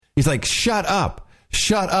He's like, shut up,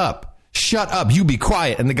 shut up. Shut up, you be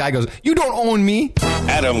quiet. And the guy goes, you don't own me.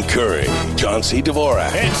 Adam Curry, John C.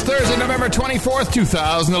 Dvorak. It's Thursday, November 24th,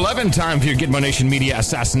 2011. Time for your Gitmo Nation Media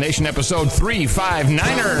Assassination episode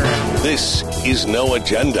 359er. This is No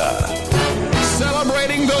Agenda.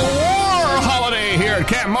 Celebrating the war holiday here at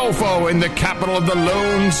Camp Mofo in the capital of the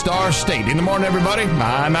Lone Star State. In the morning, everybody,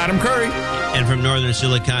 I'm Adam Curry. And from northern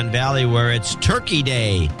Silicon Valley, where it's Turkey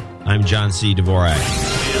Day, I'm John C. Dvorak.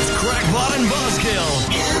 It's Crackpot and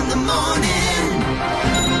Buzzkill in the morning.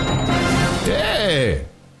 Hey.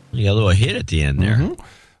 You got a little hit at the end there. Mm-hmm.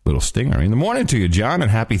 Little stinger. In the morning to you, John,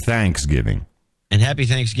 and happy Thanksgiving. And happy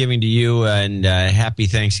Thanksgiving to you, and happy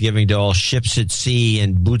Thanksgiving to all ships at sea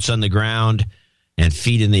and boots on the ground and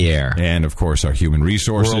feet in the air. And, of course, our human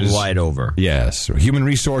resources. Worldwide over. Yes. Human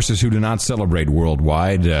resources who do not celebrate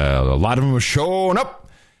worldwide. A lot of them are showing up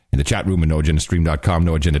in the chat room at noagendastream.com,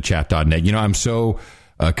 noagendachat.net. You know, I'm so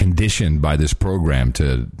conditioned by this program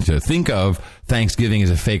to think of Thanksgiving as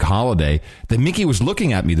a fake holiday that Mickey was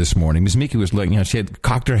looking at me this morning. Miss Mickey was looking, she had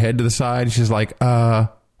cocked her head to the side. She's like,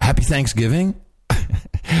 happy Thanksgiving?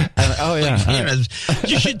 Oh, yeah.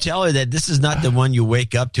 You should tell her that this is not the one you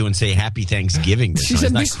wake up to and say happy Thanksgiving. She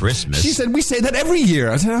said, it's not Christmas. She said, we say that every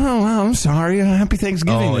year. I said, oh, I'm sorry. Happy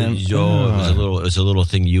Thanksgiving. It was a little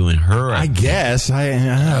thing you and her. I guess.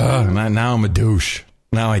 Now I'm a douche.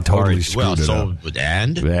 Now I totally screwed it up.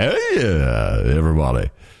 And? Yeah, everybody.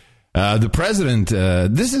 The president,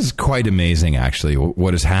 this is quite amazing, actually,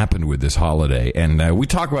 what has happened with this holiday. And we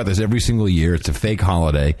talk about this every single year. It's a fake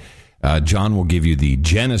holiday. John will give you the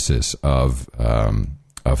genesis of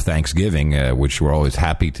Thanksgiving, which we're always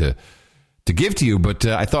happy to give to you. But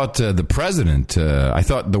I thought the president, I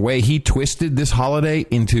thought the way he twisted this holiday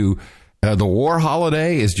into the war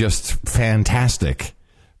holiday is just fantastic.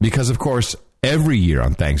 Because, of course, every year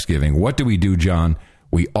on Thanksgiving, what do we do, John?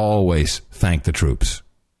 We always thank the troops.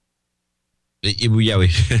 Yeah,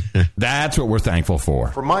 That's what we're thankful for.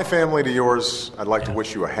 From my family to yours, I'd like to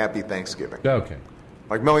wish you a happy Thanksgiving. Okay.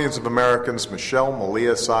 Like millions of Americans, Michelle,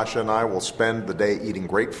 Malia, Sasha, and I will spend the day eating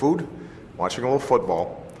great food, watching a little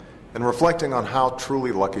football, and reflecting on how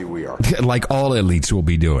truly lucky we are. Like all elites will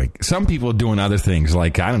be doing. Some people are doing other things,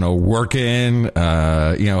 like, I don't know, working,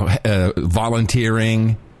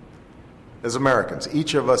 volunteering. As Americans,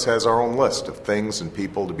 each of us has our own list of things and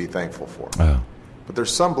people to be thankful for. Oh. But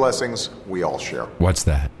there's some blessings we all share. What's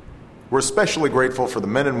that? We're especially grateful for the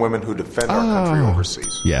men and women who defend our country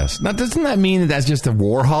overseas. Yes. Now, doesn't that mean that's just a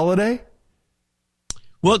war holiday?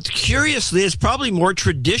 Well, curiously, it's probably more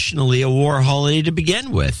traditionally a war holiday to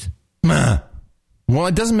begin with. Well,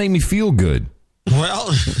 it doesn't make me feel good. Well,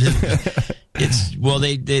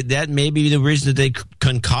 that may be the reason that they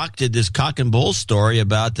concocted this cock and bull story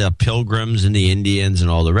about the Pilgrims and the Indians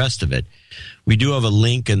and all the rest of it. We do have a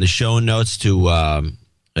link in the show notes to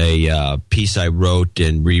a piece I wrote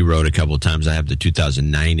and rewrote a couple of times. I have the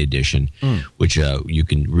 2009 edition, which you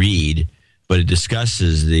can read, but it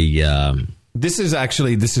discusses the... This is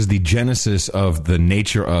the genesis of the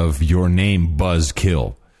nature of your name,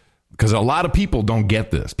 Buzzkill. Because a lot of people don't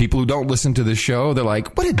get this. People who don't listen to this show, they're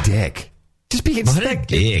like, what a dick. Just be...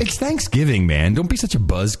 It's Thanksgiving, man. Don't be such a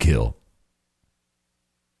buzzkill.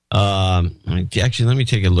 Actually, let me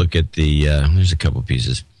take a look at the... there's a couple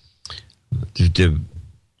pieces.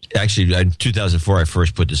 Actually, in 2004, I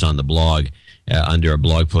first put this on the blog under a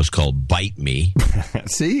blog post called Bite Me.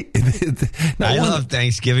 See? I love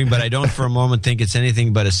Thanksgiving, but I don't for a moment think it's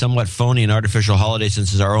anything but a somewhat phony and artificial holiday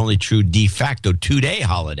since it's our only true de facto two-day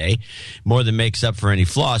holiday, more than makes up for any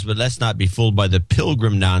flaws. But let's not be fooled by the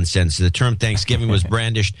pilgrim nonsense. The term Thanksgiving was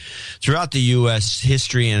brandished throughout the U.S.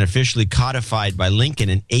 history and officially codified by Lincoln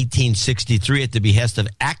in 1863 at the behest of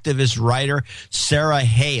activist writer Sarah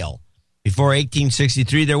Hale. Before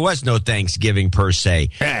 1863, there was no Thanksgiving per se,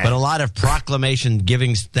 but a lot of proclamation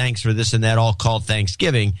giving thanks for this and that, all called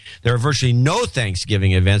Thanksgiving. There are virtually no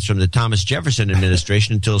Thanksgiving events from the Thomas Jefferson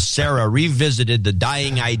administration until Sarah revisited the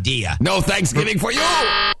dying idea. No Thanksgiving for you!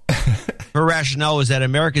 Her rationale was that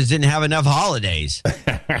Americans didn't have enough holidays.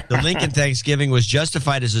 The Lincoln Thanksgiving was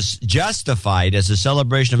justified as a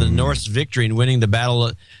celebration of the North's victory in winning the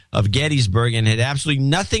Battle of Gettysburg and had absolutely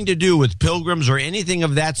nothing to do with pilgrims or anything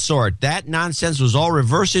of that sort. That nonsense was all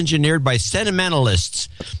reverse engineered by sentimentalists.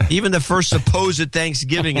 Even the first supposed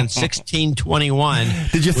Thanksgiving in 1621.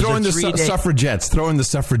 Did you throw in the suffragettes? Throw in the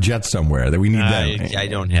suffragettes somewhere that we need that. I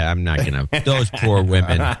don't have. I'm not going to. Those poor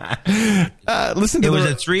women. Listen to it was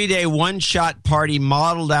a 3-day one-shot party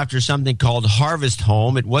modeled after something called Harvest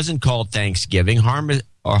Home. It wasn't called Thanksgiving.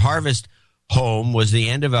 Harvest home was the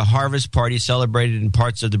end of a harvest party celebrated in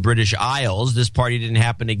parts of the British Isles. This party didn't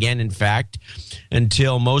happen again, in fact,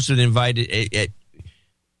 until most of the invited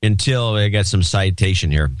until I got some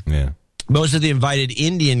citation here. Yeah. Most of the invited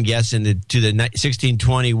Indian guests to the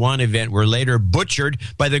 1621 event were later butchered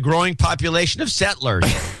by the growing population of settlers.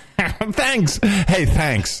 Thanks. Hey,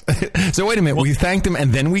 thanks. So wait a minute. We thanked them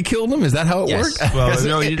and then we killed them? Is that how it worked? Well,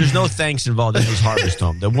 no, there's no thanks involved. This was Harvest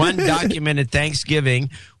Home. The one documented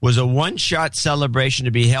Thanksgiving was a one-shot celebration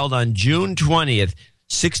to be held on June 20th,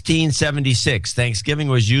 1676. Thanksgiving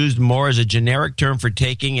was used more as a generic term for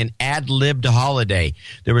taking an ad-libbed holiday.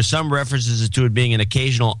 There were some references to it being an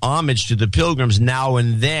occasional homage to the Pilgrims now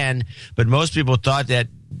and then, but most people thought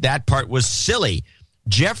that part was silly.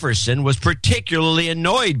 Jefferson was particularly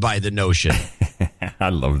annoyed by the notion. I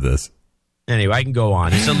love this. Anyway, I can go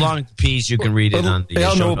on. It's a long piece. You can read it on the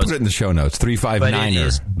show we'll notes. put it in the show notes. 359. But it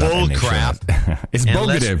is bull crap. It's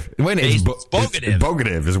bogative. It's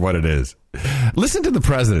bogative is what it is. Listen to the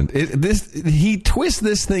president. He twists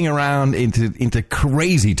this thing around into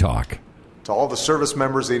crazy talk. To all the service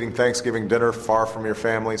members eating Thanksgiving dinner far from your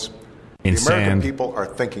families, In the American sand. people are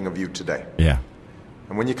thinking of you today. Yeah.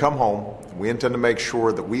 And when you come home, we intend to make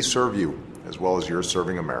sure that we serve you as well as you're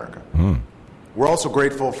serving America. We're also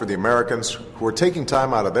grateful for the Americans who are taking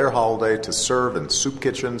time out of their holiday to serve in soup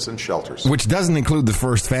kitchens and shelters. Which doesn't include the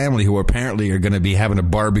first family who apparently are going to be having a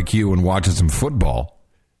barbecue and watching some football.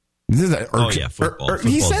 Football.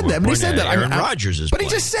 He said that, but he said that. Aaron Rodgers is But he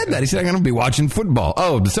playing. just said that. He said, I'm going to be watching football.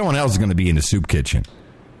 Oh, but someone else is going to be in the soup kitchen.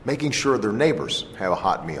 Making sure their neighbors have a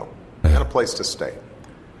hot meal and a place to stay.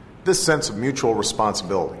 This sense of mutual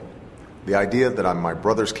responsibility, the idea that I'm my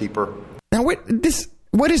brother's keeper. Now, what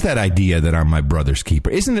is that idea that I'm my brother's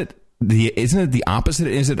keeper? Isn't it the opposite?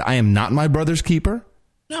 Is it I am not my brother's keeper?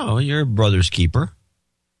 No, you're a brother's keeper.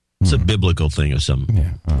 It's a biblical thing of some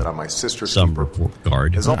That I'm my sister's keeper.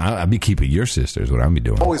 regard. I'll be keeping your sisters. What I'll be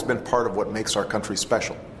doing. Always been part of what makes our country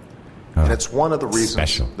special. And it's one of the reasons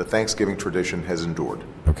Special. the Thanksgiving tradition has endured.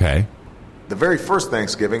 Okay. The very first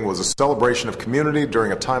Thanksgiving was a celebration of community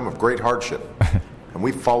during a time of great hardship. And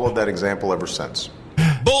we've followed that example ever since.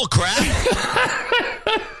 Bull crap.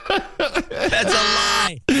 That's a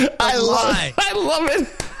lie. I love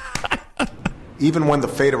it. Even when the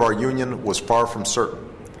fate of our union was far from certain,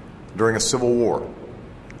 during a civil war,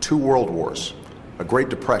 2 world wars, a Great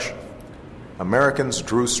Depression, Americans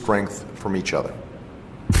drew strength from each other.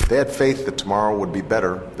 They had faith that tomorrow would be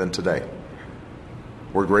better than today.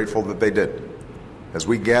 We're grateful that they did. As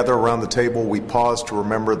we gather around the table, we pause to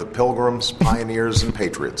remember the Pilgrims, pioneers, and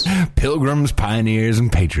patriots. Pilgrims, pioneers,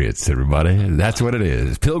 and patriots, everybody. That's what it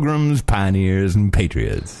is. Pilgrims, pioneers, and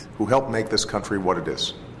patriots. Who helped make this country what it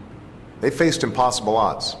is. They faced impossible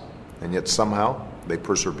odds, and yet somehow they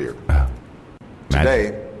persevered.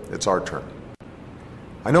 Today, it's our turn.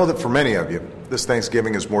 I know that for many of you, this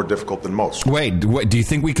Thanksgiving is more difficult than most. Wait, do you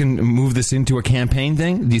think we can move this into a campaign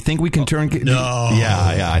thing? Do you think we can turn... No.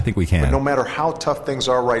 Yeah, I think we can. But no matter how tough things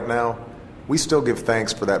are right now, we still give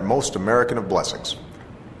thanks for that most American of blessings,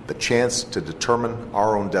 the chance to determine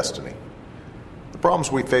our own destiny. The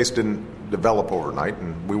problems we face didn't develop overnight,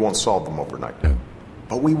 and we won't solve them overnight. Yeah.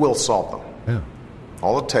 But we will solve them. Yeah.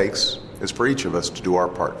 All it takes is for each of us to do our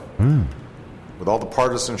part. With all the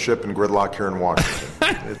partisanship and gridlock here in Washington.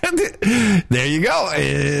 There you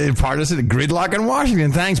go. Partisan gridlock in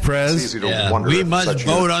Washington. Thanks, It's Prez. easy to wonder We if must such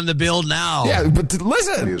vote on the bill now. Yeah, but unity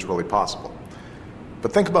listen. is really possible.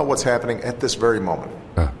 But think about what's happening at this very moment.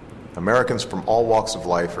 Americans from all walks of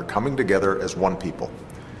life are coming together as one people.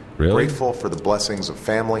 Really? Grateful for the blessings of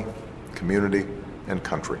family, community, and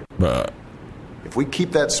country. If we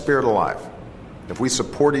keep that spirit alive, if we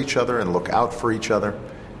support each other and look out for each other,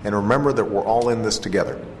 and remember that we're all in this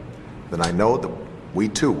together, then I know that we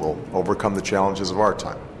too will overcome the challenges of our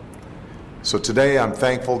time. So today I'm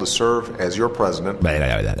thankful to serve as your president. All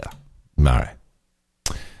right.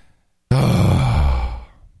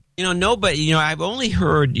 I've only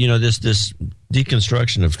heard, this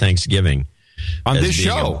deconstruction of Thanksgiving On as this being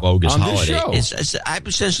show. a bogus On this holiday. show. I'm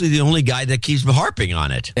essentially the only guy that keeps harping on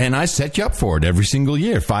it. And I set you up for it every single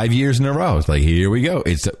year, 5 years in a row. It's like, here we go.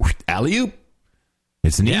 It's alley-oop.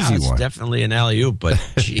 It's an easy it's one. definitely an alley-oop, but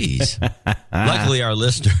geez. Luckily, our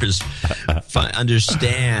listeners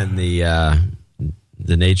understand the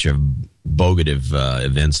nature of bogative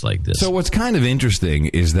events like this. So what's kind of interesting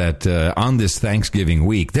is that on this Thanksgiving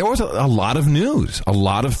week, there was a lot of news. A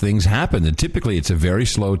lot of things happened. And typically, it's a very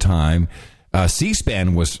slow time.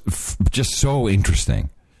 C-SPAN was just so interesting.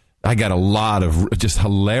 I got a lot of just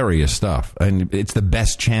hilarious stuff. And it's the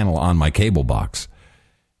best channel on my cable box.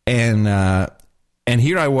 And And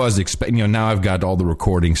here I was expecting, now I've got all the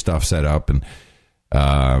recording stuff set up, and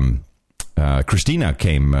Christina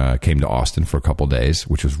came to Austin for a couple of days,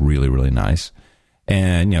 which was really, really nice.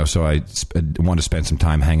 And, so I wanted to spend some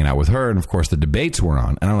time hanging out with her. And, of course, the debates were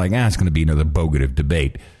on. And I'm like, it's going to be another Bogative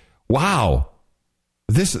debate. Wow.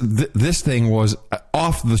 This thing was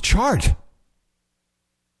off the chart.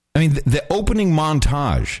 I mean, the opening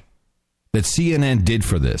montage that CNN did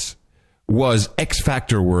for this was X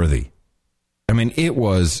Factor worthy. I mean, it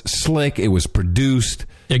was slick. It was produced.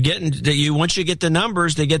 They're getting once you get the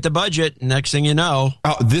numbers, they get the budget. Next thing you know,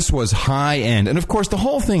 this was high end, and of course, the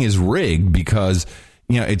whole thing is rigged because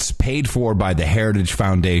it's paid for by the Heritage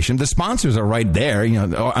Foundation. The sponsors are right there.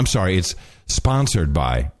 I'm sorry, it's sponsored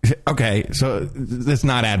by. Okay, so it's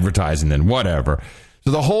not advertising then. Whatever.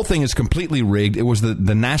 So the whole thing is completely rigged. It was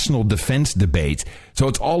the national defense debate. So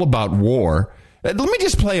it's all about war. Let me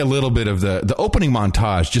just play a little bit of the opening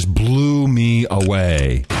montage. Just blew me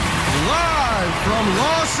away. Live from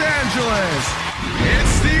Los Angeles,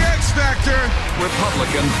 it's the X Factor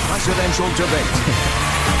Republican presidential debate.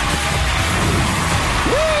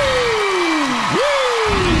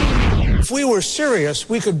 If we were serious,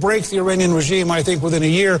 we could break the Iranian regime, I think, within a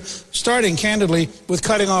year, starting, candidly, with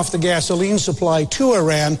cutting off the gasoline supply to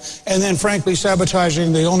Iran and then, frankly,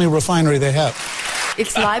 sabotaging the only refinery they have.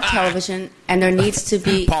 It's live television, and there needs to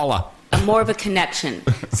be more of a connection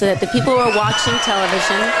so that the people who are watching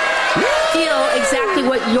television feel exactly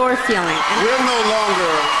what you're feeling. And we're no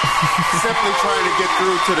longer simply trying to get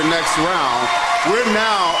through to the next round. We're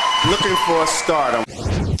now looking for a stardom.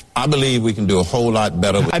 I believe we can do a whole lot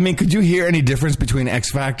better. I mean, could you hear any difference between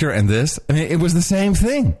X Factor and this? I mean, it was the same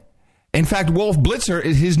thing. In fact, Wolf Blitzer,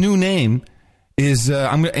 his new name is,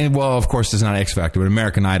 of course, it's not X Factor, but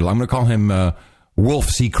American Idol. I'm going to call him Wolf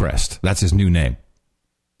Seacrest. That's his new name.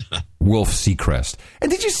 Wolf Seacrest.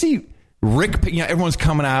 And did you see Rick, everyone's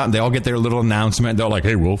coming out and they all get their little announcement. They're like,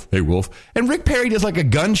 hey, Wolf, hey, Wolf. And Rick Perry does like a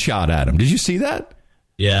gunshot at him. Did you see that?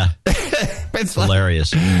 Yeah. It's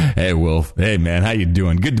hilarious. Hey, Wolf. Hey, man. How you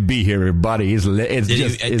doing? Good to be here, everybody. I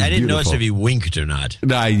didn't notice if he winked or not.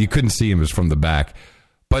 No, you couldn't see him. It was from the back.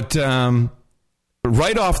 But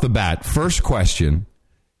right off the bat, first question,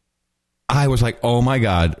 I was like, oh, my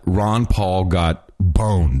God, Ron Paul got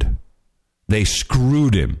boned. They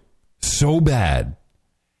screwed him so bad.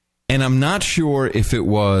 And I'm not sure if it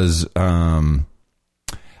was, I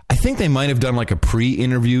think they might have done like a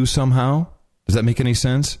pre-interview somehow. Does that make any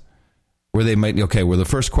sense? Where they might, the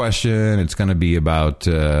first question, it's going to be about,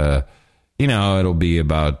 it'll be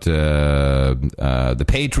about the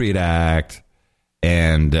Patriot Act.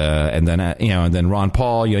 And then Ron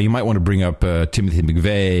Paul, you might want to bring up Timothy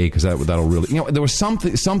McVeigh because that'll really, there was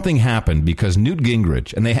something happened because Newt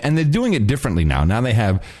Gingrich, and they're doing it differently now. Now they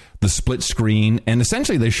have the split screen, and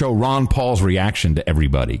essentially they show Ron Paul's reaction to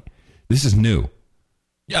everybody. This is new.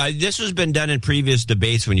 This has been done in previous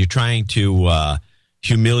debates when you're trying to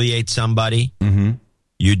humiliate somebody. Mm-hmm.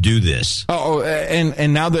 You do this.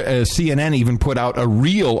 And now the CNN even put out a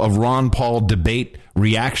reel of Ron Paul debate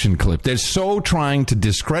reaction clip. They're so trying to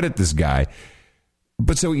discredit this guy.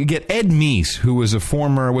 But so you get Ed Meese, who was a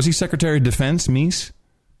former, was he Secretary of Defense, Meese?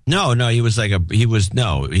 No, he was like a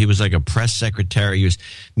press secretary. He was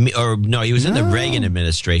in the Reagan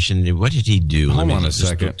administration. What did he do? Hold on a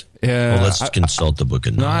second. Let's consult the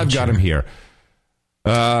book. No, I've got him here.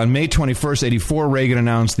 On May 21st, 1984, Reagan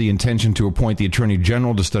announced the intention to appoint the Attorney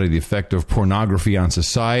General to study the effect of pornography on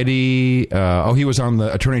society. He was on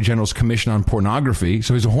the Attorney General's Commission on Pornography,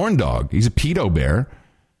 so he's a horn dog. He's a pedo bear.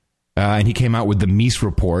 And he came out with the Meese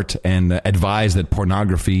report and advised that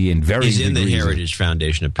pornography in varying degrees... He's in the Heritage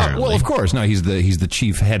Foundation, apparently. Well, of course. No, he's the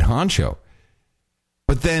chief head honcho.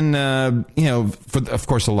 But then, of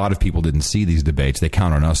course, a lot of people didn't see these debates. They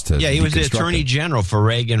count on us to. Yeah, he was the Attorney General for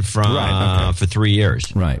Reagan for 3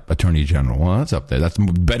 years. Right, Attorney General. Well, that's up there. That's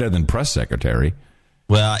better than press secretary.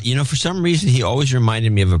 Well, for some reason, he always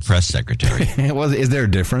reminded me of a press secretary. Well, is there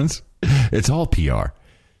a difference? It's all PR.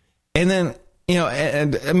 And then,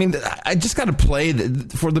 I just got to play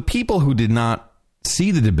for the people who did not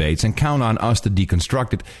see the debates and count on us to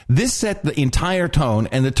deconstruct it. This set the entire tone,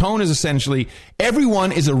 and the tone is essentially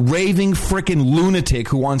everyone is a raving frickin' lunatic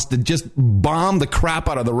who wants to just bomb the crap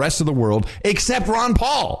out of the rest of the world, except Ron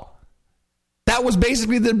Paul. That was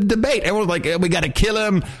basically the debate. Everyone was like, we got to kill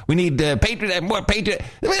him. We need Patriot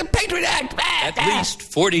Act. At least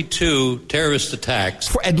 42 terrorist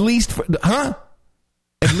attacks. At least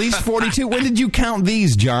 42? When did you count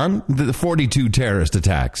these, John? The 42 terrorist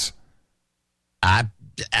attacks? I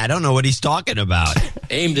don't know what he's talking about.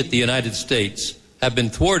 Aimed at the United States have been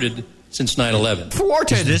thwarted since 9/11.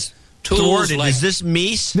 Thwarted? Thwarted. Is this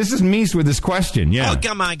Meese? This is Meese with this question, yeah. Oh,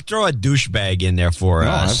 come on. Throw a douchebag in there for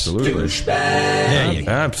us. Absolutely. Douchebag. There you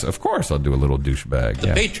go. Of course I'll do a little douchebag.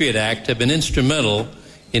 The Patriot Act have been instrumental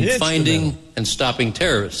in finding and stopping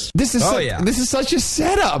terrorists. This is such a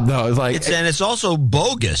setup, though. And it's also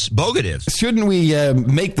bogative. Shouldn't we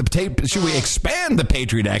should we expand the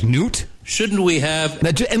Patriot Act, Newt? Shouldn't we have...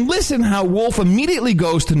 And listen how Wolf immediately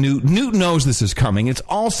goes to Newt. Newt knows this is coming. It's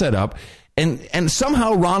all set up. And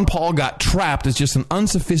somehow Ron Paul got trapped as just an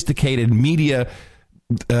unsophisticated media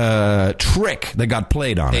trick that got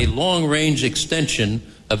played on a him. long-range extension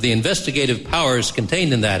of the investigative powers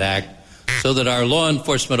contained in that act so that our law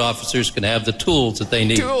enforcement officers can have the tools that they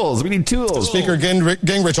need. Tools. We need tools. Speaker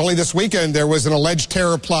Gingrich, only this weekend there was an alleged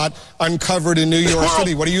terror plot uncovered in New York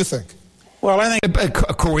City. What do you think? Well, I think...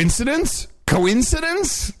 A coincidence?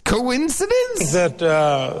 Coincidence? That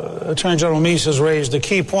Attorney General Meese has raised a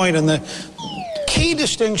key point, and the key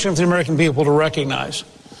distinction for the American people to recognize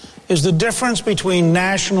is the difference between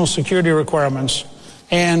national security requirements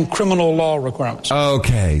and criminal law requirements.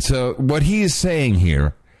 Okay, so what he is saying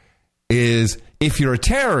here is if you're a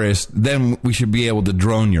terrorist, then we should be able to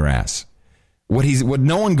drone your ass. What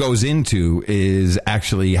no one goes into is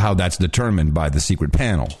actually how that's determined by the secret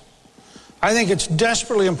panel. I think it's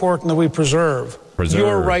desperately important that we preserve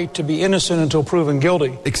your right to be innocent until proven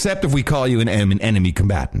guilty. Except if we call you an enemy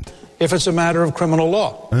combatant. If it's a matter of criminal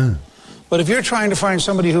law. But if you're trying to find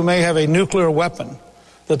somebody who may have a nuclear weapon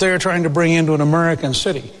that they are trying to bring into an American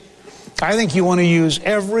city, I think you want to use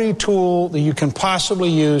every tool that you can possibly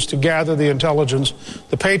use to gather the intelligence.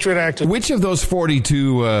 The Patriot Act... Which of those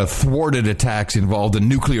 42 thwarted attacks involved a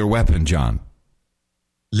nuclear weapon, John?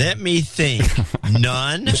 Let me think.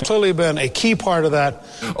 None? There's clearly been a key part of that.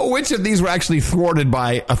 Which of these were actually thwarted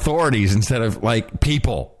by authorities instead of,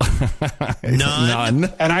 people? None.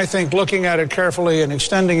 And I think looking at it carefully and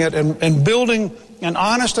extending it and building an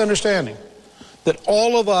honest understanding that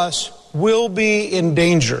all of us will be in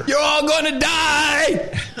danger. You're all going to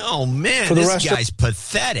die! Oh, man, for the this guy's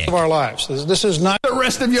pathetic. Of our lives. This is not... The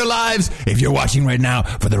rest of your lives, if you're watching right now,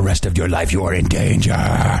 for the rest of your life, you are in danger.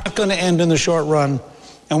 Not going to end in the short run.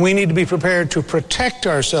 And we need to be prepared to protect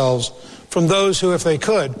ourselves from those who, if they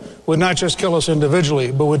could, would not just kill us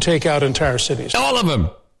individually, but would take out entire cities. All of them.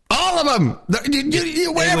 All of them.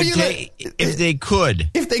 Wherever you live. If they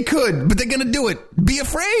could. If they could. But they're going to do it. Be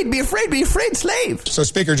afraid. Be afraid. Be afraid, slave. So,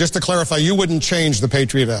 Speaker, just to clarify, you wouldn't change the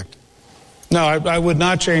Patriot Act? No, I would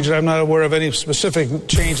not change it. I'm not aware of any specific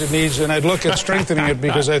change it needs, and I'd look at strengthening it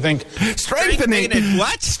because I think... Strengthening it?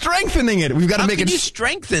 What? Strengthening it. We've got to make it... How can you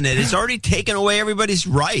strengthen it? It's already taken away everybody's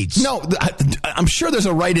rights. No, I'm sure there's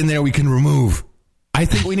a right in there we can remove. I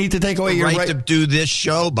think we need to take away your right to do this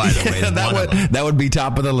show, by the way. That would be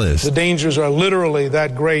top of the list. The dangers are literally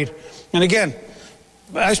that great. And again,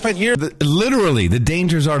 I spent years... Literally, the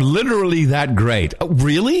dangers are literally that great. Oh,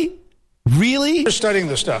 really? Really? You're studying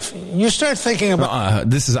this stuff. You start thinking about...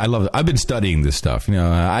 I love it. I've been studying this stuff.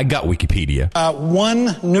 I got Wikipedia.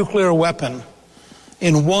 One nuclear weapon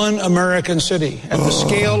in one American city at the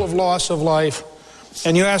scale of loss of life.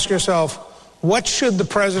 And you ask yourself, what should the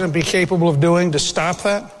president be capable of doing to stop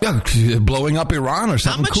that? Yeah, blowing up Iran or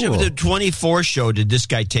something cool. How much of the 24 show did this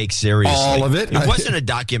guy take seriously? All of it. It wasn't a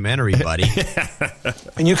documentary, buddy.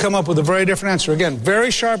 And you come up with a very different answer. Again,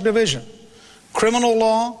 very sharp division. Criminal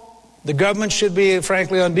law... The government should be,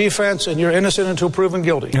 frankly, on defense, and you're innocent until proven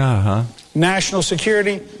guilty. National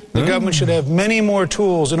security, the government should have many more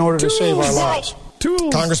tools in order to save our lives.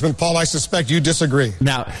 Congressman Paul, I suspect you disagree.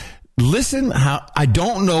 Now, listen how I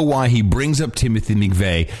don't know why he brings up Timothy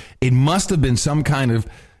McVeigh. It must have been some kind of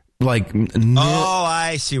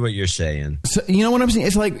I see what you're saying. So, you know what I'm saying?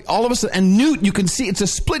 It's like all of a sudden, and Newt, you can see it's a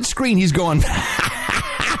split screen. He's going,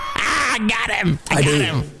 I got him. I got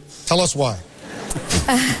him. Tell us why.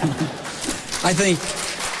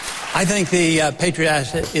 I think the Patriot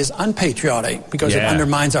Act is unpatriotic because it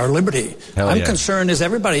undermines our liberty. I'm concerned, as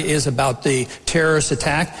everybody is, about the terrorist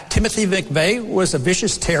attack. Timothy McVeigh was a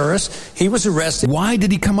vicious terrorist. He was arrested. Why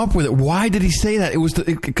did he come up with it? Why did he say that? It was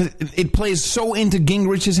because it plays so into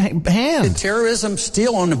Gingrich's hand. Terrorism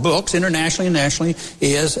still on the books, internationally and nationally,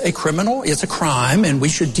 is a criminal. It's a crime, and we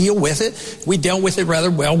should deal with it. We dealt with it rather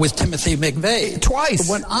well with Timothy McVeigh. Twice.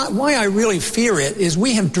 But why I really fear it is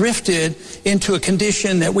we have drifted into a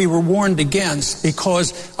condition that we were warned against,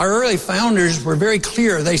 because our early founders were very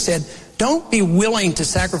clear. They said, don't be willing to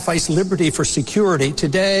sacrifice liberty for security.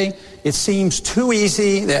 Today, it seems too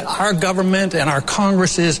easy that our government and our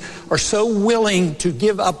Congresses are so willing to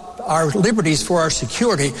give up our liberties for our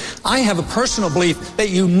security. I have a personal belief that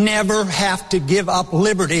you never have to give up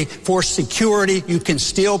liberty for security. You can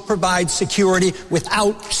still provide security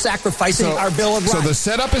without sacrificing our Bill of Rights. So the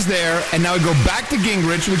setup is there, and now we go back to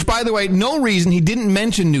Gingrich, which, by the way, no reason he didn't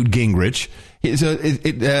mention Newt Gingrich.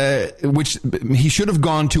 Which he should have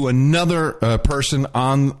gone to another person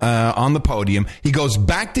on the podium. He goes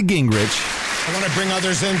back to Gingrich. I want to bring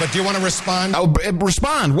others in, but do you want to respond? Oh,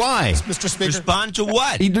 respond. Why? Mr. Speaker. Respond to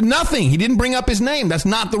what? He did nothing. He didn't bring up his name. That's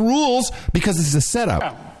not the rules because it's a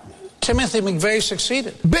setup. Timothy McVeigh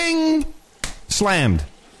succeeded. Bing! Slammed.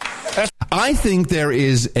 I think there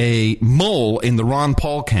is a mole in the Ron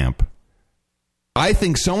Paul camp. I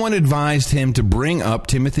think someone advised him to bring up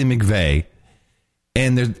Timothy McVeigh,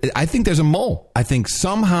 and I think there's a mole. I think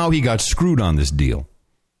somehow he got screwed on this deal.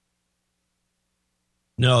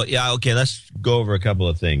 No, yeah, okay, let's go over a couple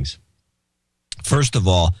of things. First of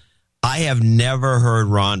all, I have never heard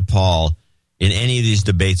Ron Paul in any of these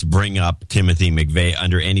debates bring up Timothy McVeigh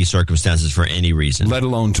under any circumstances for any reason. Let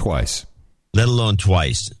alone twice. Let alone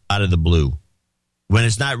twice, out of the blue, when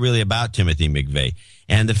it's not really about Timothy McVeigh.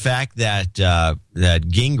 And the fact that that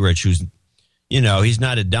Gingrich, who's, he's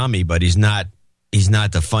not a dummy, but he's not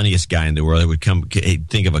the funniest guy in the world that would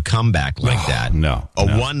think of a comeback like that. No.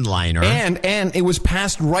 One-liner. And it was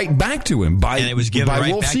passed right back to him by Wolf Seacrest. And it was given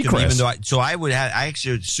right back to him, even though I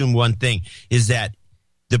actually assume one thing is that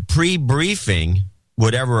the pre-briefing,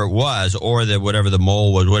 whatever it was, or whatever the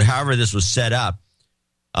mole was, however this was set up,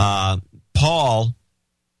 Paul,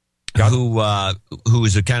 who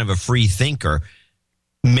is a kind of a free thinker,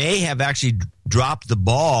 may have actually dropped the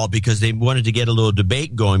ball because they wanted to get a little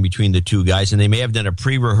debate going between the two guys, and they may have done a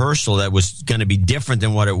pre-rehearsal that was going to be different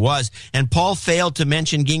than what it was. And Paul failed to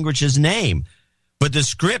mention Gingrich's name, but the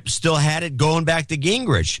script still had it going back to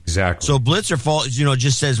Gingrich. Exactly. So Blitzer,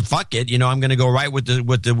 just says, "Fuck it," I'm going to go right with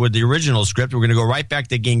the original script. We're going to go right back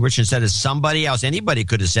to Gingrich instead of somebody else. Anybody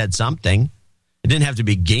could have said something. It didn't have to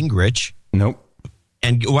be Gingrich. Nope.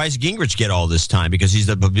 And why does Gingrich get all this time? Because he's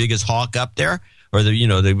the biggest hawk up there? Or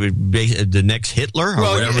the next Hitler, or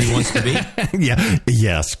whatever he wants to be. Yeah.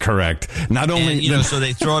 Yes, correct. Not only so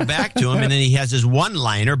they throw it back to him, and then he has his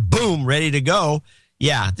one-liner, boom, ready to go.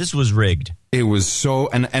 Yeah, this was rigged. It was so,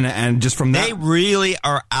 and just from that, they really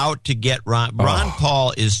are out to get Ron. Ron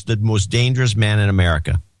Paul is the most dangerous man in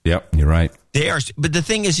America. Yep, you're right. They are, but the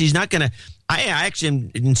thing is, he's not going to. I actually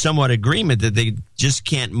am in somewhat agreement that they just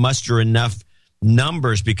can't muster enough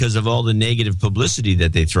numbers because of all the negative publicity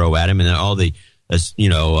that they throw at him, and all the.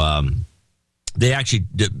 They actually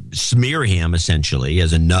smear him essentially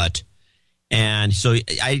as a nut, and so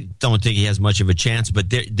I don't think he has much of a chance. But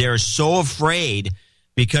they're so afraid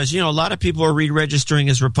because a lot of people are re-registering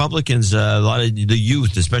as Republicans. A lot of the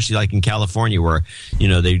youth, especially like in California, where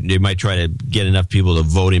they might try to get enough people to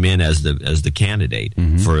vote him in as the candidate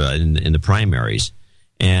for in the primaries,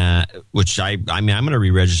 and which I'm going to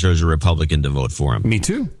re-register as a Republican to vote for him. Me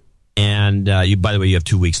too. And by the way, you have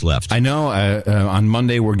 2 weeks left. I know. On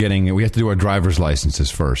Monday, we have to do our driver's licenses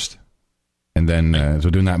first, and then so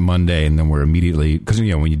doing that Monday, and then we're immediately because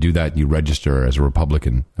when you do that, you register as a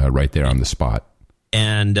Republican right there on the spot.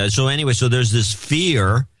 And so there's this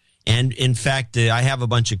fear, and in fact, I have a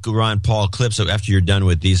bunch of Ron Paul clips. So after you're done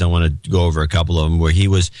with these, I want to go over a couple of them where he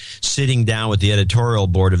was sitting down with the editorial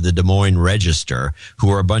board of the Des Moines Register,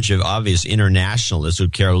 who are a bunch of obvious internationalists who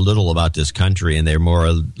care little about this country, and they're more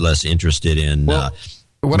or less interested in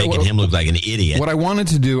making him look like an idiot. What I wanted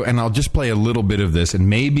to do, and I'll just play a little bit of this, and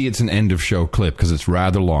maybe it's an end of show clip because it's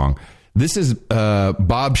rather long. This is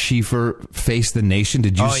Bob Schieffer, Face the Nation.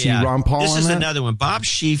 Did you see Ron Paul? This is another one. Bob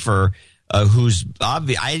Schieffer. Who's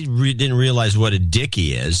obvious? I didn't realize what a dick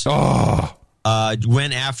he is.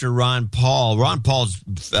 Went after Ron Paul. Ron Paul's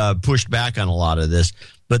pushed back on a lot of this,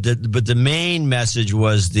 but the main message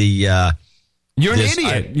was you're an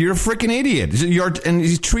idiot. You're a freaking idiot. And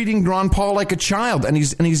he's treating Ron Paul like a child, and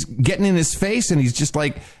he's getting in his face, and he's just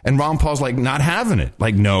like, and Ron Paul's like not having it.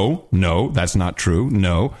 Like, no, that's not true.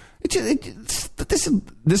 No,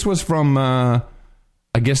 this was from.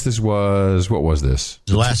 I guess this was, what was this?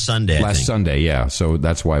 Last Sunday. Last Sunday, yeah. So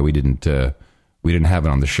that's why we didn't have it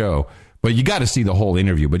on the show. But you got to see the whole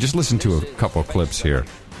interview. But just listen to a couple of clips here.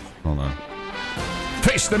 Hold on.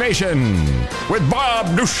 Face the Nation with Bob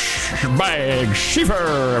Douchebag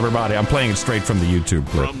Schieffer, everybody. I'm playing it straight from the YouTube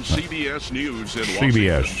clip. From CBS News in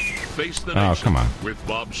CBS. Washington. Face the Nation come on. With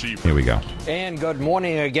Bob Schieffer. Here we go. And good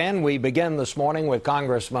morning again. We begin this morning with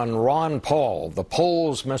Congressman Ron Paul. The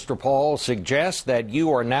polls, Mr. Paul, suggest that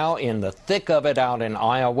you are now in the thick of it out in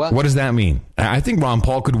Iowa. What does that mean? I think Ron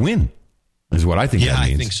Paul could win. is what I think that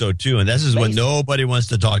means. I think so, too. And this is what nobody wants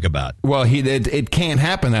to talk about. Well, it can't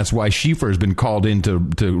happen. That's why Schieffer has been called in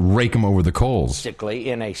to rake him over the coals. Basically,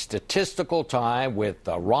 in a statistical tie with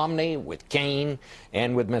Romney, with Kaine,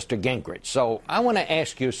 and with Mr. Gingrich. So I want to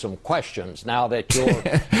ask you some questions now that you're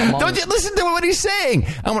Don't you listen to what he's saying?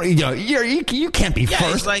 You can't be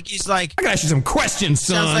first. He's like, I got to ask you some questions,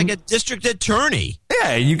 son. Sounds like a district attorney.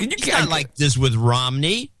 Yeah, you can't. He's not like this with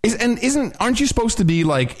Romney. Aren't you supposed to be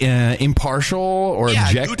like impartial or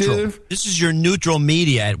objective? Neutral. This is your neutral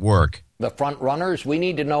media at work. The front runners, we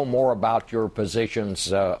need to know more about your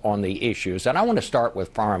positions on the issues. And I want to start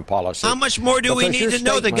with foreign policy. How much more do we need to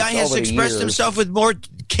know? The guy has expressed himself with more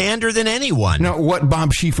candor than anyone. No, what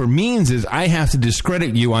Bob Schieffer means is I have to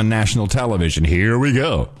discredit you on national television. Here we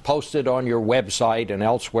go. Posted on your website and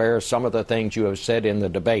elsewhere some of the things you have said in the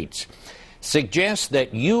debates suggest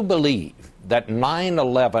that you believe that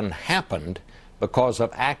 9/11 happened because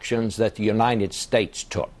of actions that the United States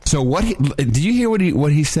took. So did you hear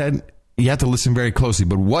what he said? You have to listen very closely,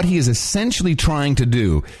 but what he is essentially trying to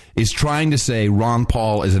do is trying to say Ron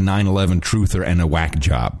Paul is a 9/11 truther and a whack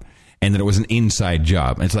job, and that it was an inside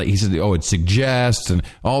job. And it's like he said, it suggests, and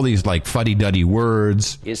all these like fuddy-duddy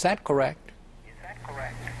words. Is that correct?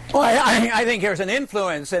 Well, I think there's an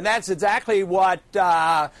influence, and that's exactly what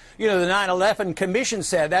the 9/11 Commission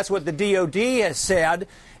said. That's what the DOD has said,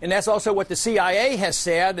 and that's also what the CIA has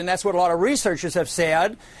said, and that's what a lot of researchers have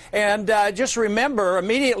said. And just remember,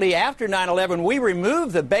 immediately after 9/11, we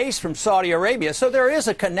removed the base from Saudi Arabia, so there is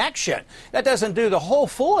a connection. That doesn't do the whole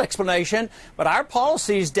full explanation, but our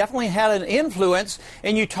policies definitely had an influence,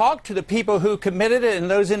 and you talk to the people who committed it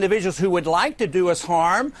and those individuals who would like to do us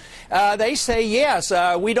harm, they say, yes,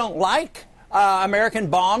 we don't like American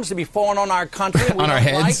bombs to be falling on our country. We on our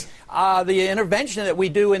heads? The intervention that we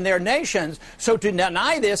do in their nations. So to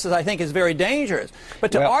deny this, I think, is very dangerous.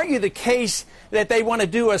 But to argue the case that they want to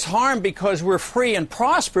do us harm because we're free and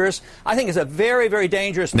prosperous, I think is a very, very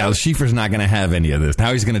dangerous. Now, Schieffer's not going to have any of this.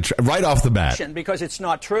 Now he's going to right off the bat, because it's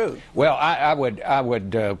not true. Well, I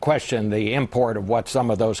would question the import of what some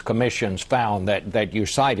of those commissions found that you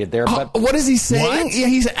cited there. But what is he saying?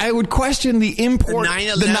 Yeah, I would question the import. The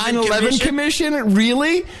 9/11 Commission?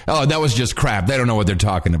 Really? Oh, that was just crap. They don't know what they're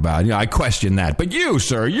talking about. I question that. But you,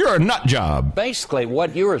 sir, you're a nut job. Basically,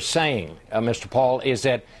 what you're saying, Mr. Paul, is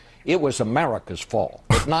that it was America's fault.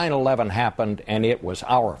 That 9/11 happened, and it was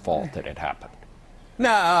our fault that it happened.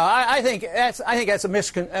 No, I think that's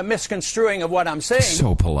a misconstruing of what I'm saying.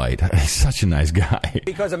 So polite. He's such a nice guy.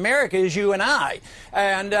 Because America is you and I.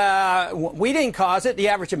 And we didn't cause it. The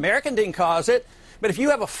average American didn't cause it. But if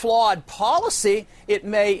you have a flawed policy, it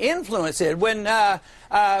may influence it. When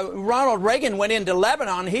Ronald Reagan went into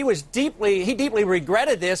Lebanon, he deeply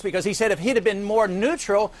regretted this, because he said if he'd have been more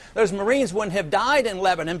neutral, those Marines wouldn't have died in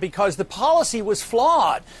Lebanon, because the policy was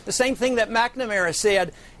flawed. The same thing that McNamara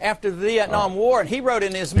said after the Vietnam War, and he wrote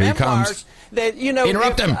in his memoirs that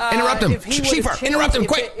interrupt him, Schieffer, interrupt him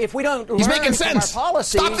quick. If we don't He's learn making from sense. our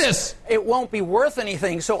policies, stop this. It won't be worth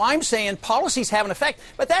anything. So I'm saying policies have an effect,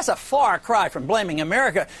 but that's a far cry from blaming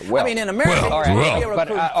America. Well, I mean, in America, well, you're well, supposed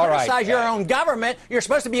to be able to criticize your own government. You're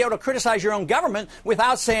supposed to be able to criticize your own government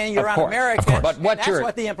without saying you're un-American. But that's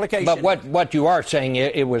what the implication But is. what you are saying,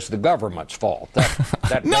 it was the government's fault.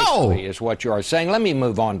 That basically is what you are saying. Let me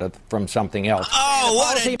move on from something else. Oh,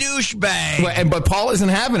 what a douchebag. But Paul isn't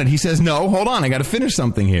having it. He says, no, hold on, I got to finish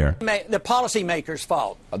something here. The policymakers'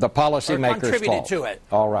 fault. The policymakers' contributed fault. to it.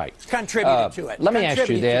 All right. Contributed to it. Let me ask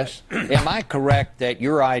you this. Am I correct that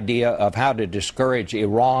your idea of how to discourage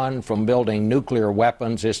Iran from building nuclear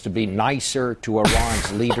weapons is to be nicer to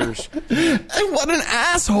Iran's leaders? What an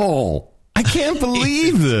asshole. I can't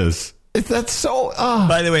believe this. That's so...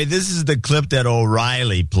 By the way, this is the clip that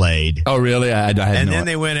O'Reilly played. Oh, really? I had and no then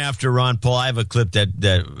they went after Ron Paul. I have a clip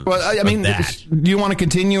that well, I mean, do you want to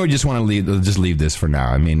continue or just want to leave this for now?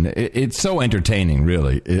 I mean, it's so entertaining,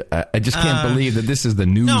 really. I just can't believe that this is the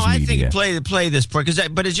news media. No, I think play this part,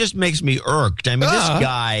 but it just makes me irked. I mean, this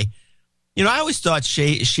guy... I always thought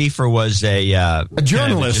Schieffer was a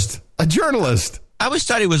journalist. A journalist. I always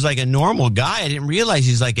thought he was like a normal guy. I didn't realize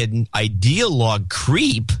he's like an ideologue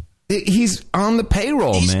creep. He's on the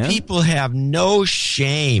payroll, man. These people have no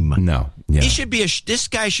shame. No. Yeah. He should be. This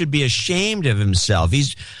guy should be ashamed of himself.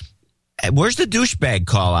 Where's the douchebag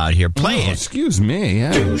call out here? Play it. Excuse me.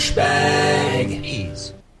 Yeah. Douchebag.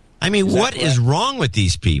 Jeez. I mean, what is wrong with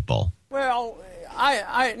these people? Well,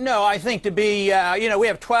 I think to be, we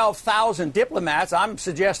have 12,000 diplomats. I'm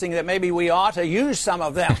suggesting that maybe we ought to use some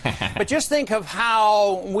of them. But just think of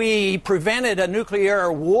how we prevented a nuclear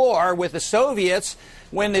war with the Soviets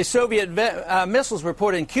when the Soviet missiles were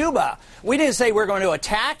put in Cuba. We didn't say we're going to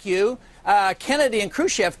attack you. Kennedy and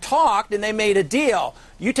Khrushchev talked and they made a deal.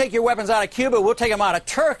 You take your weapons out of Cuba, we'll take them out of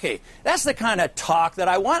Turkey. That's the kind of talk that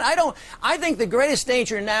I want. I think the greatest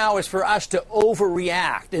danger now is for us to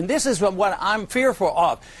overreact. And this is what I'm fearful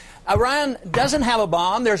of. Iran doesn't have a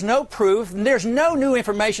bomb. There's no proof. And there's no new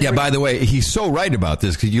information. Yeah, by the way, he's so right about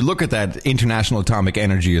this, because you look at that International Atomic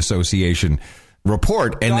Energy Association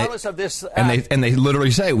report, and they literally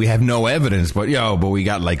say we have no evidence, but we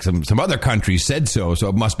got like some other countries said so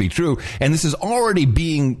it must be true. And this is already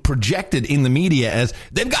being projected in the media as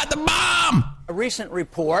they've got the bomb. A recent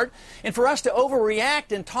report, and for us to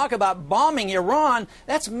overreact and talk about bombing Iran,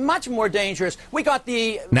 that's much more dangerous. We got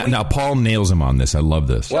now Paul nails him on this. I love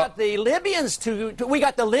this. We got the Libyans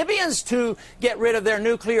to get rid of their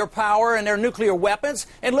nuclear power and their nuclear weapons,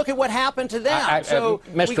 and look at what happened to them.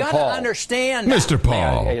 We got to understand. Mr.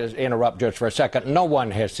 Paul, may I interrupt just for a second? No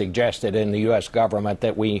one has suggested in the U.S. government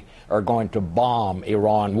that we are going to bomb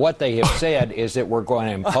Iran. What they have said is that we're going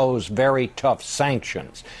to impose very tough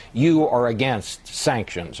sanctions. You are against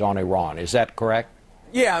sanctions on Iran. Is that correct?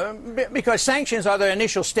 Yeah, because sanctions are the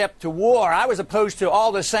initial step to war. I was opposed to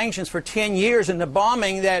all the sanctions for 10 years and the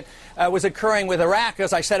bombing that was occurring with Iraq,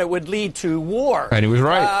 because I said it would lead to war. And he was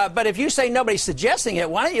right. But if you say nobody's suggesting it,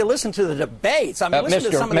 why don't you listen to the debates? I mean,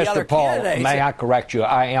 listen to some of the other candidates. May I correct you?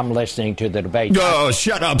 I am listening to the debates. Oh,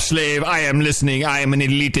 shut up, slave. I am listening. I am an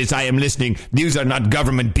elitist. I am listening. These are not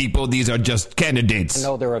government people. These are just candidates. I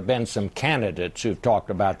know there have been some candidates who've talked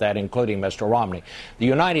about that, including Mr. Romney. The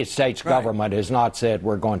United States government has not said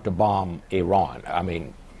we're going to bomb Iran. I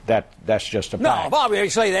mean, that's just a fact. No,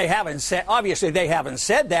 obviously they haven't said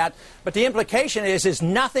that, but the implication is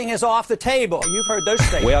nothing is off the table. You've heard those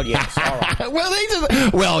statements. Well, yes. All right.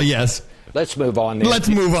 Well, yes. Let's move on then. Let's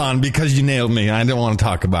move on, because you nailed me. I don't want to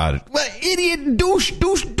talk about it. Well, idiot,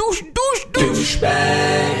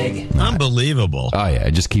 douchebag. Unbelievable. Oh, yeah,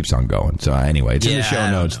 it just keeps on going. So anyway, it's in the show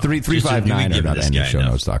notes.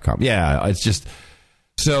 359.shownotes.com. Yeah, it's just...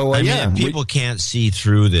 So, people can't see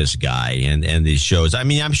through this guy and these shows. I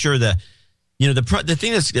mean, I'm sure the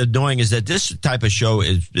thing that's annoying is that this type of show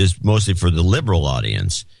is mostly for the liberal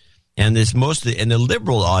audience. And the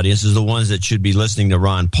liberal audience is the ones that should be listening to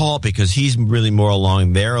Ron Paul, because he's really more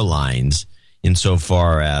along their lines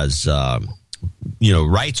insofar as,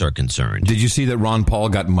 rights are concerned. Did you see that Ron Paul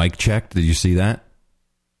got mic checked? Did you see that?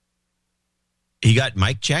 He got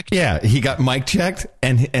mic checked? Yeah, he got mic checked,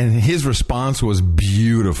 and his response was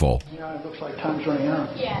beautiful. It looks like time's running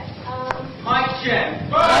out. Yeah. Mic check.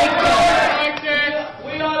 Mic check.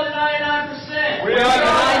 We are the 99%. We are the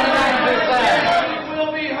 99%. We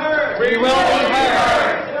will be heard. We will be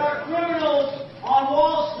heard. There are criminals on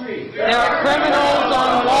Wall Street. There are criminals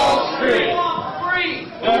on Wall Street. We walk free.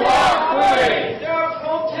 We walk free. There are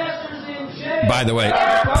protesters in jail. By the way,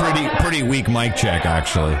 pretty weak mic check,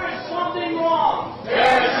 actually.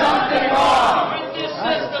 There's something wrong with this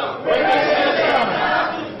system. We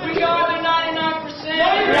are the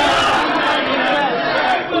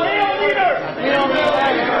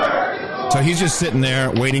 99%. So he's just sitting there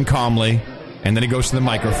waiting calmly, and then he goes to the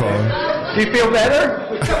microphone. Do you feel better?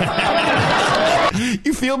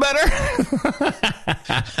 You feel better?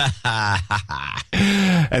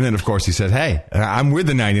 And then, of course, he says, hey, I'm with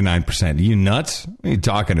the 99%. Are you nuts? What are you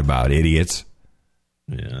talking about, idiots?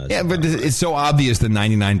 Yeah, but it's so obvious that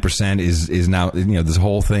 99% is now, this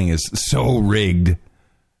whole thing is so rigged.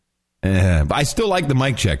 But I still like the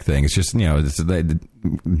mic check thing. It's just, the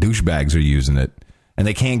douchebags are using it, and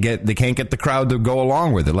they can't get the crowd to go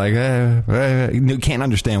along with it. Like, you can't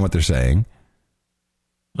understand what they're saying.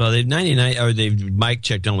 Well, they've mic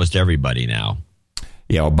checked almost everybody now.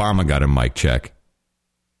 Yeah, Obama got a mic check.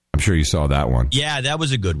 I'm sure you saw that one. Yeah, that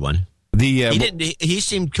was a good one. He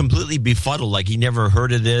seemed completely befuddled, like he never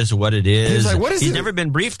heard of this or what it is. He's like, what is He's it? never been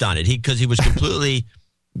briefed on it because he was completely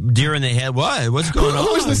deer in the head. What's going on?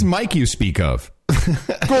 Who is this mic you speak of?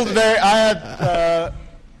 Cool today. I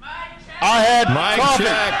had mic coffee.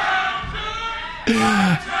 check.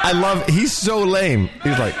 I love. He's so lame.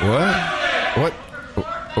 He's like, what?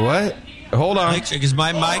 Hold on. Mic check. Is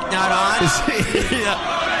my mic not on?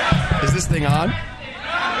 Is this thing on?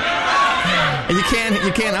 And you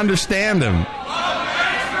can't understand him.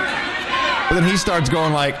 But then he starts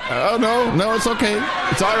going like, oh, no, it's okay.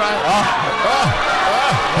 It's all right.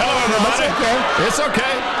 Hello, everybody. It's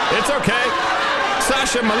okay.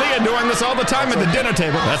 Sasha and Malia doing this all the time at the dinner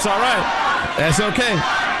table. That's all right. That's okay.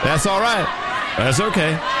 That's all right. That's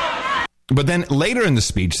okay. But then later in the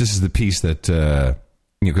speech, this is the piece that,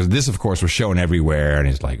 because this, of course, was shown everywhere. And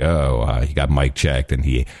he's like, he got mic checked and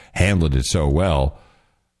he handled it so well.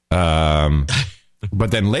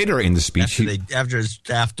 But then later in the speech, after his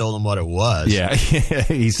staff told him what it was. Yeah,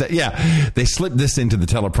 he said, they slipped this into the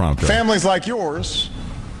teleprompter. Families like yours,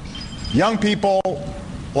 young people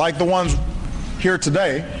like the ones here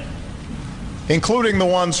today, including the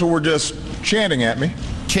ones who were just chanting at me.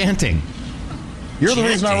 Chanting? You're the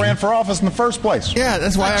reason I ran for office in the first place. Yeah,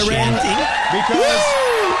 that's why I ran. Because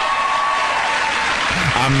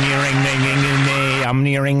I'm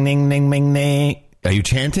nearing ning ning ning ning. Are you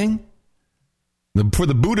chanting? For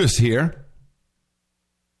the Buddhists here.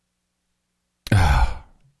 Well,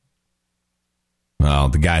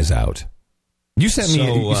 the guy's out. You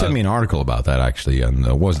sent me an article about that actually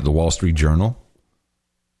on was it the Wall Street Journal?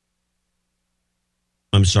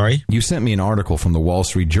 I'm sorry? You sent me an article from the Wall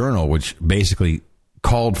Street Journal which basically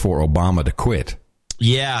called for Obama to quit.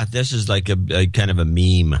 Yeah, this is like a kind of a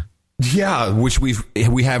meme. Yeah, which we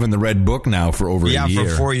have in the Red Book now for over a year. Yeah,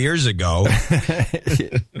 for 4 years ago.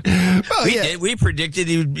 We predicted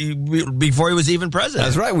before he was even president.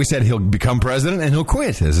 That's right. We said he'll become president and he'll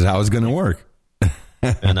quit. This is how it's going to work.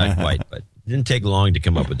 And not quite, but it didn't take long to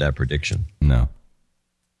come up with that prediction. No.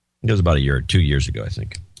 It was about 2 years ago, I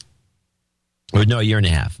think. Or no, a year and a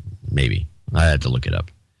half, maybe. I had to look it up.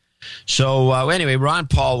 So anyway, Ron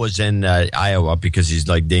Paul was in Iowa because he's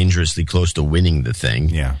like dangerously close to winning the thing.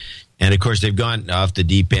 Yeah. And of course, they've gone off the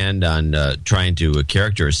deep end on trying to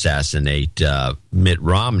character assassinate Mitt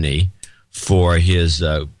Romney for his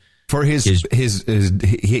ad. He's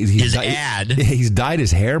dyed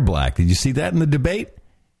his hair black. Did you see that in the debate?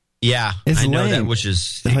 Yeah, I know that, which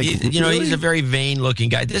is, like, he's a very vain-looking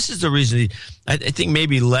guy. This is the reason I think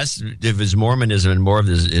maybe less of his Mormonism and more of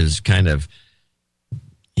his kind of,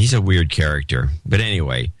 he's a weird character. But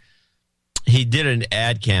anyway, he did an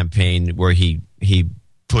ad campaign where he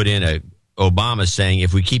put in Obama saying,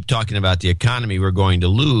 if we keep talking about the economy, we're going to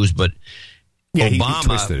lose. But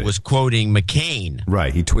Obama was quoting McCain.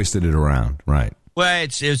 Right. He twisted it around. Right. Well,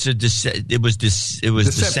 it was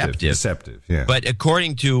deceptive. Deceptive. Yeah. But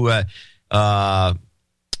according to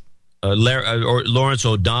Lawrence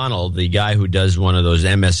O'Donnell, the guy who does one of those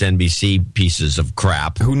MSNBC pieces of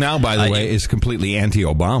crap, who now, by the way, is completely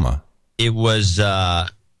anti-Obama. It was no,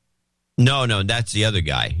 that's the other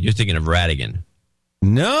guy. You're thinking of Radigan.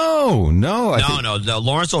 No. The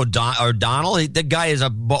Lawrence O'Donnell, the guy is a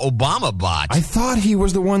Obama bot. I thought he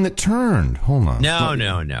was the one that turned. Hold on. No.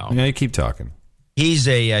 Yeah, you keep talking. He's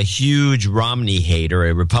a huge Romney hater,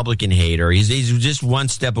 a Republican hater. He's just one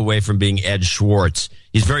step away from being Ed Schwartz.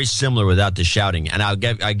 He's very similar without the shouting. And I'll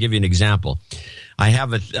give you an example. I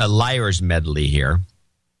have a liar's medley here.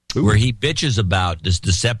 Ooh. Where he bitches about this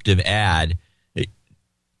deceptive ad,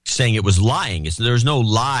 saying it was lying. There's no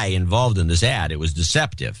lie involved in this ad. It was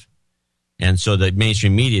deceptive. And so the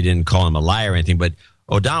mainstream media didn't call him a liar or anything, but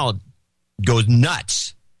O'Donnell goes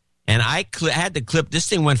nuts. And I had to clip, this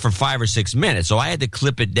thing went for 5 or 6 minutes, so I had to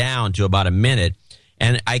clip it down to about a minute.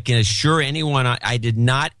 And I can assure anyone I did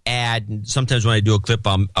not add, sometimes when I do a clip,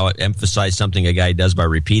 I'll emphasize something a guy does by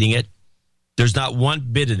repeating it. There's not one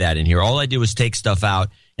bit of that in here. All I did was take stuff out.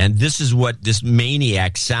 And this is what this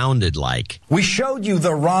maniac sounded like. We showed you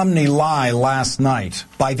the Romney lie last night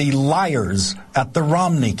by the liars at the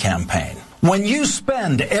Romney campaign. When you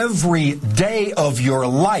spend every day of your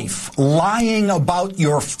life lying about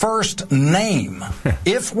your first name,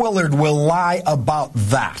 if Willard will lie about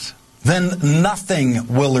that, then nothing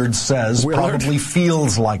Willard says probably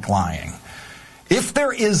feels like lying. If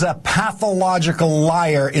there is a pathological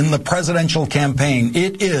liar in the presidential campaign,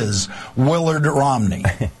 it is Willard Romney.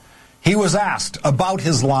 He was asked about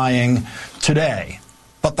his lying today,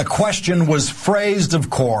 but the question was phrased, of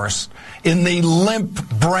course, in the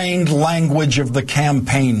limp-brained language of the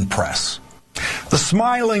campaign press. The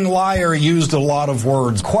smiling liar used a lot of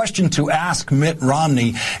words. Question to ask Mitt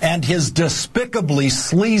Romney and his despicably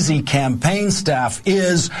sleazy campaign staff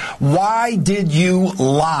is, why did you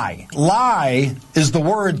lie? Lie is the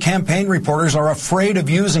word campaign reporters are afraid of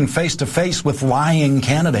using face-to-face with lying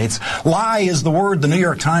candidates. Lie is the word the New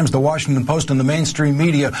York Times, the Washington Post, and the mainstream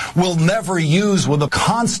media will never use with a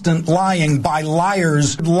constant lying by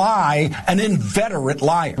liars. Lie, an inveterate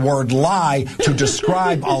liar. Word lie to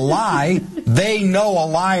describe a lie. They know a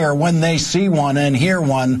liar when they see one and hear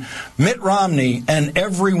one. Mitt Romney and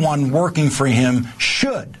everyone working for him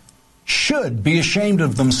should be ashamed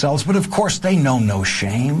of themselves, but of course they know no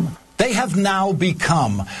shame. They have now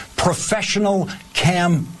become professional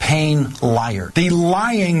campaign liars. The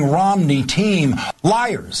lying Romney team,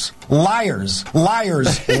 liars, lying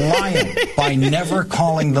by never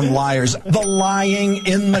calling them liars. The lying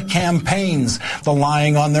in the campaigns, the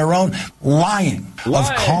lying on their own, lying of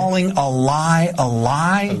calling a lie a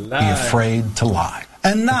lie, be afraid to lie.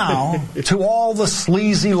 And now, to all the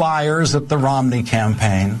sleazy liars at the Romney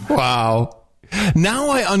campaign. Wow. Now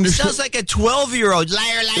I understand. Sounds like a 12-year-old.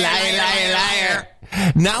 Liar, liar, liar, liar, liar.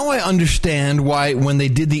 Now I understand why when they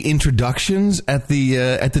did the introductions at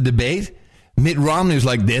the debate, Mitt Romney was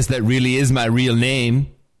like, "This, that really is my real name."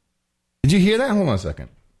 Did you hear that? Hold on a second.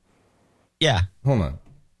 Yeah. Hold on.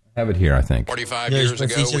 I have it here, I think. 45 years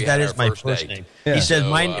ago, he said we that had is our my first name. Yeah. He said,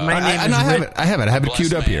 my name is I have it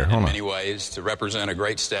queued up here. Hold in on. many ways to represent a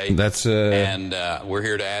great state. That's and we're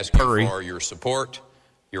here to ask you for your support,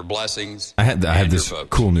 your blessings. I had this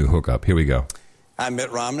cool new hookup. Here we go. I'm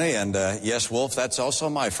Mitt Romney, and yes, Wolf, that's also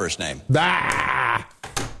my first name. Ah!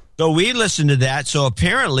 So we listened to that. So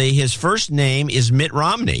apparently his first name is Mitt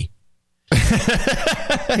Romney.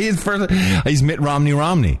 He's Mitt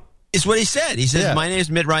Romney. It's what he said. He says, my name is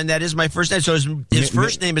Mitt Romney. That is my first name. So his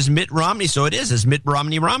first name is Mitt Romney. So it is. It's Mitt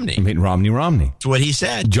Romney. Mitt Romney. That's what he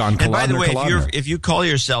said. John Kalodner. And by the way, if you call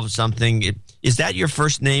yourself something, is that your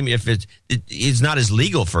first name? If it's not his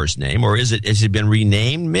legal first name, or has it been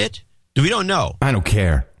renamed Mitt? We don't know. I don't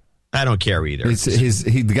care. I don't care either.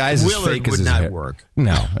 The guy's as fake as his hair. Willard would not work.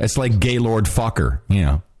 No, it's like Gaylord Fucker. You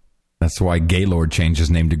know, that's why Gaylord changed his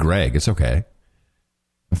name to Greg. It's okay.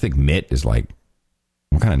 I think Mitt is like,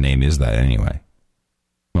 what kind of name is that anyway?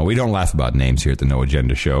 Well, we don't laugh about names here at the No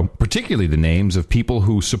Agenda Show, particularly the names of people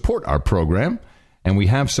who support our program. And we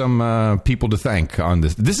have some people to thank on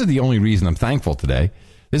this. This is the only reason I'm thankful today.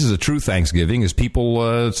 This is a true Thanksgiving, is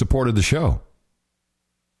people supported the show.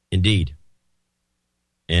 Indeed.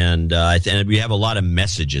 And we have a lot of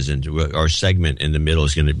messages into our segment in the middle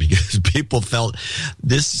is going to be because people felt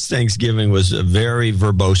this Thanksgiving was a very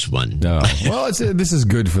verbose one. No. Well, this is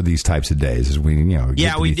good for these types of days. As we,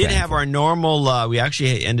 we did have our normal. We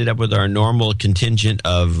actually ended up with our normal contingent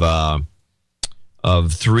of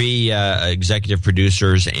 3 executive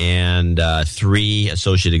producers and 3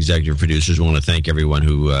 associate executive producers. We want to thank everyone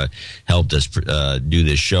who helped us do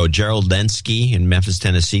this show. Gerald Lenski in Memphis,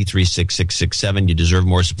 Tennessee, 36667. You deserve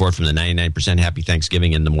more support from the 99%. Happy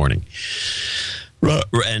Thanksgiving in the morning.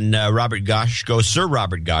 And Robert Goshko, Sir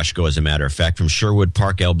Robert Goshko, as a matter of fact, from Sherwood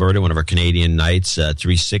Park, Alberta, one of our Canadian Knights,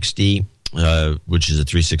 360, which is a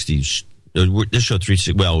 360. This show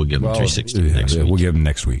 360. Well, we'll give them 360 next week. We'll give them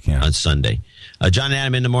next week, on Sunday. John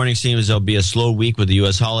Adam in the morning seems there'll be a slow week with the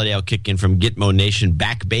U.S. holiday. I'll kick in from Gitmo Nation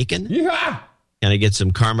back bacon. Yeah. And I get some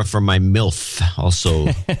karma from my MILF also.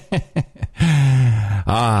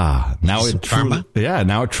 Now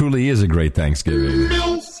it truly is a great Thanksgiving.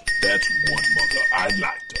 MILF. That's one mother I'd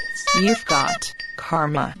like to. You've got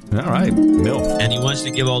karma. All right, MILF. And he wants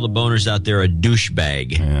to give all the boners out there a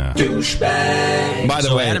douchebag. Yeah. Douchebag. By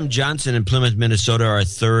the way, Adam Johnson in Plymouth, Minnesota, our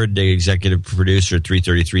third executive producer,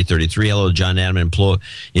 33333. Hello, John Adam.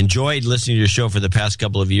 Enjoyed listening to your show for the past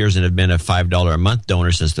couple of years and have been a $5 a month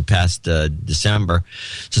donor since the past December.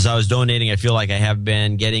 Since I was donating, I feel like I have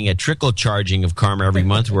been getting a trickle charging of karma every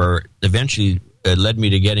month, where eventually led me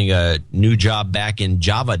to getting a new job back in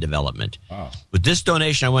Java development. Wow. With this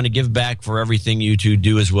donation, I want to give back for everything you two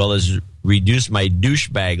do, as well as reduce my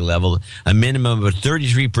douchebag level a minimum of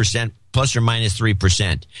 33%, plus or minus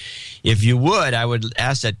 3%. If you would, I would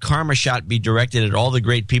ask that Karma Shot be directed at all the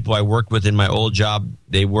great people I worked with in my old job.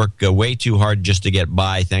 They work way too hard just to get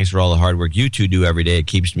by. Thanks for all the hard work you two do every day. It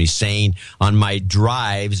keeps me sane on my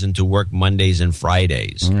drives into work Mondays and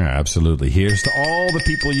Fridays. Yeah, absolutely. Here's to all the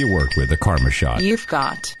people you work with, the Karma Shot. You've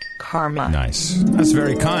got karma. Nice. That's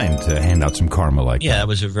very kind to hand out some karma like that. Yeah, that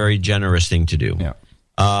was a very generous thing to do. Yeah.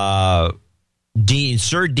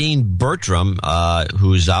 Sir Dean Bertram,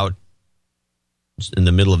 who's out in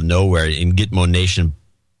the middle of nowhere in Gitmo Nation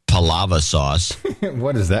palava sauce.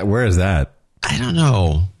 What is that? Where is that? I don't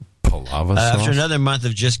know. Palava sauce? After another month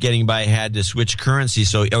of just getting by, I had to switch currency.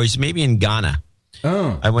 So he's maybe in Ghana.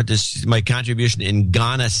 Oh. I went to my contribution in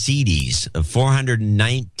Ghana cedis of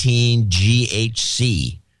 419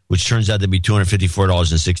 GHC, which turns out to be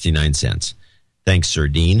 $254.69. Thanks, Sir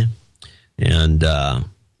Dean. And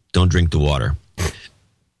don't drink the water.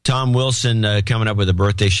 Tom Wilson coming up with a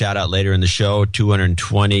birthday shout-out later in the show,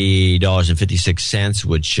 $220.56,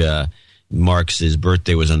 which marks his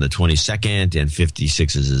birthday was on the 22nd, and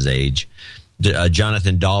 56 is his age.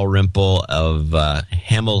 Jonathan Dalrymple of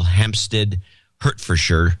Hemel Hempstead,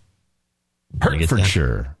 Hertfordshire.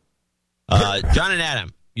 Hertfordshire. John and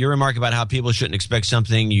Adam, your remark about how people shouldn't expect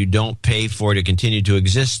something you don't pay for to continue to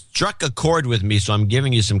exist struck a chord with me, so I'm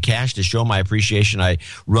giving you some cash to show my appreciation. I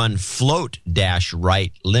run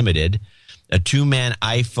Float-Right Limited, a 2-man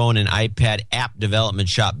iPhone and iPad app development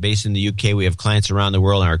shop based in the UK. We have clients around the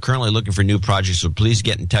world and are currently looking for new projects, so please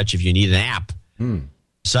get in touch if you need an app.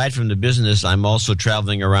 Aside from the business, I'm also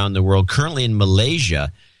traveling around the world, currently in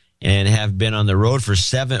Malaysia, and have been on the road for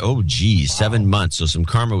 7 months. So some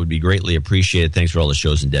karma would be greatly appreciated. Thanks for all the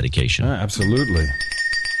shows and dedication. Absolutely.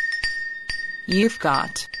 You've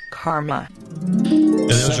got karma. And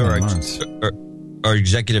those are our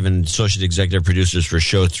executive and associate executive producers for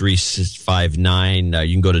show 359.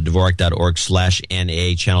 You can go to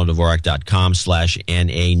Dvorak.org/NA,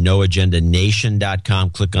 channeldvorak.com/NA, noagendanation.com,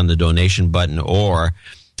 click on the donation button, or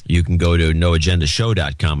you can go to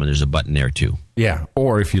noagendashow.com and there's a button there too. Yeah,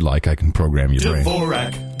 or if you like, I can program your brain.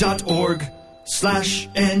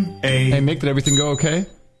 Dvorak.org/NA. Hey, Mick, did everything go okay?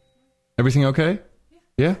 Everything okay?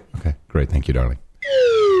 Yeah? Okay, great. Thank you, darling.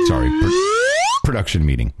 Sorry. Production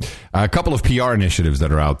meeting. A couple of PR initiatives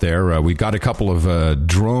that are out there. We got a couple of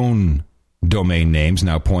drone domain names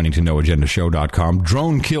now pointing to noagendashow.com,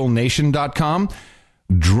 dronekillnation.com,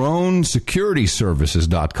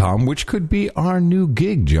 dronesecurityservices.com, which could be our new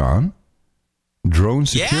gig, John. Drone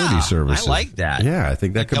security services. I like that. Yeah, I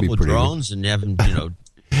think that could be pretty. A couple of drones and having,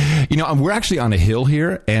 we're actually on a hill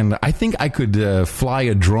here, and I think I could fly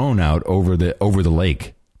a drone out over the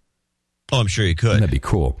lake. Oh, I'm sure you could. That'd be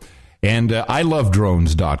cool. And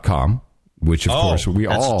ilovedrones.com, which, of course, we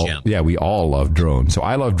all love drones. So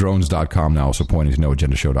ilovedrones.com now also pointing to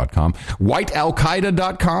noagendashow.com.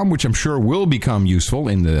 Whitealqaeda.com, which I'm sure will become useful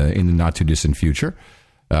in the not-too-distant future,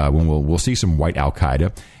 when we'll see some white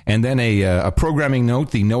Al-Qaeda. And then a programming note,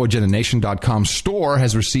 the noagendanation.com store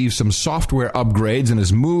has received some software upgrades and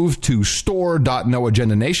has moved to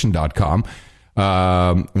store.noagendanation.com.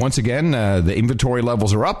 Once again, the inventory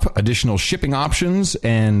levels are up, additional shipping options,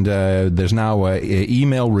 and there's now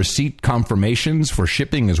email receipt confirmations for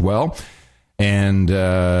shipping as well. And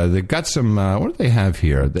they've got some, what do they have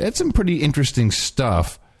here? They had some pretty interesting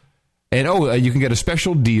stuff. And you can get a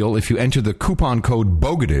special deal if you enter the coupon code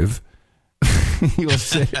BOGATIVE.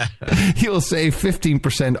 You'll save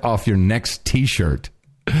 15% off your next T-shirt.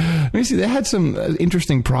 Let me see. They had some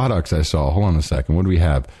interesting products I saw. Hold on a second. What do we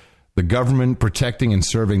have? The government protecting and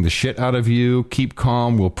serving the shit out of you. Keep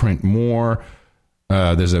calm. We'll print more.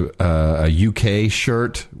 There's a UK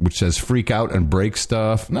shirt which says freak out and break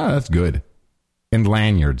stuff. No, that's good. And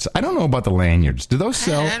lanyards. I don't know about the lanyards. Do those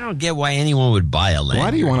sell? I don't get why anyone would buy a lanyard.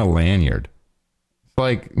 Why do you want a lanyard? It's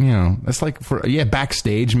like, that's like for,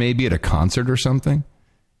 backstage maybe at a concert or something.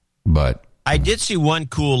 But I did see one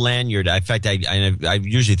cool lanyard. In fact, I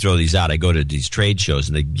usually throw these out. I go to these trade shows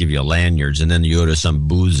and they give you lanyards, and then you go to some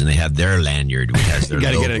booths and they have their lanyard which has their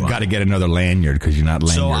logo. Got to get another lanyard because you're not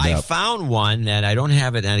lanyard up. So I found one that I don't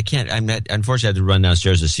have it, and I can't. Unfortunately, I had to run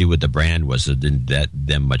downstairs to see what the brand was. So it didn't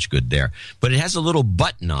them much good there. But it has a little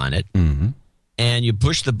button on it, and you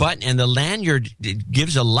push the button, and the lanyard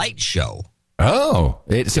gives a light show. Oh,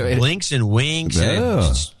 it blinks and winks.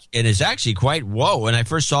 And it's actually quite whoa. When I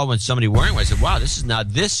first saw when somebody wearing it, I said, wow,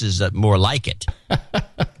 this is more like it.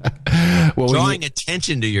 Drawing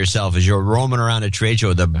attention to yourself as you're roaming around a trade show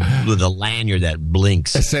with a lanyard that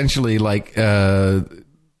blinks. Essentially like,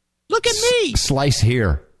 look at me. Slice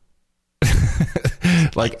here.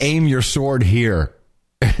 Like aim your sword here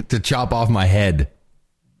to chop off my head.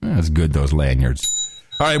 That's good, those lanyards.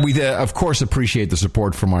 All right, we, of course, appreciate the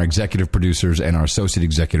support from our executive producers and our associate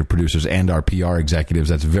executive producers and our PR executives.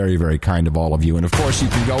 That's very, very kind of all of you. And, of course, you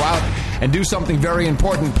can go out and do something very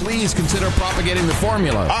important. Please consider propagating the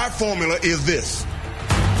formula. Our formula is this.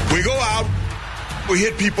 We go out, we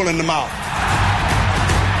hit people in the mouth.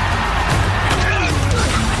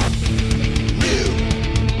 New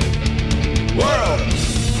world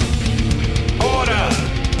order.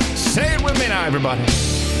 Say it with me now, everybody.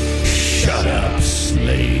 Shut up,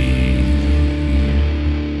 slave.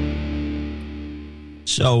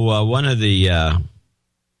 So one of the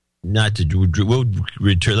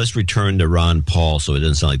let's return to Ron Paul, so it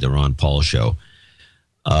doesn't sound like the Ron Paul show.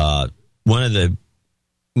 One of the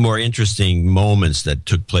more interesting moments that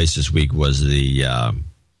took place this week was the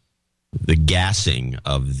gassing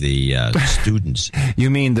of the students.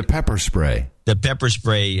 You mean the pepper spray? The pepper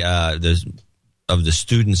spray. Of the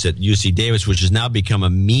students at UC Davis, which has now become a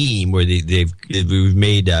meme where we've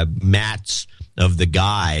made mats of the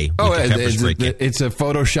guy. It's a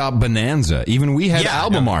Photoshop bonanza. Even we had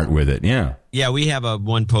album art with it. Yeah. Yeah, we have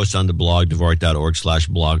one post on the blog,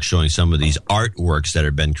 Dvorak.org/blog, showing some of these artworks that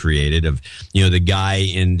have been created of, the guy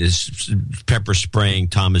in this pepper spraying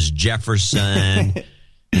Thomas Jefferson.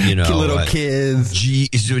 Little kids.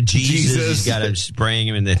 Jesus. He's got him spraying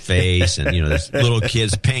him in the face, and this little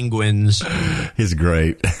kids, penguins. He's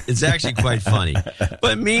great. It's actually quite funny.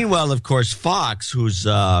 But meanwhile, of course, Fox, who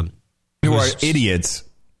are idiots.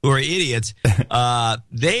 who are idiots,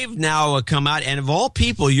 they've now come out, and of all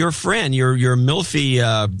people, your friend, your milfy,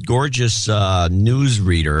 gorgeous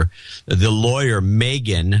newsreader, the lawyer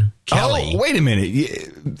Megyn Kelly. Oh, wait a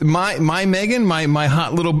minute. My Megyn, my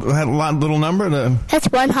hot little number? That's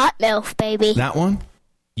one hot MILF, baby. That one?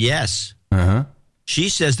 Yes. Uh-huh. She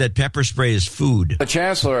says that pepper spray is food. The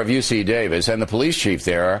chancellor of UC Davis and the police chief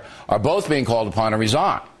there are both being called upon to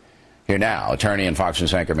resign. Here now, attorney and Fox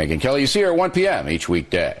News anchor Megyn Kelly. You see her at 1 p.m. each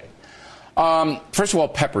weekday. First of all,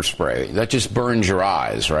 pepper spray. That just burns your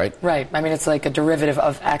eyes, right? Right. I mean, it's like a derivative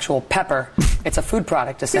of actual pepper. It's a food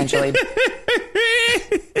product, essentially.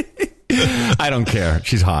 I don't care.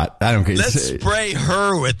 She's hot. I don't care. Let's spray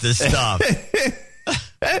her with this stuff.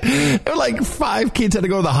 Like 5 kids had to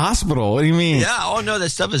go to the hospital. What do you mean? Yeah. Oh, no,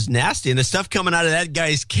 that stuff is nasty. And the stuff coming out of that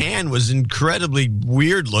guy's can was incredibly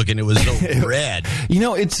weird looking. It was so red. You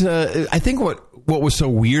know, it's, I think what was so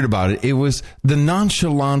weird about it, it was the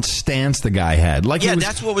nonchalant stance the guy had. Like, yeah,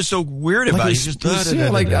 that's what was so weird about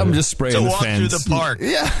it. Like, I'm just spraying the walk fence. through the park.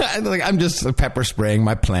 Yeah, like, I'm just pepper spraying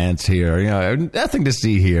my plants here. You know, nothing to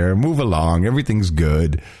see here. Move along. Everything's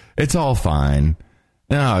good. It's all fine.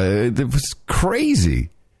 No, it was crazy.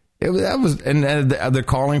 They're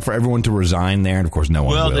calling for everyone to resign there, and of course, no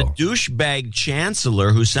one will. Well, the douchebag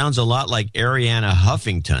chancellor, who sounds a lot like Ariana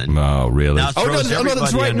Huffington. Oh, really? Now throws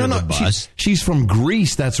that's right. under the bus. She's from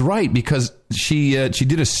Greece. That's right, because she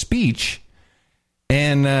did a speech,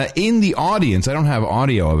 and in the audience, I don't have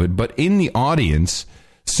audio of it, but in the audience,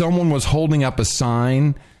 someone was holding up a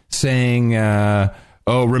sign saying,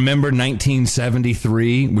 "Oh, remember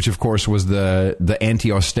 1973," which of course was the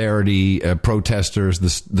anti-austerity protesters,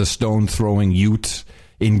 the stone-throwing Utes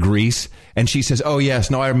in Greece. And she says, "Oh yes,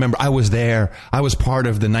 no, I remember. I was there. I was part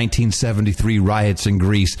of the 1973 riots in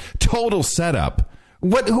Greece." Total setup.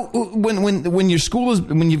 When your school is,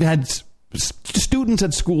 when you've had students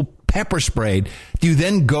at school pepper sprayed, do you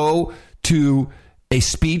then go to a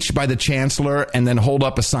speech by the chancellor and then hold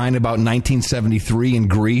up a sign about 1973 in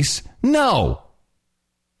Greece? No.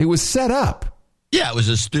 It was set up. Yeah, it was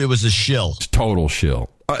a shill. Total shill.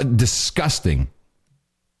 Disgusting.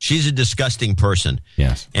 She's a disgusting person.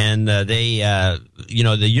 Yes. And the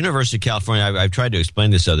University of California, I've tried to explain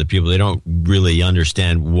this to other people. They don't really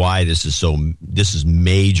understand why this is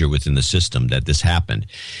major within the system that this happened.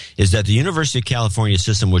 Is that the University of California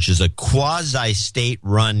system, which is a quasi-state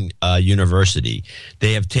run university,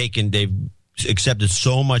 they've accepted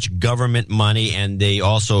so much government money, and they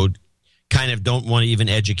also kind of don't want to even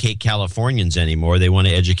educate Californians anymore. They want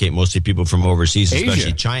to educate mostly people from overseas,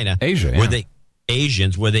 especially China. Asia, yeah.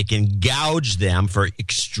 Asians, where they can gouge them for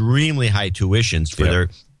extremely high tuitions for their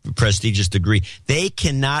prestigious degree. They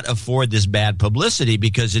cannot afford this bad publicity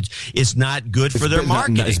because it's not good for their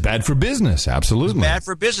marketing. It's bad for business, absolutely. It's bad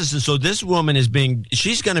for business. And so this woman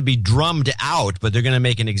she's going to be drummed out, but they're going to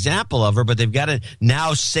make an example of her, but they've got to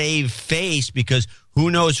now save face because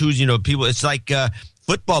who knows who's, people, it's like,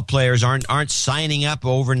 football players aren't signing up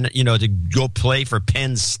to go play for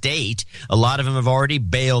Penn State. A lot of them have already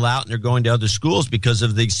bailed out and they're going to other schools because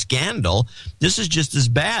of the scandal. This is just as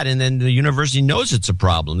bad, and then the university knows it's a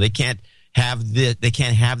problem. They can't have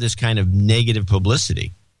this kind of negative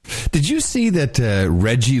publicity. Did you see that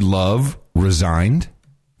Reggie Love resigned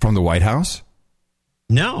from the White House?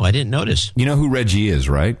 No, I didn't notice. You know who Reggie is,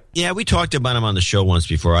 right? Yeah, we talked about him on the show once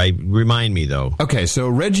before. Remind me, though. Okay, so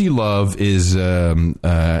Reggie Love is the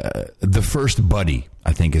first buddy,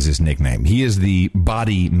 I think is his nickname. He is the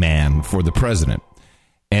body man for the president.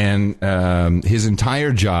 And his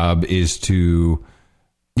entire job is to,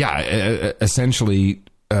 essentially...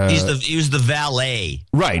 he was the valet.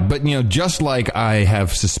 Right, but, just like I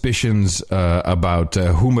have suspicions about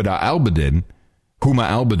Huma Al-Badin,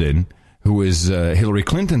 who is Hillary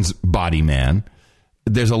Clinton's body man,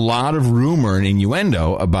 there's a lot of rumor and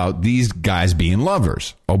innuendo about these guys being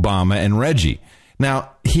lovers, Obama and Reggie.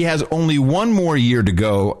 Now, he has only one more year to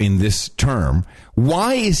go in this term.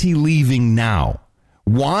 Why is he leaving now?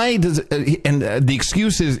 Why does the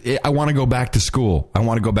excuse is, I want to go back to school. I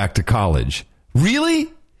want to go back to college.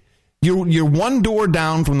 Really? You're one door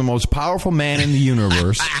down from the most powerful man in the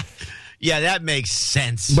universe. Yeah, that makes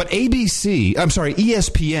sense. But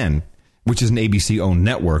ESPN, which is an ABC-owned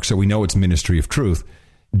network, so we know it's Ministry of Truth,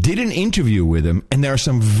 did an interview with him, and there are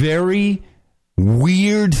some very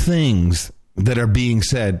weird things that are being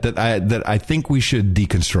said that I think we should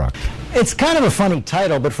deconstruct. It's kind of a funny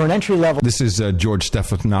title, but for an entry level... This is George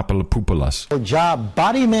Stephanopoulos. ...job,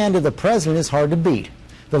 body man to the president is hard to beat.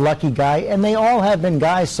 The lucky guy, and they all have been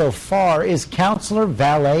guys so far, is counselor,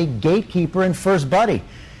 valet, gatekeeper, and first buddy.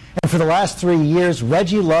 And for the last 3 years,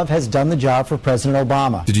 Reggie Love has done the job for President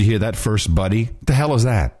Obama. Did you hear that, First Buddy? What the hell is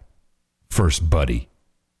that? First Buddy.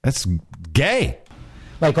 That's gay.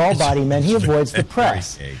 Like all body men, he avoids the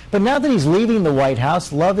press. But now that he's leaving the White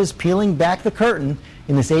House, Love is peeling back the curtain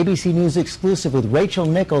in this ABC News exclusive with Rachel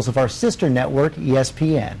Nichols of our sister network,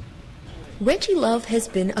 ESPN. Reggie Love has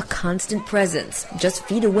been a constant presence, just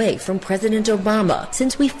feet away from President Obama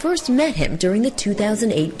since we first met him during the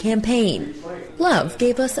 2008 campaign. Love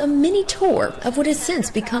gave us a mini tour of what has since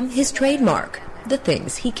become his trademark, the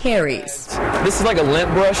things he carries. This is like a lint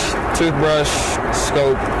brush, toothbrush,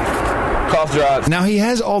 scope, cough drops. Now, he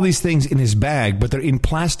has all these things in his bag, but they're in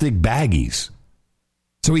plastic baggies.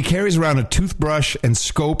 So he carries around a toothbrush and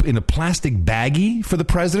scope in a plastic baggie for the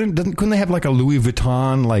president? Couldn't they have like a Louis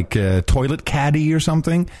Vuitton, toilet caddy or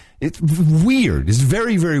something? It's weird. It's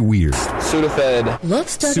very, very weird. Sudafed. Love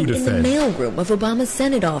studied in the mailroom of Obama's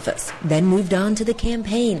Senate office, then moved on to the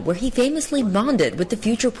campaign, where he famously bonded with the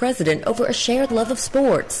future president over a shared love of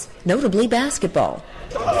sports, notably basketball.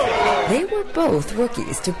 They were both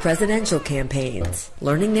rookies to presidential campaigns,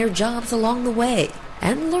 learning their jobs along the way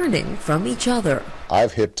and learning from each other.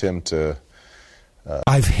 I've hipped him to...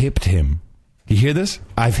 I've hipped him. You hear this?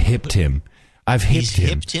 I've hipped him. I've hipped him.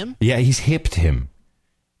 Hipped him? Yeah, he's hipped him.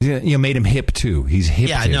 You made him hip, too. He's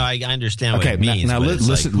hipped him. Yeah, no, I understand what it means. Now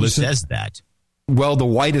listen. Who says that? Well, the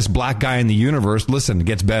whitest black guy in the universe, listen, it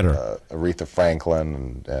gets better. Aretha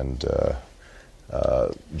Franklin and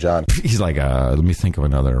John... He's like, let me think of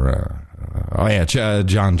another...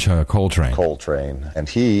 John Coltrane. Coltrane. And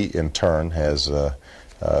he, in turn, has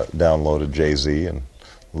downloaded Jay-Z and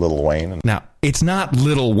Lil Wayne. Now, it's not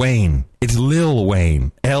Lil Wayne. It's Lil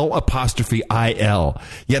Wayne. L''IL.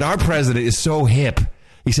 Yet our president is so hip.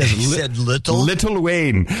 He says, said little? Little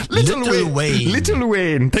Wayne. Little Wayne. Little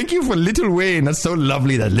Wayne. Thank you for Little Wayne. That's so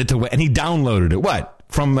lovely, that Little Wayne. And he downloaded it. What?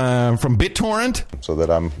 From BitTorrent? So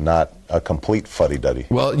that I'm not a complete fuddy-duddy.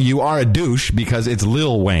 Well, you are a douche because it's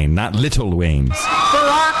Lil Wayne, not Little Wayne.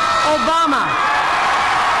 Barack Obama.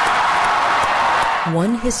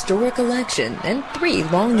 One historic election and 3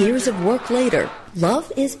 long years of work later,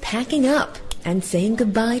 Love is packing up and saying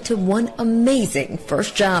goodbye to one amazing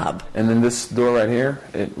first job. And then this door right here,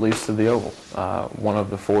 it leads to the Oval, one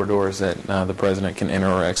of the 4 doors that the president can enter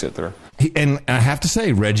or exit through. And I have to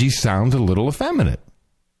say, Reggie sounds a little effeminate.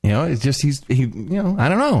 You know, it's just I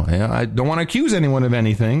don't know. I don't want to accuse anyone of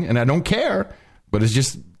anything, and I don't care, but it's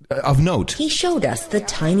just of note. He showed us the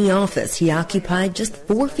tiny office he occupied just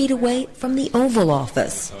 4 feet away from the Oval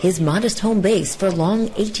Office, his modest home base for long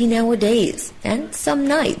 18-hour days and some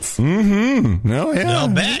nights. Mm-hmm. Oh, yeah. I'll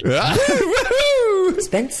bet.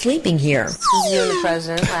 Spent sleeping here. You and the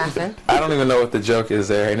president laughing. I don't even know what the joke is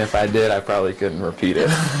there, and if I did, I probably couldn't repeat it.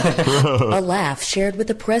 A laugh shared with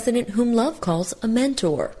the president whom Love calls a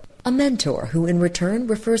mentor. A mentor who in return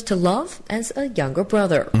refers to Love as a younger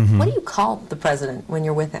brother. Mm-hmm. What do you call the president when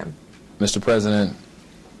you're with him? Mr. President,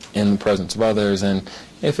 in the presence of others, and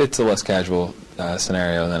if it's a less casual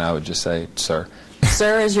scenario, then I would just say, sir.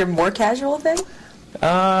 Sir is your more casual thing?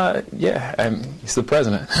 Yeah, he's the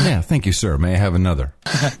president. Yeah, thank you, sir. May I have another?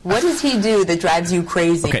 What does he do that drives you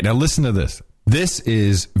crazy? Okay, now listen to this. This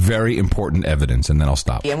is very important evidence, and then I'll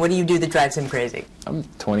stop. And what do you do that drives him crazy? I'm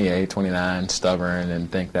 28, 29, stubborn,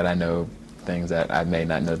 and think that I know things that I may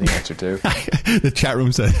not know the answer to. The chat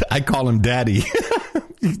room said, I call him daddy.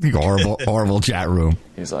 horrible chat room.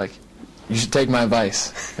 He's like, you should take my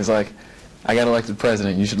advice. He's like, I got elected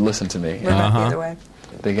president. You should listen to me. What about the other way?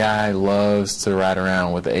 The guy loves to ride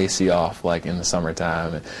around with the AC off, like in the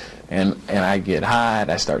summertime. And I get hot.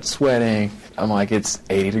 I start sweating. I'm like, it's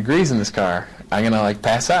 80 degrees in this car. I'm going to,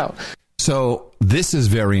 pass out. So this is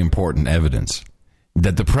very important evidence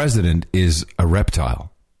that the president is a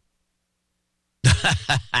reptile.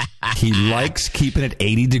 He likes keeping it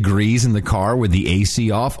 80 degrees in the car with the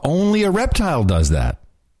AC off. Only a reptile does that.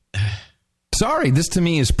 Sorry, this to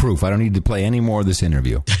me is proof. I don't need to play any more of this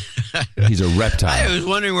interview. He's a reptile. I was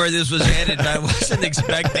wondering where this was headed, but I wasn't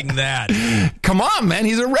expecting that. Come on, man.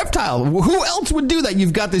 He's a reptile. Who else would do that?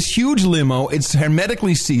 You've got this huge limo. It's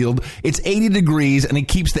hermetically sealed. It's 80 degrees, and it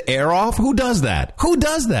keeps the air off. Who does that? Who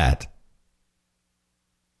does that?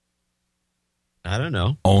 I don't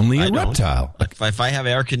know. Only a reptile. If I have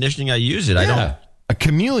air conditioning, I use it. Yeah. I don't. A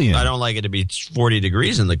chameleon. I don't like it to be 40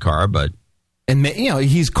 degrees in the car, but. And,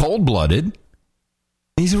 he's cold-blooded.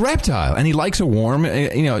 He's a reptile, and he likes a warm,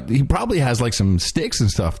 he probably has some sticks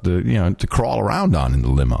and stuff to crawl around on in the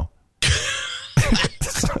limo.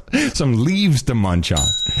 Some leaves to munch on.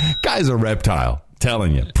 Guy's a reptile,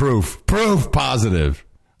 telling you. Proof positive.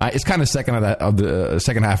 It's kind of second half of the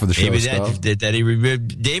show. Maybe stuff.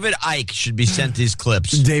 David Icke should be sent these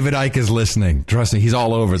clips. David Icke is listening. Trust me, he's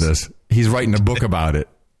all over this. He's writing a book about it.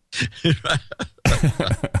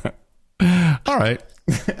 All right.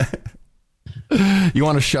 You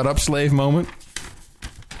want a shut up slave moment?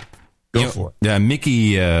 Go for it. Yeah,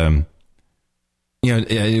 Mickey.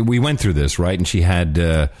 We went through this, right? And she had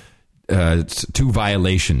 2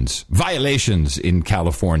 violations in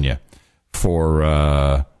California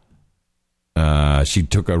for she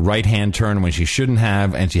took a right-hand turn when she shouldn't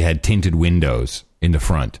have, and she had tinted windows in the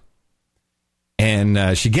front.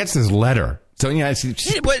 And she gets this letter. So, why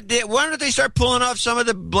don't they start pulling off some of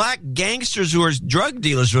the black gangsters who are drug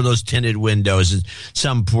dealers for those tinted windows and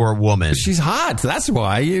some poor woman? She's hot. That's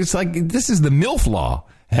why. It's like, this is the MILF law.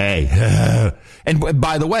 Hey. And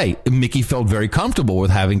by the way, Mickey felt very comfortable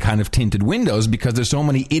with having kind of tinted windows because there's so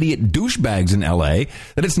many idiot douchebags in L.A.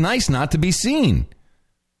 that it's nice not to be seen.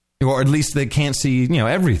 Or at least they can't see,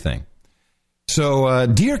 everything. So,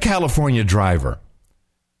 dear California driver,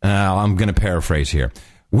 I'm going to paraphrase here.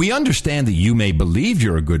 We understand that you may believe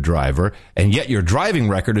you're a good driver, and yet your driving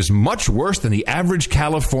record is much worse than the average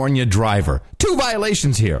California driver. 2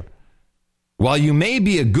 violations here. While you may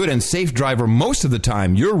be a good and safe driver most of the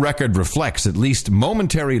time, your record reflects at least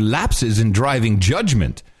momentary lapses in driving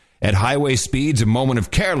judgment. At highway speeds, a moment of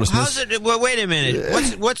carelessness. Wait a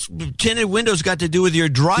minute. What's tinted windows got to do with your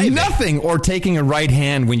driving? Nothing. Or taking a right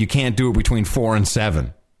hand when you can't do it between 4 and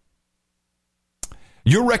 7.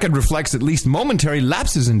 Your record reflects at least momentary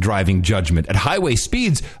lapses in driving judgment. At highway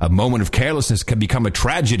speeds, a moment of carelessness can become a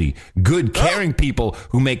tragedy. Good, caring people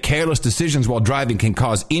who make careless decisions while driving can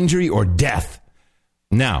cause injury or death.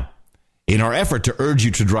 Now, in our effort to urge you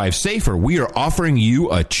to drive safer, we are offering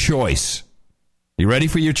you a choice. You ready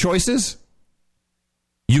for your choices?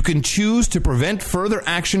 You can choose to prevent further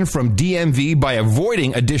action from DMV by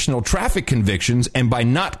avoiding additional traffic convictions and by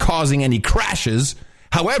not causing any crashes.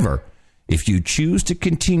 However, if you choose to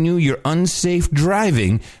continue your unsafe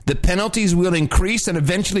driving, the penalties will increase and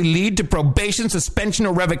eventually lead to probation, suspension,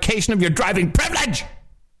 or revocation of your driving privilege.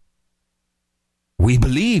 We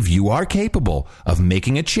believe you are capable of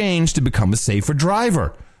making a change to become a safer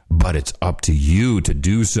driver, but it's up to you to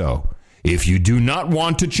do so. If you do not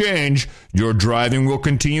want to change, your driving will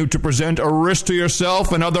continue to present a risk to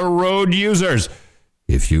yourself and other road users.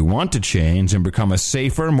 If you want to change and become a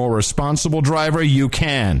safer, more responsible driver, you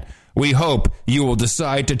can. We hope you will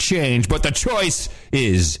decide to change, but the choice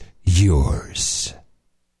is yours.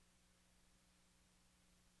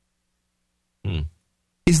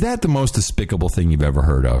 Is that the most despicable thing you've ever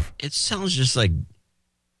heard of? It sounds just like...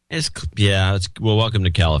 well, welcome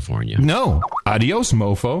to California. No. Adios,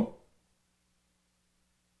 mofo.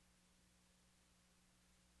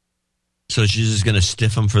 So she's just going to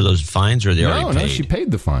stiff them for those fines, or they already paid? No, she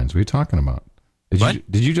paid the fines. What are you talking about?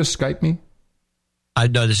 Did you just Skype me?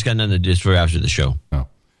 No, this got nothing to do for after the show. Oh. I'm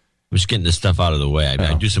just getting this stuff out of the way.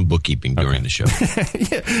 I do some bookkeeping during the show.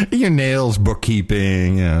 Your nails,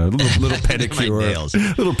 bookkeeping, little pedicure. My nails.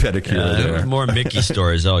 Little pedicure. There. More Mickey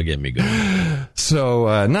stories. That'll get me going.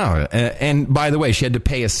 So, no. And by the way, she had to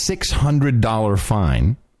pay a $600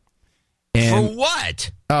 fine. And, for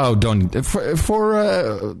what? Oh, don't.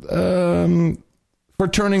 For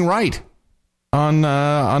turning right on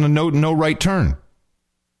a no right turn.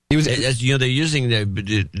 It was, they're using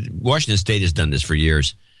Washington State has done this for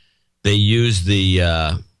years. They use these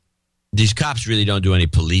cops really don't do any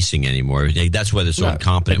policing anymore. That's why they're so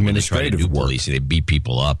incompetent when they try to do policing. They beat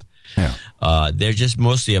people up. Yeah. They're just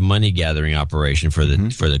mostly a money gathering operation for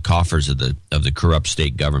the coffers of the corrupt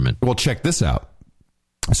state government. Well, check this out.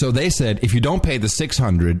 So they said if you don't pay the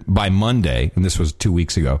 $600 by Monday, and this was 2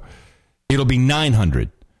 weeks ago, it'll be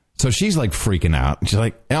 $900. So she's like freaking out. She's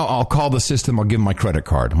like, I'll call the system. I'll give them my credit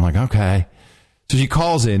card. I'm like, okay. So she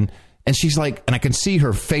calls in, and she's like, and I can see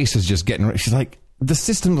her face is just getting. She's like, the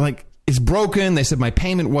system is broken. They said my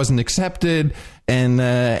payment wasn't accepted, and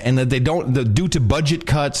that they don't. Due to budget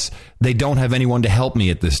cuts, they don't have anyone to help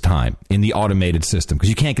me at this time in the automated system because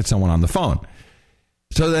you can't get someone on the phone.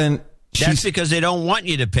 So then. That's because they don't want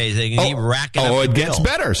you to pay. They can keep racking up the it gets bill.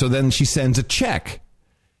 better. So then she sends a check.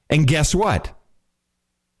 And guess what?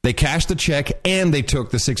 They cashed the check and they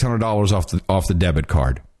took the $600 off the debit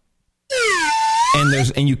card.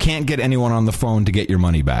 And you can't get anyone on the phone to get your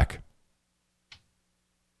money back.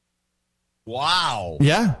 Wow.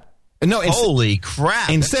 Yeah. No. Holy crap.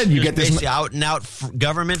 Instead, you get this out and out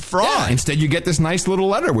government fraud. Yeah, instead, you get this nice little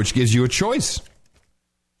letter which gives you a choice.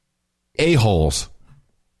 A-holes.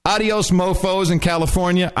 Adios, mofos in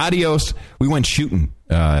California. Adios. We went shooting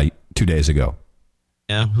 2 days ago.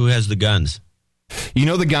 Yeah, who has the guns? You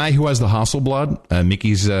know the guy who has the Hasselblad,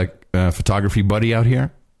 Mickey's photography buddy out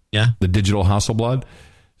here? Yeah. The digital Hasselblad.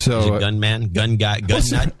 So he's a gunman, gun guy, gun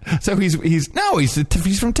nut. So he's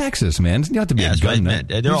from Texas, man. You have to be a gun nut.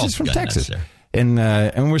 They're he's all just from gun Texas. nuts there. And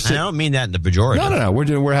we're I don't mean that in the pejorative. No.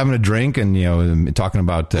 We're having a drink and talking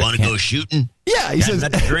about. Want to go shooting? Yeah, he says.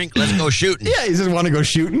 Not to drink. Let's go shooting. Yeah, he says want to go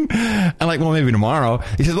shooting. I'm like, well, maybe tomorrow.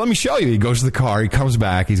 He says, let me show you. He goes to the car. He comes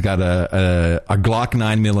back. He's got a Glock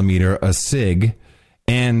 9mm, a SIG,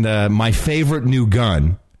 and my favorite new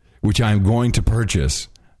gun, which I'm going to purchase,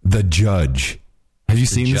 the Judge. Have you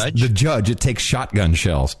seen this? The Judge. It takes shotgun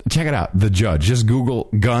shells. Check it out. The Judge. Just Google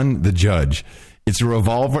gun, the Judge. It's a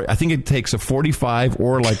revolver. I think it takes a 45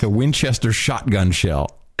 or like a Winchester shotgun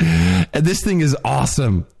shell. And this thing is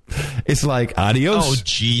awesome. It's like, adios. Oh,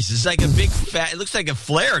 jeez. It's like a big fat, it looks like a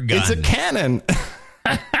flare gun. It's a cannon.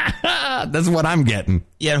 That's what I'm getting.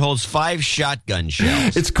 Yeah, it holds 5 shotgun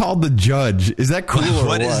shells. It's called the Judge. Is that cool or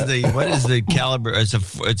what? What is the caliber? It's a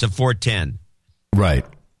 410. Right.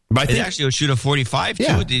 But it actually will shoot a 45 too.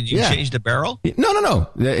 Yeah, Did you change the barrel? No.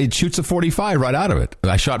 It shoots a 45 right out of it.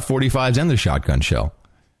 I shot 45s and the shotgun shell.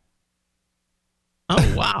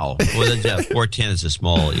 Oh, wow. Well, 410 is a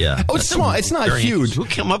small, yeah. Oh, it's small. It's not huge. Who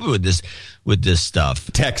came up with this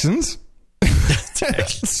stuff? Texans.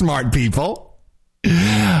 Smart people.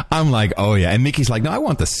 I'm like, oh, yeah. And Mickey's like, no, I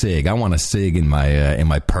want the SIG. I want a SIG in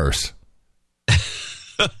my purse.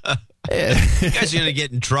 You guys are going to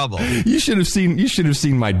get in trouble. You should have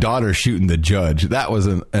seen my daughter shooting the Judge. That was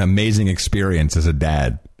an amazing experience as a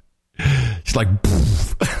dad. She's like, boo.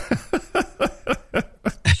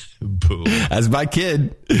 As my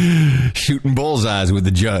kid shooting bullseyes with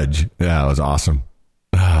the Judge. Yeah, it was awesome.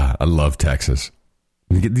 I love Texas.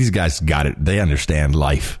 These guys got it. They understand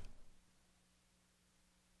life.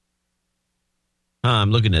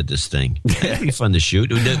 I'm looking at this thing. It'd be fun to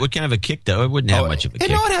shoot. What kind of a kick, though? It wouldn't have much of a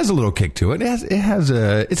kick. No, it has a little kick to it.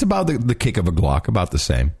 It's about the kick of a Glock, about the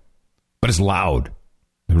same. But it's loud.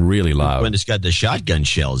 Really loud. When it's got the shotgun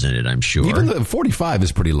shells in it, I'm sure. Even the 45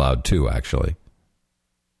 is pretty loud, too, actually.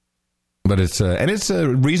 But it's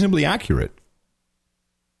reasonably accurate.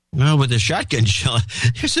 Well, with the shotgun shell,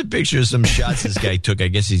 here's a picture of some shots this guy took. I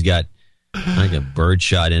guess he's got like a bird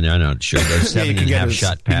shot in there. I'm not sure. There's 7.5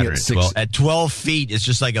 shot pattern. At 12 feet, it's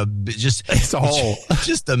just like it's a hole.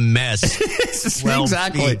 Just a mess.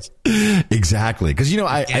 Exactly. Because,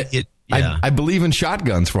 I believe in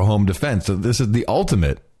shotguns for home defense. So this is the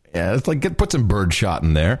ultimate. Yeah, it's like put some bird shot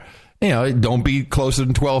in there. Don't be closer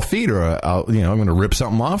than 12 feet or, I'm going to rip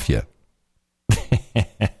something off you.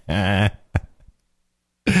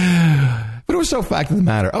 But it was so fact of the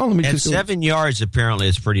matter. Oh, let me just 7 yards, apparently,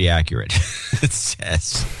 it's pretty accurate. It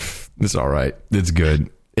says. It's all right. It's good.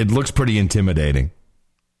 It looks pretty intimidating.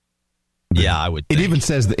 Yeah, I would think. It even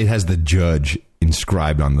says that it has the Judge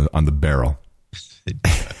inscribed on the barrel.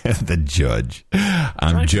 The Judge.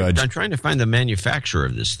 I'm trying to find the manufacturer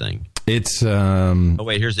of this thing. It's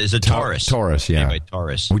it's a Taurus. Taurus, yeah. Anyway,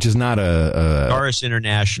 Taurus. Which is not a Taurus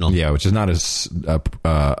International. Yeah, which is not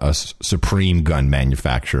a supreme gun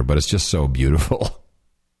manufacturer, but it's just so beautiful.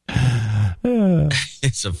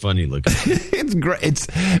 It's a funny look. It's great.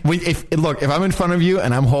 If I'm in front of you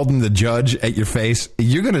and I'm holding the Judge at your face,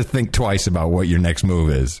 you're going to think twice about what your next move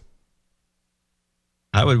is.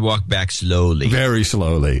 I would walk back slowly. Very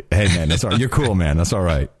slowly. Hey, man, that's all right. You're cool, man. That's all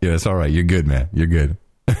right. Yeah, it's all right. You're good, man. You're good.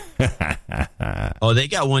 Oh, they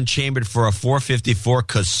got one chambered for a 454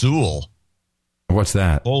 Casull. What's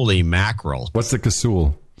that? Holy mackerel. What's the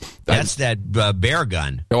Casull? That's that bear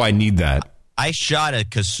gun. Oh, I need that. I shot a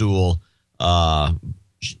Casull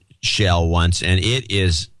shell once, and it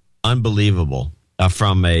is unbelievable.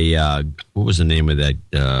 From a, what was the name of that?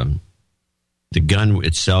 The gun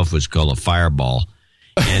itself was called a Fireball.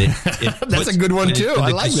 And that's a good one, too.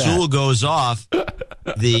 I like that. When the Casull goes off,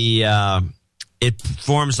 it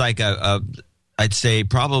forms like I'd say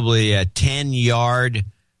probably a 10-yard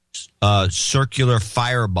circular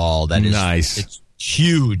fireball. That is nice. It's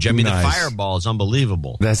huge. I mean, nice. The fireball is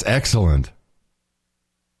unbelievable. That's excellent.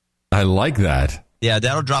 I like that. Yeah,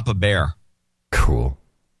 that'll drop a bear. Cool.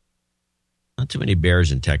 Not too many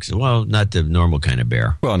bears in Texas. Well, not the normal kind of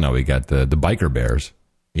bear. Well, no, we got the biker bears.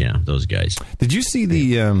 Yeah, those guys. Did you see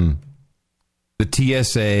the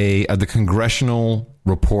TSA, the congressional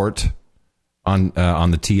report on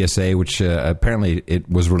the TSA, which apparently it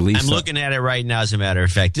was released? I'm looking at it right now, as a matter of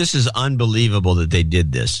fact. This is unbelievable that they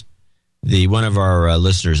did this. One of our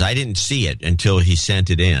listeners, I didn't see it until he sent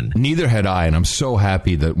it in. Neither had I, and I'm so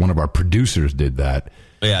happy that one of our producers did that.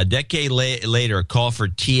 Yeah, a decade later, a call for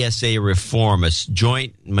TSA reform, a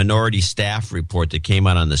joint minority staff report that came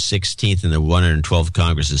out on the 16th in the 112th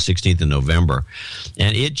Congress, the 16th of November,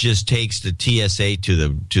 and it just takes the TSA to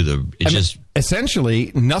the.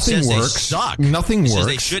 Essentially, nothing says works. They suck. Nothing Says works.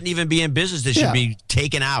 they shouldn't even be in business. They should be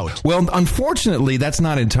taken out. Well, unfortunately, that's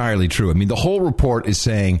not entirely true. I mean, the whole report is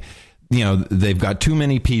saying, they've got too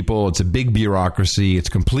many people. It's a big bureaucracy. It's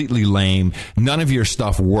completely lame. None of your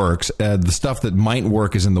stuff works. The stuff that might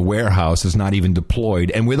work is in the warehouse. Is not even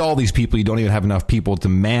deployed. And with all these people, you don't even have enough people to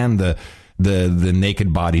man the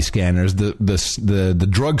naked body scanners. The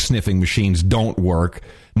drug sniffing machines don't work.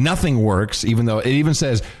 Nothing works. Even though it even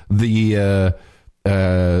says the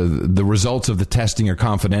results of the testing are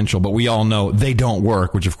confidential, but we all know they don't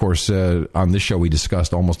work. Which, of course, on this show we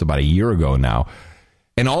discussed almost about a year ago now.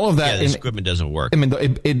 And all of that, this equipment doesn't work. I mean,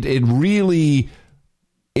 it really,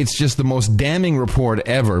 it's just the most damning report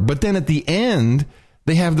ever. But then at the end,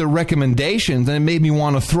 they have the recommendations, and it made me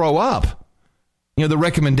want to throw up. The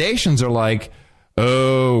recommendations are like,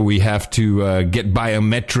 we have to get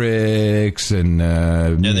biometrics, and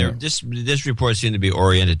this report seemed to be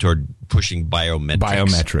oriented toward pushing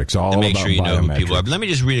biometrics, all to make about sure you know who biometrics. people are. But let me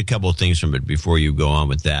just read a couple of things from it before you go on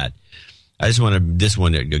with that. I just want to, this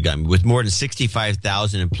one that got me, with more than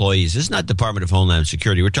 65,000 employees. This is not Department of Homeland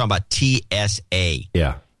Security. We're talking about TSA.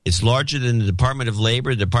 Yeah. It's larger than the Department of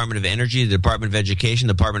Labor, the Department of Energy, the Department of Education,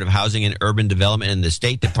 the Department of Housing and Urban Development, and the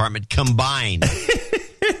State Department combined.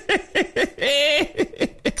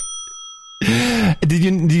 Do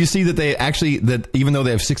you see that they actually, that even though they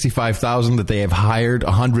have 65,000, that they have hired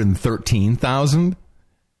 113,000?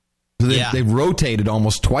 So they've rotated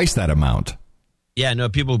almost twice that amount. Yeah, no,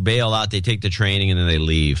 people bail out, they take the training, and then they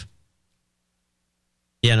leave.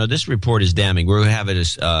 Yeah, no, this report is damning. We'll have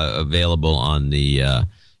it available on the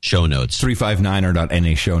show notes.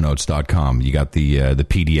 359er.nashownotes.com. You got the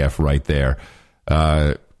PDF right there.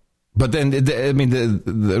 But then,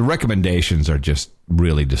 the recommendations are just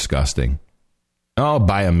really disgusting. Oh,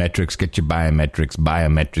 biometrics, get your biometrics.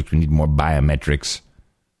 We need more biometrics.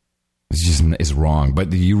 It's wrong.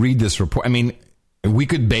 But you read this report. I mean, we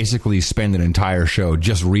could basically spend an entire show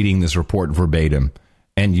just reading this report verbatim,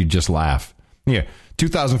 and you'd just laugh. Here,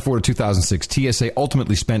 2004 to 2006, TSA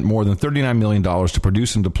ultimately spent more than $39 million to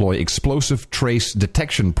produce and deploy explosive trace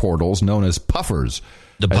detection portals known as puffers.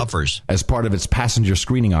 The puffers. As part of its passenger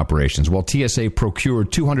screening operations. While TSA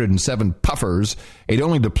procured 207 puffers, it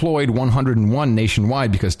only deployed 101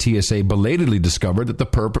 nationwide because TSA belatedly discovered that the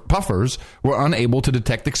puffers were unable to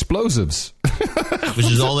detect explosives.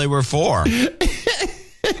 Which is all they were for.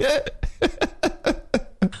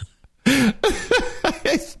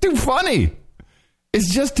 It's too funny.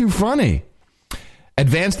 It's just too funny.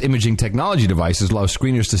 Advanced imaging technology devices allow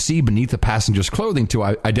screeners to see beneath a passenger's clothing to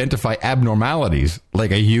identify abnormalities,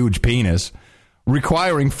 like a huge penis,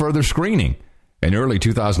 requiring further screening. In early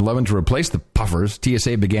 2011, to replace the puffers,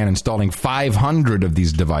 TSA began installing 500 of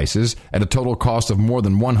these devices at a total cost of more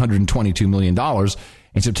than $122 million.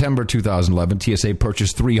 In September 2011, TSA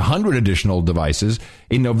purchased 300 additional devices.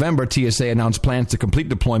 In November, TSA announced plans to complete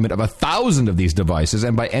deployment of 1,000 of these devices,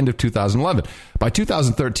 and by end of 2011. By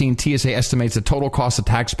 2013, TSA estimates the total cost to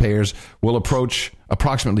taxpayers will approach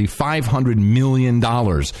approximately $500 million.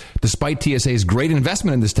 Despite TSA's great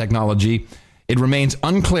investment in this technology, it remains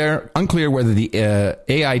unclear whether the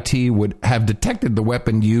AIT would have detected the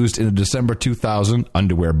weapon used in a December 2000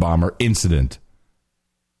 underwear bomber incident.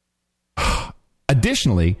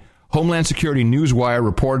 Additionally, Homeland Security Newswire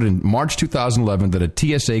reported in March 2011 that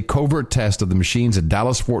a TSA covert test of the machines at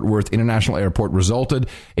Dallas-Fort Worth International Airport resulted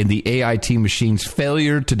in the AIT machine's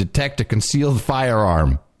failure to detect a concealed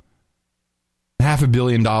firearm. $500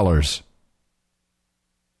 million.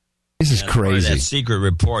 This is crazy. That secret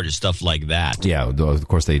report is stuff like that. Yeah, of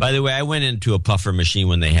course they... By the way, I went into a puffer machine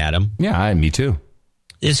when they had them. Yeah, me too.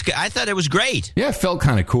 I thought it was great. Yeah, it felt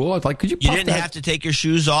kind of cool. I was like, could you puff You didn't have to take your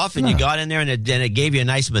shoes off, and you got in there, and it gave you a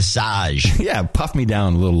nice massage. Yeah, puff me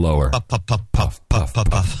down a little lower. Puff, puff, puff, puff, puff, puff,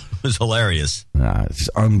 puff. It was hilarious. It's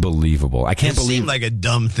unbelievable. I can't believe... It seemed like a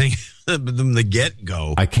dumb thing from the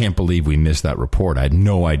get-go. I can't believe we missed that report. I had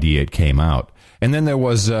no idea it came out. And then there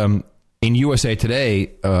was, in USA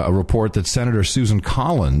Today, a report that Senator Susan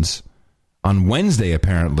Collins, on Wednesday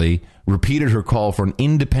apparently, repeated her call for an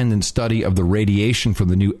independent study of the radiation from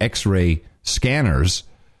the new X-ray scanners.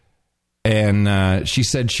 And she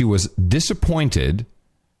said she was disappointed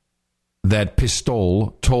that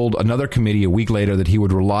Pistole told another committee a week later that he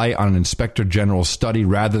would rely on an inspector general's study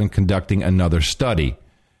rather than conducting another study.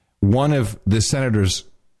 One of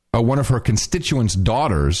her constituents'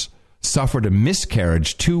 daughters suffered a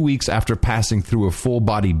miscarriage 2 weeks after passing through a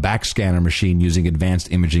full-body back scanner machine using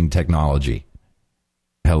advanced imaging technology.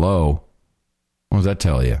 Hello? What does that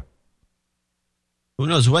tell you? Who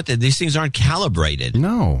knows what? These things aren't calibrated.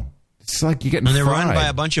 No. It's like you're getting fried. And they're fried. run by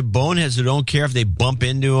a bunch of boneheads who don't care if they bump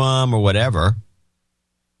into them or whatever.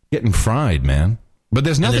 Getting fried, man. But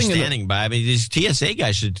there's nothing. And they're standing by. I mean, these TSA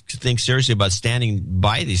guys should think seriously about standing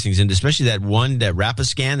by these things, and especially that one, that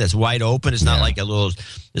Rapiscan that's wide open. It's not like a little.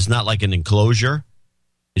 It's not like an enclosure.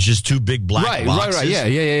 It's just two big black boxes. Right.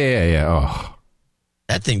 Yeah. Oh,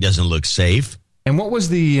 that thing doesn't look safe. And what was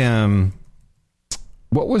the?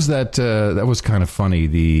 What was that? That was kind of funny.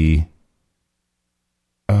 The.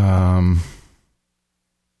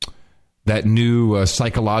 That new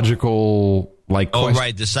psychological.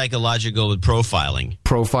 Right, the psychological profiling.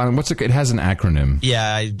 Profiling. What's it? It has an acronym.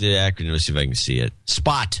 Yeah, the acronym. Let's see if I can see it.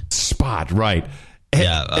 SPOT. SPOT. Right.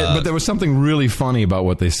 Yeah, but there was something really funny about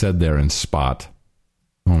what they said there in SPOT.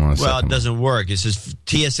 Hold on a second. It doesn't work. It says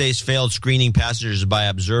TSA's failed screening passengers by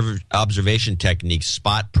observation techniques.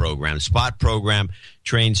 SPOT program. SPOT program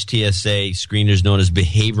trains TSA screeners known as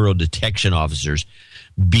behavioral detection officers,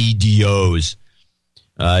 BDOs.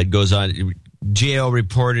 It goes on. GAO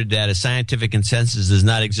reported that a scientific consensus does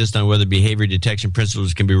not exist on whether behavior detection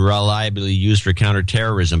principles can be reliably used for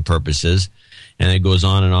counterterrorism purposes. And it goes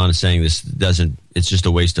on and saying this doesn't, it's just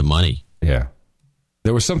a waste of money. Yeah.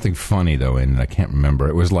 There was something funny, though, in it. I can't remember.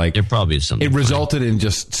 It was like... There probably is something It resulted in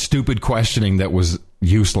just stupid questioning that was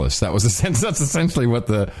useless. That's essentially what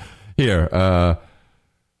the... Here. So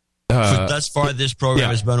thus far, this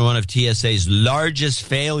program has been one of TSA's largest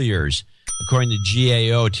failures. According to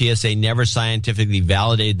GAO, TSA never scientifically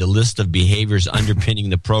validated the list of behaviors underpinning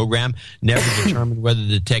the program, never determined whether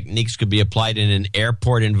the techniques could be applied in an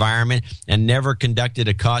airport environment, and never conducted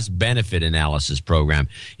a cost-benefit analysis program.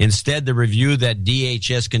 Instead, the review that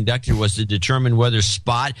DHS conducted was to determine whether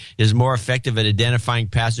SPOT is more effective at identifying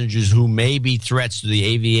passengers who may be threats to the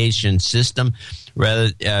aviation system, rather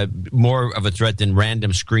more of a threat than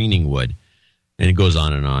random screening would. And it goes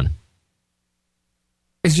on and on.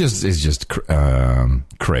 It's just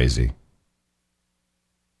crazy.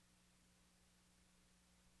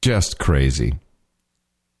 Just crazy.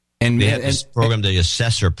 And they have this program, the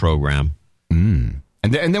assessor program. And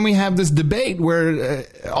then we have this debate where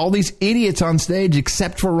all these idiots on stage,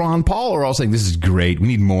 except for Ron Paul, are all saying, this is great. We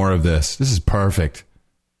need more of this. This is perfect.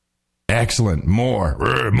 Excellent. More,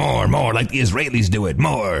 like the Israelis do it.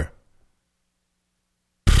 More.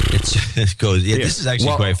 It goes. Yeah, this is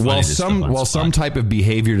actually quite funny. While some type of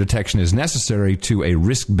behavior detection is necessary to a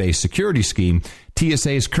risk-based security scheme,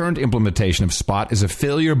 TSA's current implementation of SPOT is a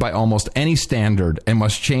failure by almost any standard and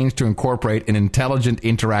must change to incorporate an intelligent,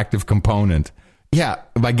 interactive component. Yeah,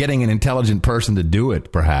 by getting an intelligent person to do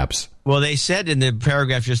it, perhaps. Well, they said in the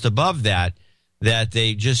paragraph just above that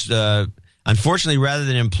they just... Unfortunately, rather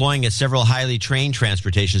than employing several highly trained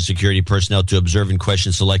transportation security personnel to observe and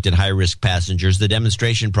question selected high-risk passengers, the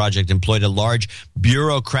demonstration project employed a large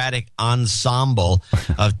bureaucratic ensemble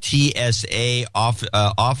of TSA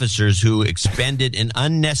officers who expended an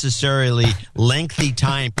unnecessarily lengthy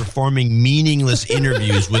time performing meaningless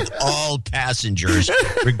interviews with all passengers,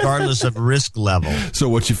 regardless of risk level. So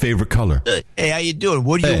what's your favorite color? Hey, how you doing?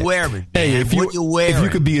 What are you wearing? Hey, if you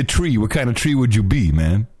could be a tree, what kind of tree would you be,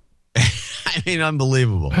 man? I mean,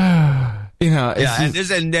 unbelievable. And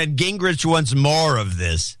then Gingrich wants more of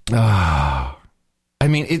this. I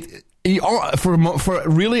mean, for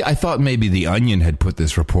really, I thought maybe The Onion had put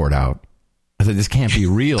this report out. I said, this can't be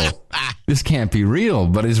real. This can't be real,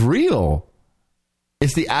 but it's real.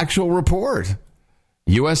 It's the actual report.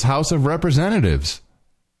 U.S. House of Representatives.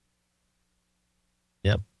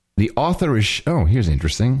 Yep. The author is... Oh, here's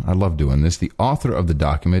interesting. I love doing this. The author of the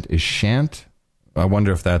document is Shant... I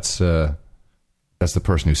wonder if that's the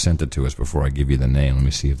person who sent it to us before I give you the name. Let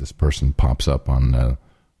me see if this person pops up on the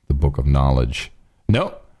Book of Knowledge.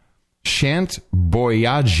 No. Shant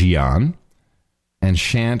Boyajian. And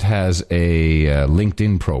Shant has a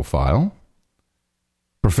LinkedIn profile.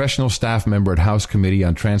 Professional staff member at House Committee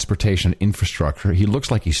on Transportation Infrastructure. He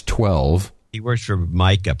looks like he's 12. He works for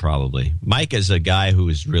Micah, probably. Micah's a guy who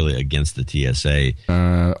is really against the TSA.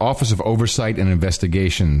 Office of Oversight and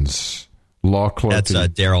Investigations. Law clerk. That's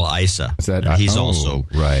Daryl Issa. Is that, he's also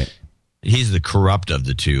right. He's the corrupt of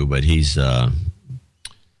the two, but he's against.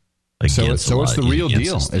 So it's the real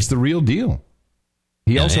deal. It's the real deal.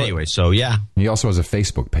 He also has a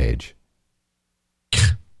Facebook page.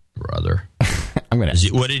 Brother,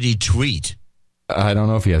 what did he tweet? I don't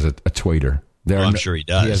know if he has a tweeter. I'm sure he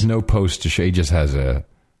does. He has no post to show. He just has a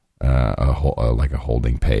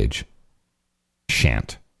holding page.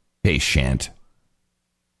 Shant. Hey, Shant.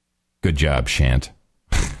 Good job, Shant.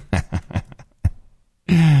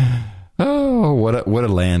 Oh, what a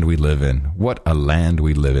land we live in. What a land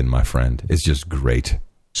we live in, my friend. It's just great.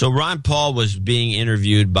 So Ron Paul was being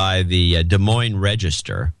interviewed by the Des Moines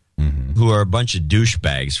Register, who are a bunch of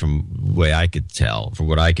douchebags from what I could tell.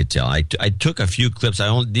 I took a few clips.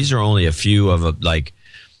 These are only a few of I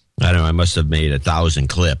don't know, I must have made 1,000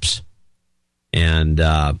 clips. And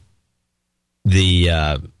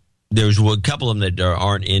there's a couple of them that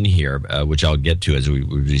aren't in here, which I'll get to as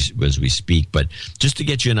we speak. But just to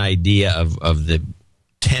get you an idea of the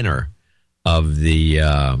tenor of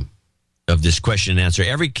this question and answer,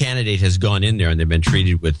 every candidate has gone in there and they've been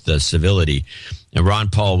treated with civility. And Ron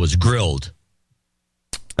Paul was grilled,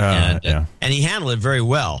 and he handled it very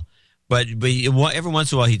well. But every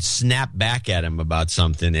once in a while he'd snap back at him about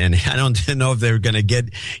something, and I don't know if they're going to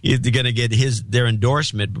get their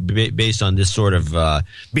endorsement based on this sort of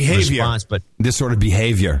behavior. Response. But this sort of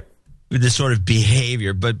behavior.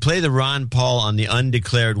 But play the Ron Paul on the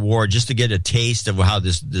undeclared war just to get a taste of how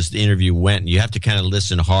this interview went. And you have to kind of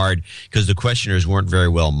listen hard because the questioners weren't very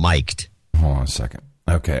well mic'd. Hold on a second.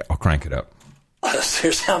 Okay, I'll crank it up. Or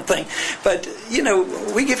something. But,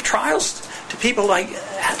 we give trials to people like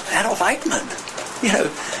Adolf Eichmann.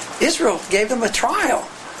 Israel gave them a trial.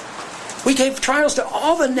 We gave trials to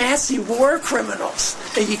all the Nazi war criminals.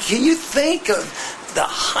 And can you think of the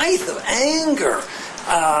height of anger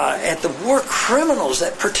at the war criminals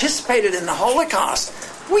that participated in the Holocaust?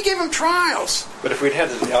 We gave them trials. But if we'd had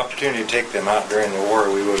the opportunity to take them out during the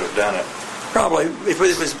war, we would have done it. Probably. If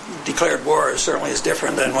it was declared war, it certainly is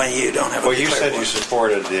different than when you don't have a declared war. Well, you said you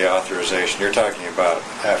supported the authorization. You're talking about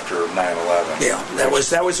after 9/11. Yeah, that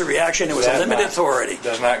was a reaction. It was a limited authority. That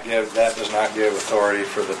does not give authority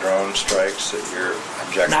for the drone strikes that you're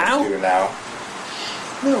objecting to now?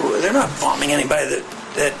 No, they're not bombing anybody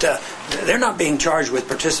that they're not being charged with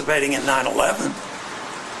participating in 9/11.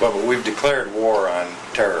 Well, but we've declared war on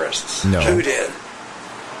terrorists. No. Who did?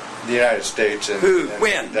 The United States and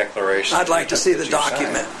when? Declaration. I'd like to see the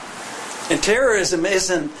document. And terrorism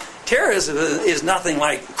is nothing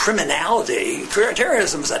like criminality.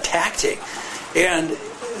 Terrorism is a tactic, and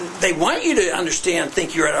they want you to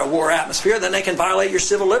think you're in a war atmosphere. Then they can violate your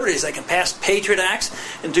civil liberties. They can pass Patriot Acts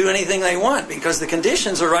and do anything they want because the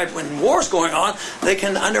conditions are right. When war's going on, they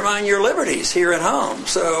can undermine your liberties here at home.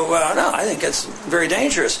 So no, I think it's very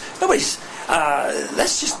dangerous.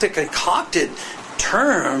 That's just a concocted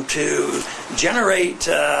term to generate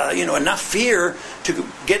enough fear to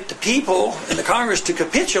get the people in the Congress to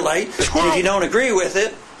capitulate. And if you don't agree with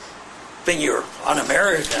it, then you're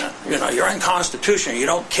un-American. You're unconstitutional. You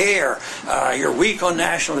don't care. You're weak on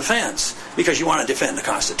national defense because you want to defend the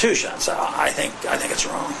Constitution. So I think it's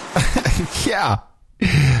wrong. Yeah.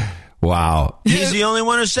 Wow. He's the only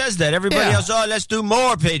one who says that. Everybody else, let's do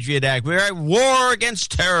more Patriot Act. We're at war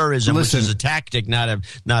against terrorism, which is a tactic, not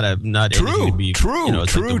true.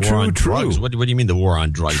 Drugs. What do you mean the war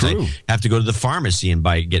on drugs? True. I have to go to the pharmacy and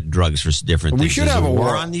get drugs for different things. We should have a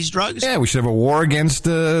war on these drugs. Yeah, we should have a war against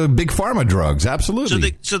big pharma drugs.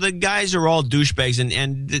 Absolutely. So the guys are all douchebags,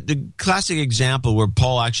 and the classic example where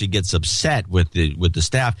Paul actually gets upset with the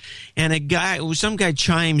staff, and some guy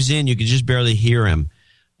chimes in. You can just barely hear him.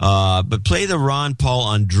 But play the Ron Paul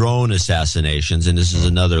on drone assassinations, and this is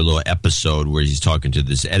another little episode where he's talking to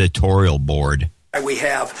this editorial board. We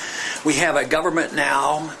have a government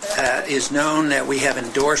now is known that we have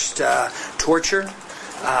endorsed torture.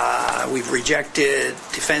 We've rejected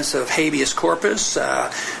defense of habeas corpus.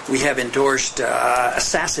 We have endorsed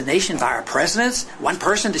assassination by our presidents. One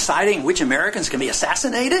person deciding which Americans can be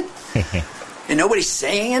assassinated, and nobody's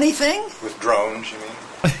saying anything. With drones, you mean?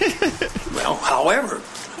 Well, however,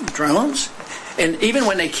 drones. And even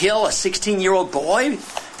when they kill a 16-year-old boy,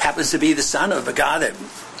 happens to be the son of a guy that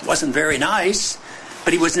wasn't very nice,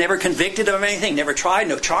 but he was never convicted of anything, never tried,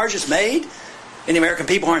 no charges made, and the American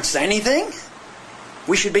people aren't saying anything,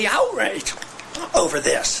 we should be outraged over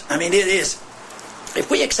this. I mean, it is. If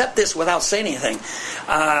we accept this without saying anything,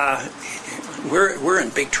 we're in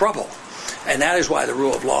big trouble. And that is why the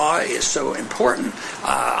rule of law is so important.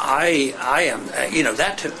 I am,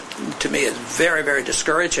 that to me is very, very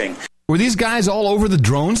discouraging. Were these guys all over the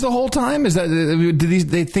drones the whole time? Is that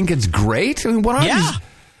they think it's great? I mean, what are these?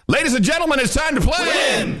 Ladies and gentlemen, it's time to play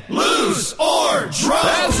Win, Lose, or Draw.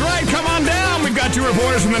 That's right. Come on down. We've got two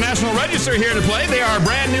reporters from the National Register here to play. They are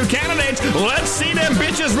brand new candidates. Let's see them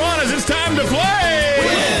bitches run as it's time to play.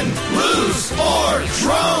 Win, Lose, or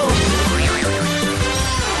Draw.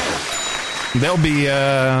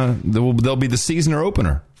 They'll be the season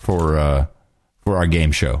opener for our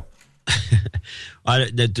game show.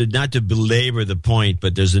 not to belabor the point,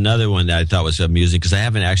 but there's another one that I thought was amusing because I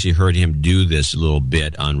haven't actually heard him do this a little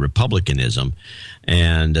bit on Republicanism,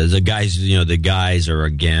 and the guys are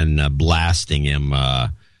again blasting him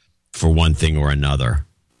for one thing or another.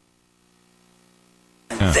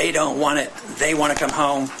 They don't want it. They want to come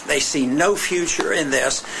home. They see no future in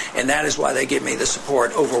this, and that is why they give me the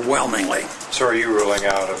support overwhelmingly. So are you ruling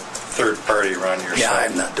out a third-party run yourself? Yeah,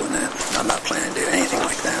 I'm not doing that. I'm not planning to do anything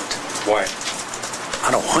like that. Why?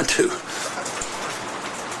 I don't want to.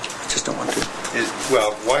 I just don't want to.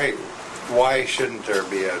 Why shouldn't there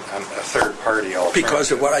be a third-party alternative?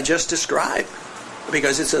 Because of what I just described.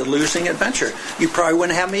 Because it's a losing adventure. You probably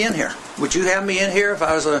wouldn't have me in here. Would you have me in here if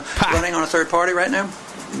I was running on a third party right now?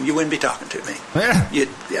 You wouldn't be talking to me. Well,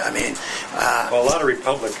 a lot of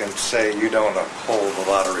Republicans say you don't uphold a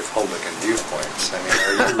lot of Republican viewpoints. I mean,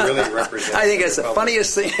 are you really representing? I think it's the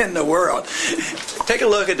funniest thing in the world. Take a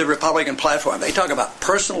look at the Republican platform. They talk about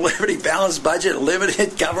personal liberty, balanced budget,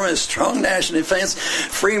 limited government, strong national defense,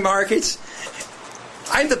 free markets.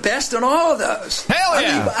 I'm the best on all of those. Hell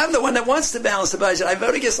yeah. I'm the one that wants to balance the budget. I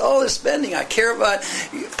vote against all this spending. I care about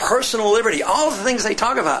personal liberty, all of the things they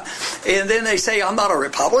talk about. And then they say I'm not a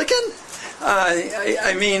Republican?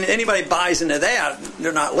 I mean, anybody buys into that,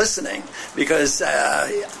 they're not listening, because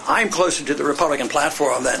I'm closer to the Republican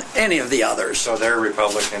platform than any of the others. So they're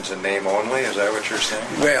Republicans in name only? Is that what you're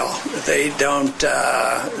saying? Well, they don't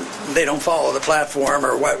follow the platform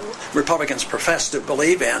or what Republicans profess to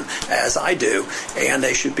believe in, as I do, and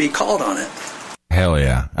they should be called on it. Hell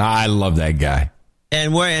yeah. I love that guy.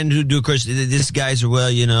 And of course, these guys are, I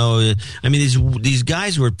mean, these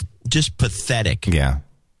guys were just pathetic. Yeah.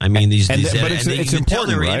 I mean, but it's important,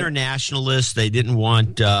 they were right? internationalists. They didn't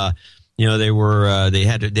want, there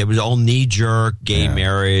was all knee-jerk gay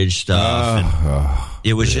marriage stuff.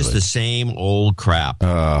 It was just the same old crap.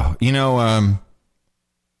 Let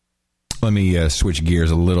me switch gears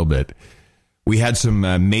a little bit. We had some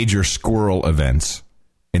major squirrel events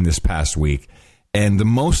in this past week, and the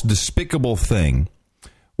most despicable thing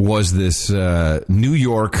was this New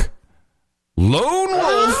York lone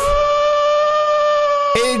wolf.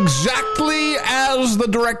 Exactly as the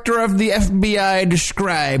director of the FBI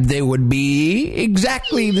described they would be,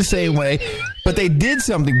 exactly the same way. But they did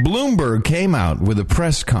something. Bloomberg came out with a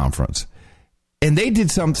press conference, and they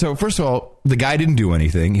did something. So first of all, the guy didn't do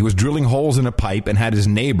anything. He was drilling holes in a pipe and had his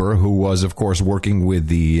neighbor, who was, of course, working with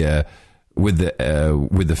the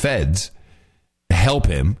feds, help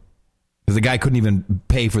him. The guy couldn't even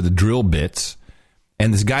pay for the drill bits,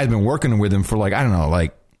 and this guy's been working with him for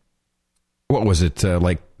what was it,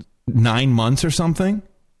 9 months or something?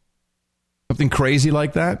 Something crazy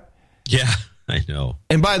like that? Yeah, I know.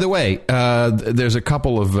 And by the way, there's a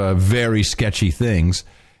couple of very sketchy things.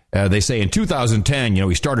 They say in 2010,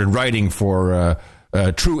 he started writing for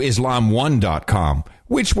TrueIslam1.com,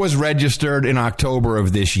 which was registered in October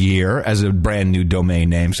of this year as a brand new domain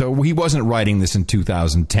name. So he wasn't writing this in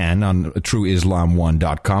 2010 on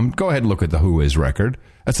TrueIslam1.com. Go ahead and look at the Whois record.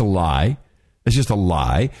 That's a lie. It's just a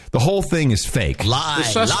lie. The whole thing is fake. The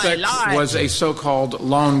suspect was a so-called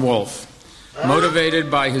lone wolf,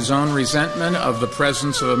 motivated by his own resentment of the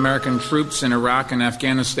presence of American troops in Iraq and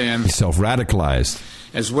Afghanistan. He's self-radicalized.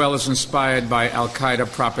 As well as inspired by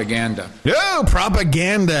Al-Qaeda propaganda. Oh,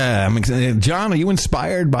 propaganda. John, are you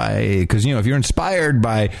inspired by... Because, if you're inspired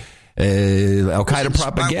by Al-Qaeda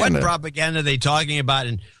propaganda... What propaganda are they talking about,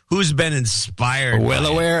 and who's been inspired? Well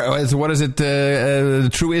aware. What is it?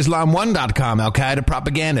 TrueIslam1.com. Al-Qaeda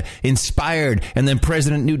propaganda. Inspired. And then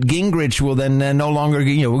President Newt Gingrich will then no longer,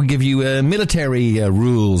 will give you military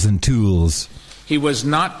rules and tools. He was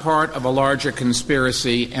not part of a larger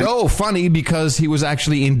conspiracy. Funny, because he was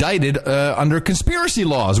actually indicted under conspiracy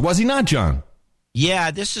laws. Was he not, John?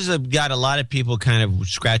 Yeah, this has got a lot of people kind of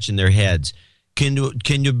scratching their heads. Can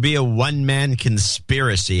you be a one-man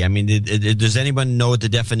conspiracy? I mean, does anyone know what the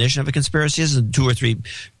definition of a conspiracy is? Two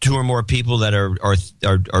or more people that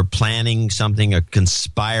are planning something, or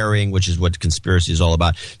conspiring, which is what conspiracy is all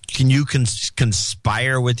about. Can you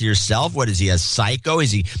conspire with yourself? What is he, a psycho?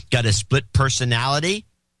 Has he got a split personality?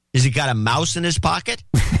 Has he got a mouse in his pocket?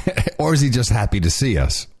 Or is he just happy to see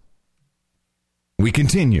us? We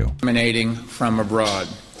continue. Emanating from abroad.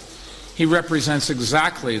 He represents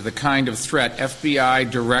exactly the kind of threat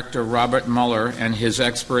FBI Director Robert Mueller and his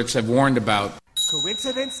experts have warned about.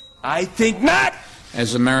 Coincidence? I think not.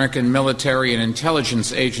 as American military and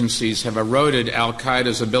intelligence agencies have eroded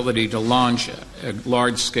al-Qaeda's ability to launch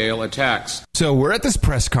large-scale attacks. So we're at this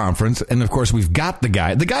press conference, and of course we've got the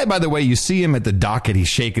guy. The guy, by the way, you see him at the docket, he's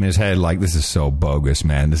shaking his head like, this is so bogus,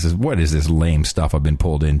 man. What is this lame stuff I've been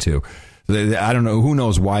pulled into? I don't know, who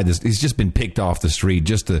knows why he's just been picked off the street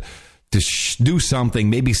just to do something,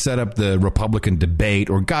 maybe set up the Republican debate,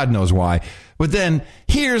 or God knows why. But then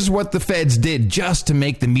here's what the feds did just to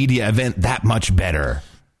make the media event that much better.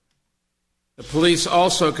 The police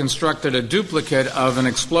also constructed a duplicate of an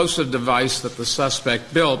explosive device that the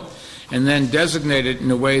suspect built and then designated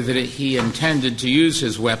in a way that he intended to use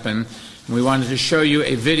his weapon. And we wanted to show you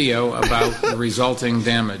a video about the resulting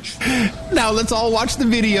damage. Now let's all watch the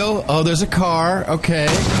video. Oh, there's a car. Okay.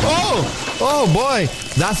 Oh boy,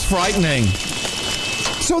 that's frightening.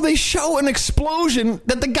 So they show an explosion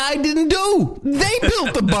that the guy didn't do. They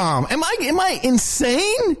built the bomb. Am I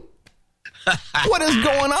insane? What is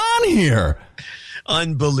going on here?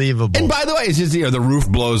 Unbelievable. And by the way, it's just, the roof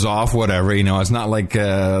blows off, whatever. It's not like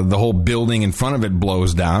the whole building in front of it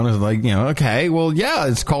blows down. It's like, okay, well, yeah,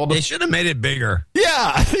 it's called. They should have made it bigger.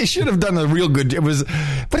 Yeah, they should have done a real good.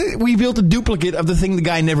 We built a duplicate of the thing the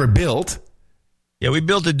guy never built. Yeah, we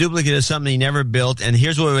built a duplicate of something he never built, and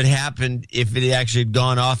here's what would happen if it actually had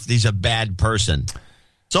gone off. He's a bad person.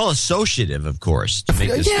 It's all associative, of course, to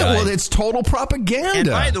make this guy. Well, it's total propaganda. And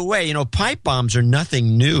by the way, pipe bombs are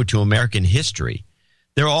nothing new to American history.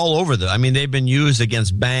 They're all over they've been used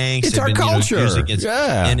against banks. It's our culture. Used against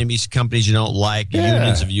enemies, companies you don't like. Yeah.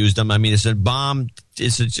 Unions have used them. It's a bomb.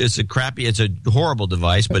 It's a horrible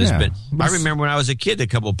device, but it's been. I remember when I was a kid, a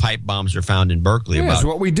couple of pipe bombs were found in Berkeley. Yeah, that's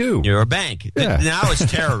what we do. You're a bank. Yeah. Now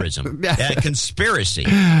it's terrorism, conspiracy.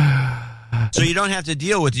 So you don't have to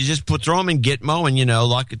deal with. You just throw them in Gitmo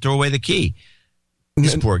and throw away the key.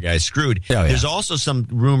 This poor guy's screwed. Oh, yeah. There's also some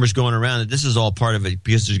rumors going around that this is all part of it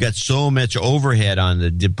because there's got so much overhead on the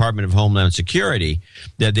Department of Homeland Security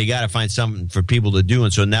that they got to find something for people to do.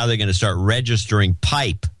 And so now they're going to start registering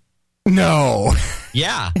pipe. No.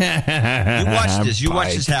 Yeah. You watch this. You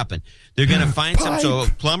watch this happen. They're going to find so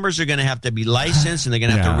plumbers are going to have to be licensed and they're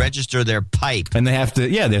going to have to register their pipe. And they have to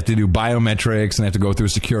do biometrics and they have to go through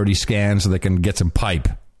security scans so they can get some pipe.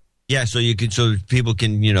 Yeah, so people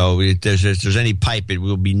can, if there's any pipe, it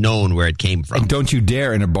will be known where it came from. And don't you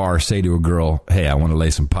dare in a bar say to a girl, "Hey, I want to lay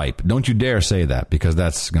some pipe." Don't you dare say that because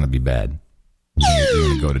that's going to be bad. You're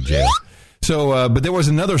going to go to jail. So, but there was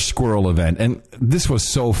another squirrel event, and this was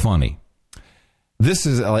so funny. This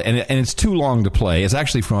is, and it's too long to play. It's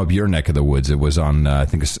actually from up your neck of the woods. It was on, I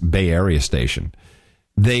think, a Bay Area station.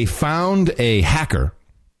 They found a hacker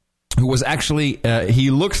who was actually, he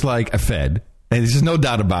looks like a Fed. And there's no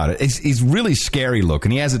doubt about it. He's really scary looking.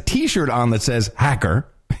 He has a T-shirt on that says hacker.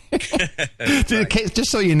 Just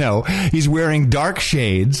so you know, he's wearing dark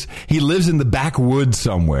shades. He lives in the backwoods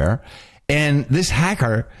somewhere. And this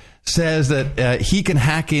hacker says that he can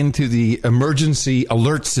hack into the emergency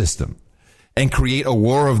alert system and create a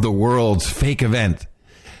War of the Worlds fake event.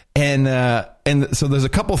 And so there's a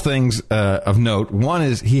couple things of note. One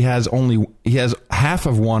is he has half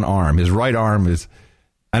of one arm. His right arm is,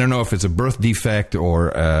 I don't know if it's a birth defect or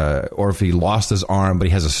if he lost his arm, but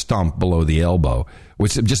he has a stump below the elbow,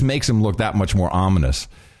 which just makes him look that much more ominous.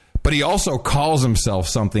 But he also calls himself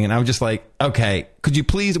something, and I'm just like, okay, could you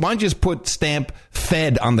please, why don't you just put stamp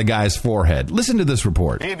Fed on the guy's forehead? Listen to this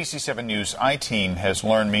report. The ABC 7 News I-Team has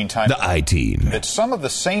learned, meantime, the I-Team, that some of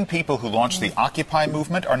the same people who launched the Occupy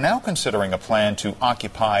movement are now considering a plan to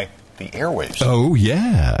occupy the airwaves. Oh,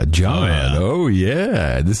 yeah, John. Oh,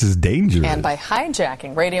 yeah. This is dangerous. And by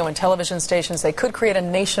hijacking radio and television stations, they could create a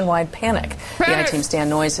nationwide panic. The I-Team's Dan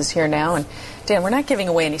Noyes is here now. And Dan, we're not giving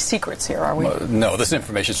away any secrets here, are we? No, this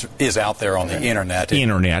information is out there on the internet.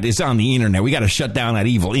 It's on the internet. We got to shut down that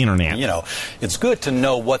evil internet. It's good to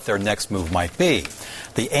know what their next move might be.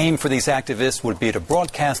 The aim for these activists would be to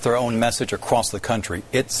broadcast their own message across the country.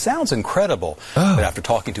 It sounds incredible, but after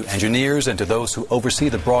talking to engineers and to those who oversee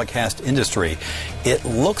the broadcast industry, it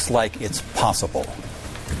looks like it's possible.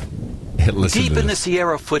 Deep in the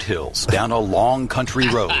Sierra foothills, down a long country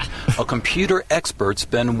road, a computer expert's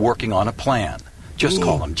been working on a plan. Just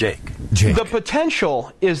call him Jake. The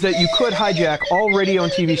potential is that you could hijack all radio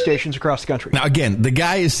and TV stations across the country. Now, again, the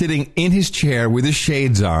guy is sitting in his chair with his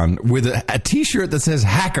shades on, with a T-shirt that says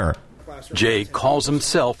hacker. Jake calls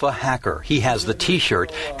himself a hacker. He has the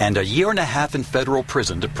T-shirt and a year and a half in federal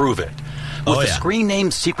prison to prove it. With the screen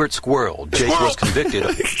name Secret Squirrel, Jake was convicted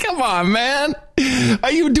of... Come on, man.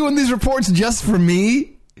 Are you doing these reports just for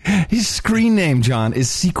me? His screen name, John, is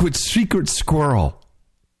Secret Squirrel.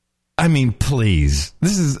 I mean, please.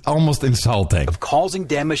 This is almost insulting. Of causing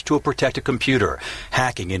damage to a protected computer,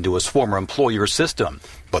 hacking into his former employer's system.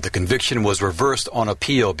 But the conviction was reversed on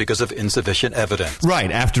appeal because of insufficient evidence.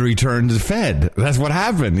 Right, after he turned Fed. That's what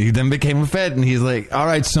happened. He then became a Fed, and he's like, all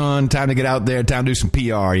right, son, time to get out there, time to do some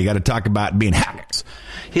PR. You got to talk about being hacked.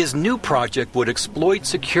 His new project would exploit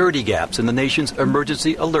security gaps in the nation's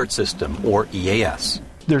Emergency Alert System, or EAS.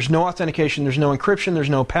 There's no authentication, there's no encryption, there's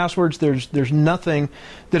no passwords, there's nothing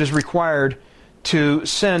that is required to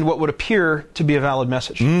send what would appear to be a valid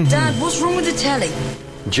message. Dad, what's wrong with the telly?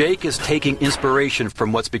 Jake is taking inspiration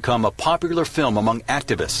from what's become a popular film among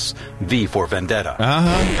activists, V for Vendetta.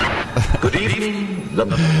 Good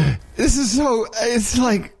evening. This is so, it's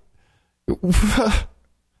like,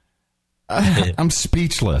 I'm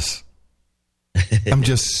speechless. I'm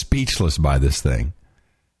just speechless by this thing.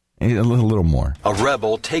 A little more. A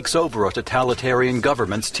rebel takes over a totalitarian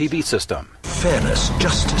government's TV system. Fairness,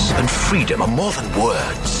 justice, and freedom are more than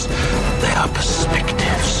words. They are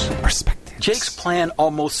perspectives. Jake's plan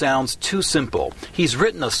almost sounds too simple. He's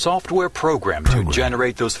written a software program to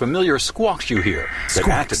generate those familiar squawks you hear that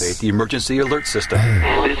activate the emergency alert system.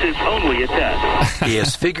 This is only a test. He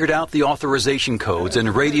has figured out the authorization codes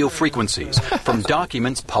and radio frequencies from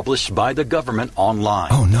documents published by the government online.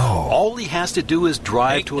 Oh, no. All he has to do is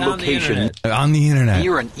drive to a location on the internet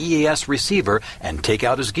near an EAS receiver and take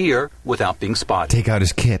out his gear without being spotted. Take out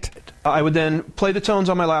his kit. I would then play the tones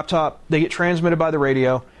on my laptop. They get transmitted by the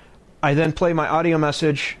radio. I then play my audio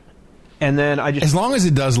message, and then I just... As long as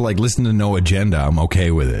it does, like, listen to No Agenda, I'm okay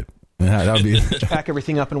with it. That would be... pack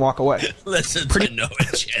everything up and walk away. Listen to No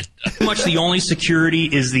Agenda. Pretty much the only security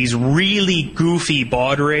is these really goofy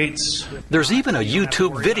baud rates. There's even a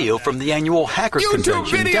YouTube video from the annual Hackers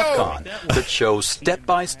Convention, DEF CON, that shows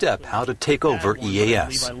step-by-step how to take over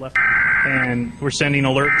EAS. And we're sending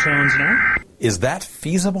alert tones now. Is that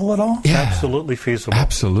feasible at all? Yeah. Absolutely feasible.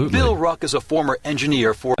 Absolutely. Bill Ruck is a former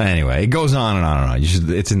engineer for... Anyway, it goes on and on and on.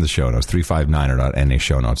 It's in the show notes,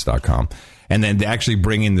 359er.nashownotes.com. And then they actually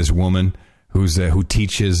bring in this woman who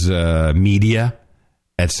teaches media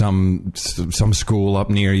at some school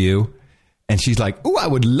up near you. And she's like, "Oh, I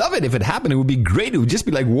would love it if it happened. It would be great. It would just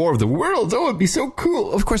be like War of the Worlds. Oh, it'd be so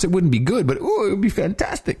cool. Of course, it wouldn't be good, but oh, it would be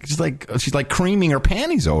fantastic." She's like creaming her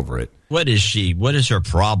panties over it. What is she? What is her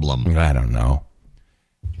problem? I don't know.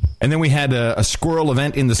 And then we had a squirrel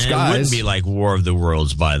event in the skies. It wouldn't be like War of the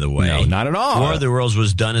Worlds, by the way. No, not at all. War of the Worlds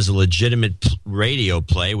was done as a legitimate radio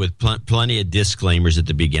play with plenty of disclaimers at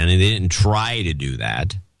the beginning. They didn't try to do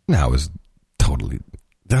that. No, it was totally...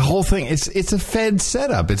 The whole thing, it's a Fed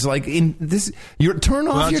setup. It's like in this. You turn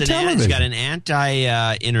off your television. It's got an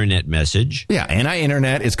anti-internet message. Yeah,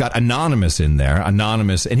 anti-internet. It's got Anonymous in there.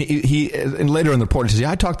 Anonymous, and and later in the report he says,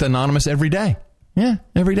 "Yeah, I talk to Anonymous every day. Yeah,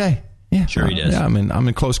 every day. Yeah, sure he does. Yeah, I'm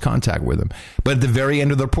in close contact with him." But at the very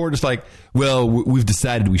end of the report, it's like, "Well, we've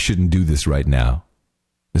decided we shouldn't do this right now.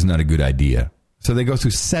 It's not a good idea." So they go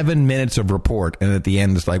through 7 minutes of report, and at the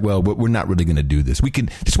end, it's like, "Well, we're not really going to do this. We can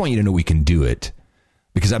just want you to know we can do it."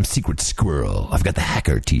 Because I'm Secret Squirrel. I've got the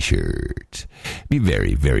hacker t-shirt. Be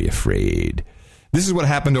very, very afraid. This is what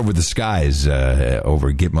happened over the skies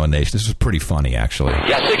over Gitmo Nation. This was pretty funny, actually.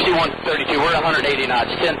 Yeah, 6132. We're at 180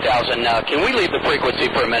 knots, 10,000. Can we leave the frequency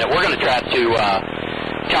for a minute? We're going to try to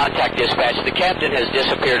contact dispatch. The captain has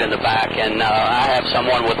disappeared in the back, and I have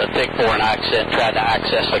someone with a thick foreign accent trying to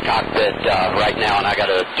access the cockpit right now, and I got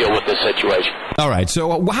to deal with this situation. All right,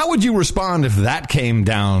 so how would you respond if that came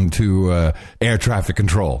down to air traffic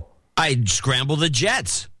control? I'd scramble the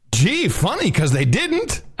jets. Gee, funny, because they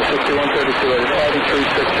didn't. 6132, it's Harvey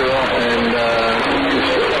 360, and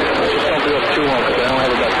just don't do it too long, because I don't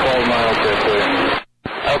have about 12 miles there for you.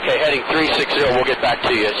 Okay, heading 360, we'll get back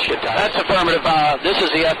to you. That's affirmative. This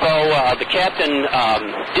is the FO. The captain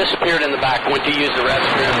disappeared in the back, went to use the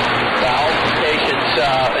restroom. The altercations,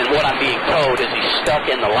 and what I'm being told is he's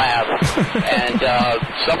stuck in the lab. And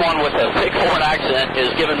someone with a thick foreign accent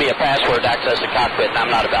is giving me a password to access the cockpit, and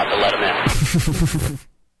I'm not about to let him in.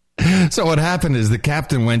 So what happened is the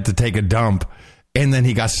captain went to take a dump, and then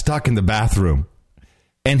he got stuck in the bathroom.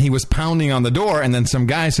 And he was pounding on the door, and then some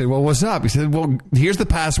guy said, "Well, what's up?" He said, "Well, here's the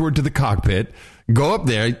password to the cockpit. Go up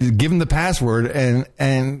there, give him the password,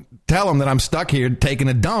 and tell him that I'm stuck here taking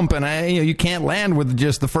a dump, and you can't land with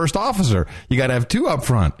just the first officer. You got to have two up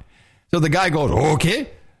front." So the guy goes,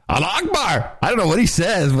 "Okay, Allah Akbar." I don't know what he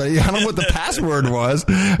says, but I don't know what the password was.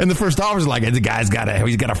 And the first officer's like, "The guy's got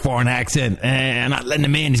a foreign accent, and I'm not letting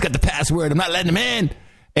him in. He's got the password. I'm not letting him in."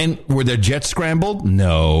 And were their jets scrambled?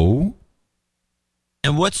 No.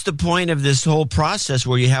 And what's the point of this whole process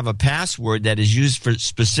where you have a password that is used for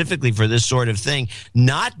specifically for this sort of thing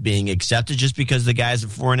not being accepted just because the guy has a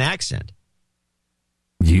foreign accent?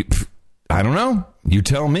 I don't know. You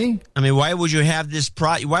tell me. I mean, why would you have this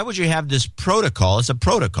protocol? It's a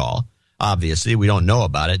protocol. Obviously, we don't know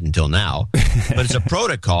about it until now. But it's a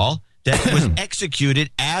protocol that was executed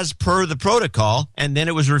as per the protocol, and then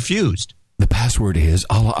it was refused. The password is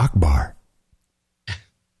Allah Akbar.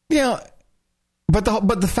 Yeah. But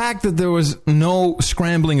the fact that there was no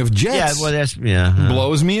scrambling of jets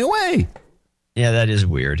blows me away. Yeah, that is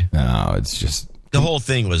weird. No, it's just... The whole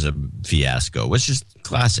thing was a fiasco. It's just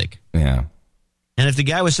classic. Yeah. And if the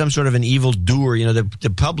guy was some sort of an evil doer,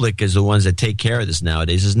 the public is the ones that take care of this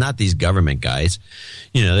nowadays. It's not these government guys.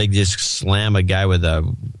 They just slam a guy with a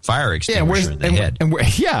fire extinguisher in the head. And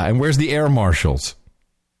where's the air marshals?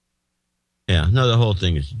 Yeah, no, the whole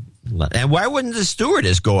thing is... And why wouldn't the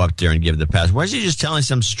stewardess go up there and give the password? Why is he just telling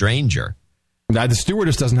some stranger? The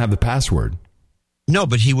stewardess doesn't have the password. No,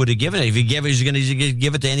 but he would have given it. If he gave it, he's going to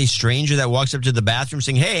give it to any stranger that walks up to the bathroom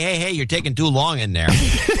saying, hey, you're taking too long in there.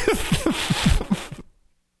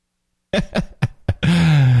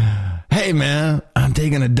 Hey, man, I'm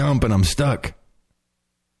taking a dump and I'm stuck.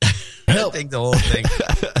 I think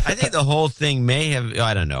the whole thing may have,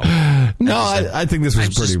 I don't know. No, I think this was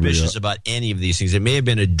pretty real. I'm suspicious about any of these things. It may have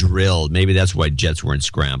been a drill. Maybe that's why jets weren't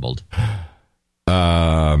scrambled.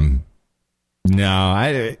 No,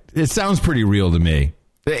 it sounds pretty real to me.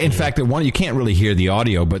 In fact, you can't really hear the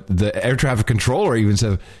audio, but the air traffic controller even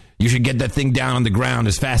said, you should get that thing down on the ground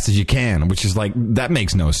as fast as you can, which is like, that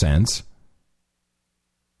makes no sense.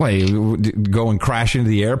 Wait, go and crash into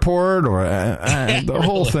the airport? Or the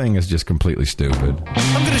whole thing is just completely stupid.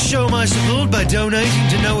 I'm going to show my support by donating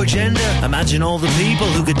to No Agenda. Imagine all the people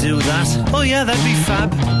who could do that. Oh, yeah, that'd be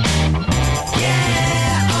fab.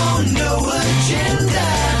 Yeah, on No Agenda.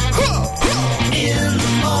 In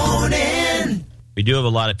the morning. We do have a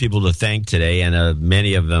lot of people to thank today, and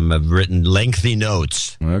many of them have written lengthy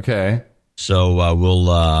notes. Okay. So we'll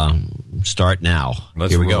start now.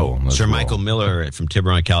 Here we go. Sir Michael Miller from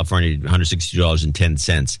Tiburon, California,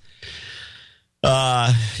 $162.10.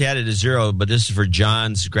 He added a zero, but this is for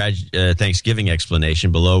John's Thanksgiving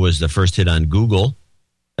explanation. Below was the first hit on Google.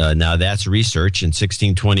 Now that's research. In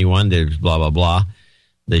 1621, there's blah, blah, blah.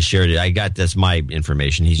 They shared it. That's my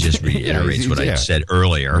information. He just reiterates what I said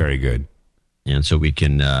earlier. Very good. And so we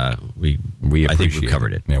can, I think we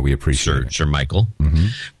covered it. Yeah, we appreciate it. Sir Michael. Mm-hmm.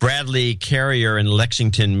 Bradley Carrier in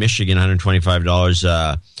Lexington, Michigan,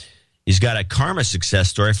 $125. He's got a karma success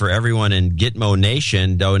story for everyone in Gitmo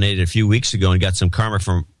Nation. Donated a few weeks ago and got some karma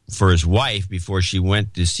for his wife before she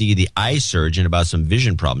went to see the eye surgeon about some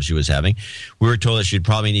vision problems she was having. We were told that she'd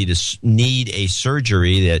probably need a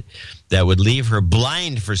surgery that would leave her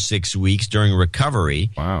blind for 6 weeks during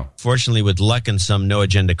recovery. Wow. Fortunately, with luck and some No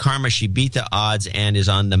Agenda karma, she beat the odds and is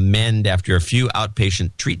on the mend after a few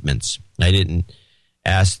outpatient treatments. I didn't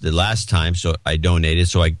ask the last time, so I donated.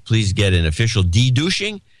 So I please get an official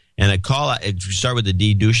de-douching and a call out. Start with the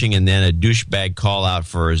de-douching and then a douchebag call out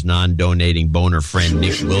for his non-donating boner friend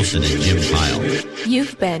Nick Wilson and Jim Pyle.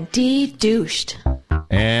 You've been de-douched.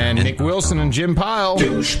 And Nick Wilson and Jim Pyle.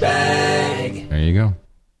 Douchebag. There you go.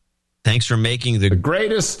 Thanks for making the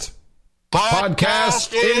greatest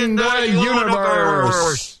podcast in the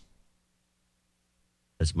universe.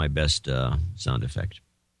 That's my best sound effect.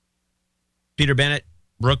 Peter Bennett,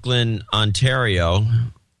 Brooklyn, Ontario.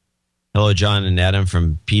 Hello, John and Adam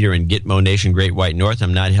from Peter and Gitmo Nation, Great White North.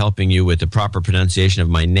 I'm not helping you with the proper pronunciation of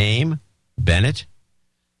my name, Bennett.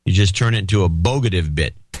 You just turn it into a bogative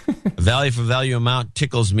bit. A value for value amount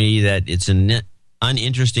tickles me that it's an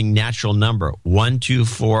uninteresting natural number,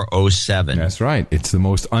 12407. That's right. It's the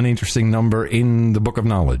most uninteresting number in the Book of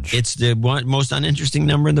Knowledge. It's the most uninteresting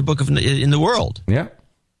number in the in the world. Yeah.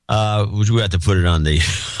 Which we have to put it on the.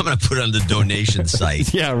 I'm going to put it on the donation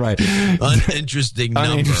site. Yeah, right. Uninteresting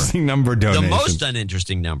number. Uninteresting number donation. The most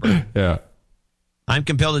uninteresting number. Yeah. I'm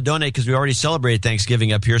compelled to donate because we already celebrated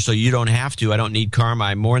Thanksgiving up here, so you don't have to. I don't need karma.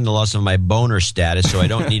 I mourn the loss of my boner status, so I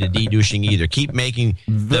don't need a de-douching either. Keep making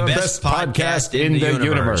the best podcast in the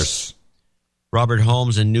universe. Robert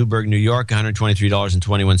Holmes in Newburgh, New York,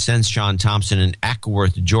 $123.21. Sean Thompson in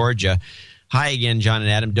Ackworth, Georgia. Hi again, John and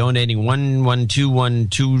Adam. Donating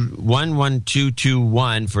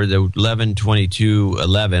 11221 for the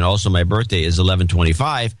 11/22/11. Also, my birthday is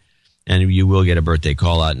 11/25. And you will get a birthday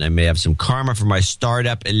call out, and I may have some karma for my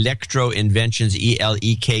startup, Electro Inventions,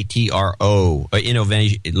 ELEKTRO,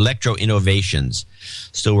 Electro Innovations.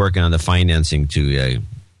 Still working on the financing to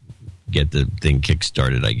get the thing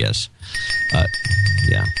kick-started, I guess.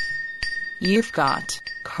 Yeah. You've got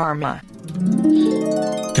karma.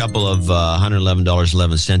 couple of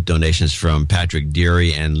 $111.11 donations from Patrick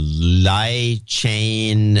Deary and Lai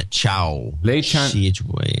Chain Chow. Lai Chan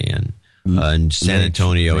in San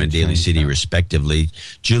Antonio and Daly City, respectively.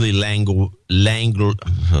 Julie Langlois. I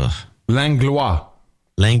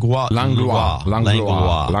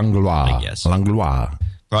guess. Langlois.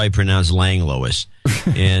 Probably pronounced Langlois.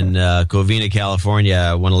 In Covina,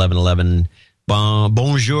 California, 11111.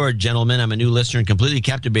 Bonjour, gentlemen. I'm a new listener and completely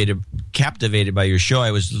captivated by your show.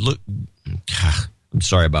 I'm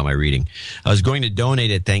sorry about my reading. I was going to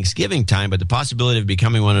donate at Thanksgiving time, but the possibility of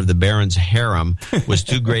becoming one of the Baron's harem was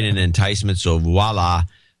too great an enticement, so voila.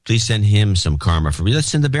 Please send him some karma for me. Let's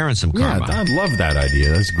send the Baron some karma. Yeah, I love that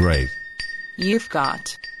idea. That's great. You've got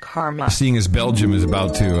karma. Seeing as Belgium is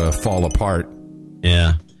about to fall apart.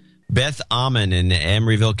 Yeah. Beth Amon in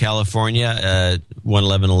Emeryville, California,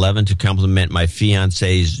 11111 to compliment my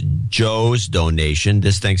fiance's Joe's donation.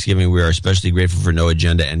 This Thanksgiving, we are especially grateful for No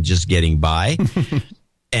Agenda and just getting by.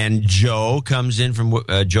 And Joe comes in from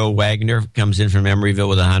Joe Wagner comes in from Emeryville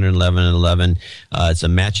with 11111. It's a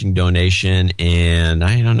matching donation, and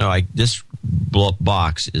I don't know. This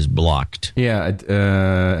box is blocked.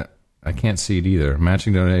 Yeah. I can't see it either.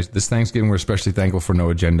 Matching donation. This Thanksgiving, we're especially thankful for No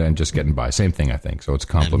Agenda and just getting by. Same thing, I think. So it's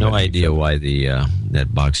complimentary. I have no idea why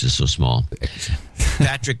that box is so small.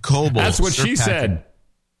 Patrick Coble. That's what she said.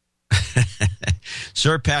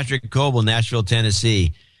 Sir Patrick Coble, Nashville,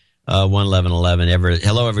 Tennessee, 11111.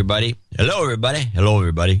 Hello, everybody. Hello, everybody. Hello,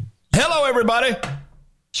 everybody. Hello, everybody.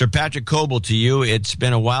 Sir Patrick Coble, to you. It's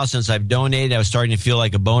been a while since I've donated. I was starting to feel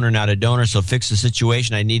like a boner, not a donor, so fix the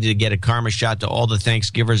situation. I needed to get a karma shot to all the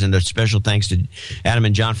Thanksgivers, and a special thanks to Adam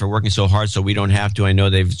and John for working so hard so we don't have to. I know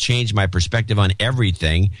they've changed my perspective on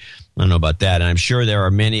everything. I don't know about that, and I'm sure there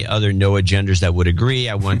are many other No Agenders that would agree.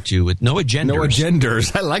 I want to, with No Agenders. No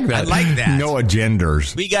Agenders. I like that. I like that. No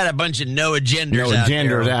Agenders. We got a bunch of No Agenders No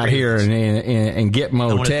Agenders out here in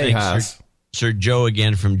Gitmo, Tejas. Sir Joe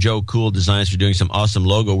again from Joe Cool Designs for doing some awesome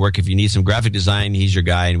logo work. If you need some graphic design, he's your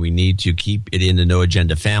guy, and we need to keep it in the No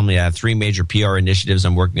Agenda family. I have 3 major PR initiatives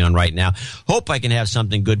I'm working on right now. Hope I can have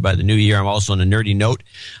something good by the new year. I'm also on a nerdy note.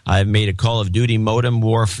 I've made a Call of Duty Modem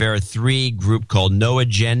Warfare 3 group called No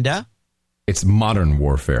Agenda. It's Modern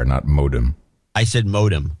Warfare, not Modem. I said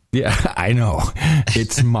modem. Yeah, I know.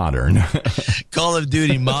 It's modern. Call of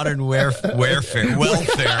Duty Modern Welfare. Modern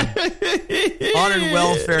Welfare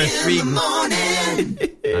 3.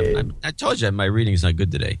 I told you my reading's not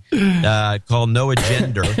good today. Called No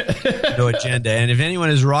Agenda. No Agenda. And if anyone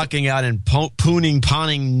is rocking out and pawning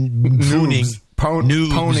noobs.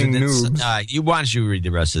 Why don't you read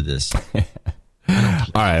the rest of this?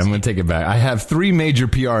 All right, I'm going to take it back. I have 3 major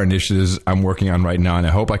PR initiatives I'm working on right now, and I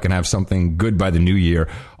hope I can have something good by the new year.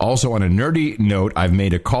 Also, on a nerdy note, I've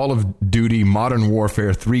made a Call of Duty Modern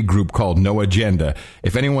Warfare 3 group called No Agenda.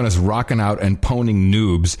 If anyone is rocking out and pwning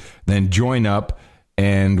noobs, then join up,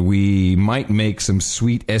 and we might make some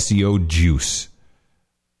sweet SEO juice.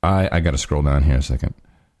 I got to scroll down here a second.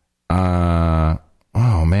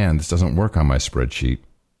 Oh, man, this doesn't work on my spreadsheet.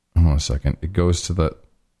 Hold on a second. It goes to the...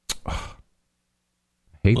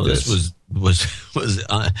 This was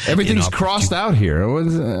everything's crossed out here. It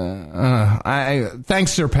was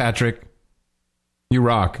thanks, Sir Patrick. You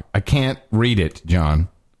rock. I can't read it, John.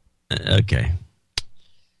 Okay.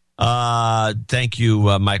 Thank you,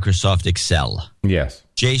 Microsoft Excel. Yes.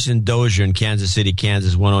 Jason Dozier in Kansas City,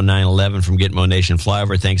 Kansas, 10911 from Gitmo Nation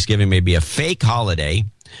Flyover. Thanksgiving may be a fake holiday,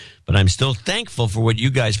 but I'm still thankful for what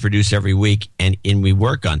you guys produce every week, and we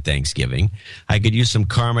work on Thanksgiving. I could use some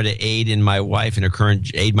karma to aid my wife in her current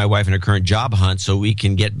job hunt, so we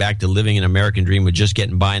can get back to living an American dream with just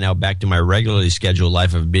getting by now, back to my regularly scheduled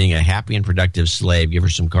life of being a happy and productive slave. Give her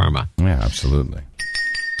some karma. Yeah, absolutely.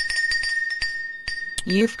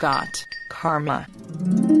 You've got karma.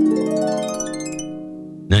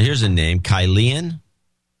 Now here's a name, Kylian.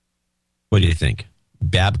 What do you think?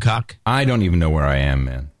 Babcock? I don't even know where I am,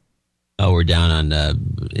 man. Oh, we're down on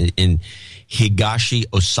in Higashi,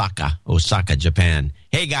 Osaka, Japan.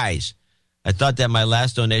 Hey, guys, I thought that my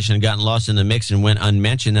last donation had gotten lost in the mix and went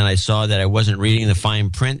unmentioned, and I saw that I wasn't reading the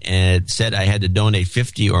fine print, and it said I had to donate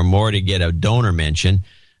 50 or more to get a donor mention.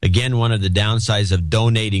 Again, one of the downsides of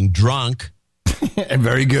donating drunk.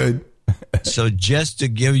 Very good. So just to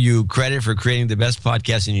give you credit for creating the best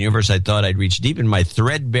podcast in the universe, I thought I'd reach deep in my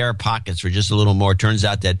threadbare pockets for just a little more. Turns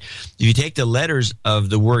out that if you take the letters of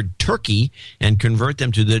the word turkey and convert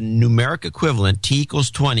them to the numeric equivalent, T equals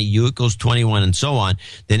 20, U equals 21, and so on,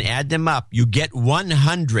 then add them up, you get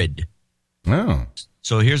 100. Oh.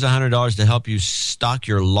 So here's $100 to help you stock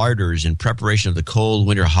your larders in preparation of the cold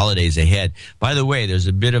winter holidays ahead. By the way, there's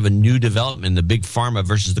a bit of a new development in the Big Pharma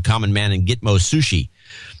versus the common man in Gitmo Sushi.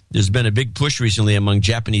 There's been a big push recently among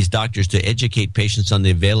Japanese doctors to educate patients on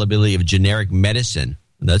the availability of generic medicine.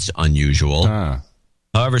 That's unusual.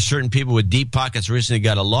 However, certain people with deep pockets recently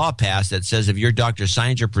got a law passed that says if your doctor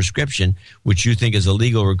signs your prescription, which you think is a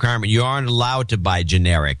legal requirement, you aren't allowed to buy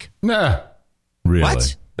generic. Nah. Really?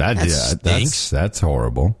 What? That's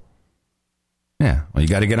horrible. Yeah. Well, you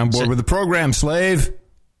got to get on board with the program, slave.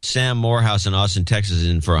 Sam Morehouse in Austin, Texas is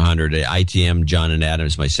in for 100. ITM John and Adam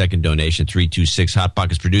is my second donation, 326 Hot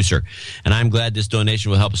Pockets producer. And I'm glad this donation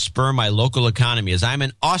will help spur my local economy as I'm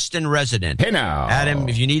an Austin resident. Hey now. Adam,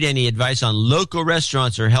 if you need any advice on local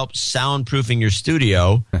restaurants or help soundproofing your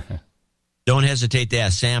studio, don't hesitate to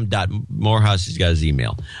ask Sam.Morehouse. He's got his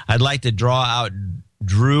email. I'd like to draw out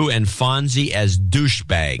Drew and Fonzie as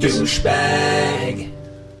douchebags. Douchebag.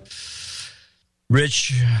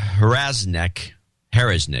 Rich Harasnik.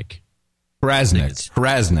 Yeah,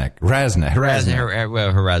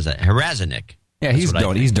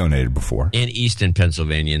 he's donated before. In Easton,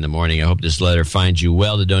 Pennsylvania in the morning. I hope this letter finds you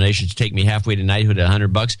well. The donations take me halfway to knighthood at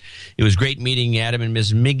 $100. It was great meeting Adam and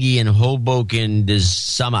Miss Miggy in Hoboken this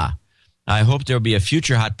summer. I hope there will be a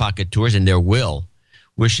future Hot Pocket tours, and there will.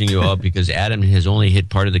 Wishing you all, because Adam has only hit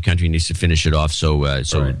part of the country, needs to finish it off, so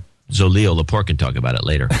Leo Laporte can talk about it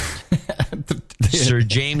later. Sir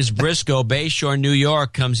James Briscoe, Bayshore, New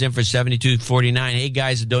York, comes in for $72.49. Hey,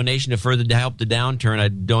 guys, a donation to further help the downturn.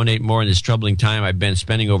 I'd donate more in this troubling time. I've been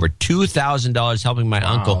spending over $2,000 helping my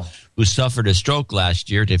uncle, who suffered a stroke last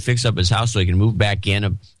year, to fix up his house so he can move back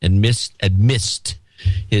in amidst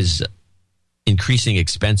his increasing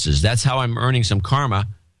expenses. That's how I'm earning some karma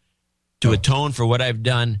to atone for what I've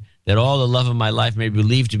done, that all the love of my life may be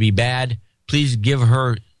believed to be bad. Please give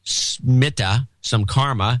her Smita some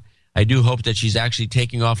karma. I do hope that she's actually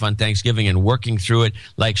taking off on Thanksgiving and working through it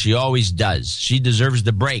like she always does. She deserves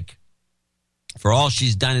the break for all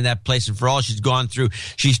she's done in that place and for all she's gone through.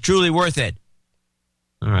 She's truly worth it.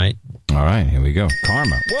 All right, here we go.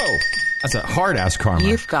 Karma. Whoa, that's a hard-ass karma.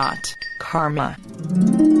 You've got karma.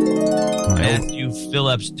 Matthew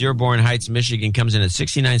Phillips, Dearborn Heights, Michigan, comes in at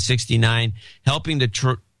 $69.69, helping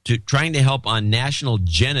trying to help on National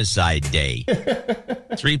Genocide Day.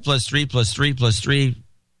 3 plus 3 plus 3 plus 3,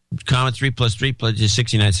 comma 3 plus 3 plus just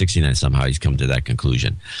 69.69. Somehow he's come to that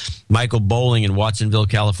conclusion. Michael Bowling in Watsonville,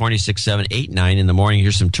 California, 6789 in the morning.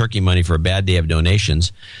 Here's some turkey money for a bad day of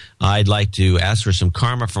donations. I'd like to ask for some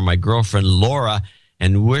karma from my girlfriend Laura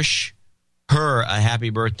and wish her a happy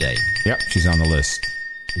birthday. Yep, she's on the list.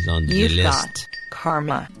 She's on the You've list. got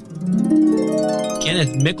karma.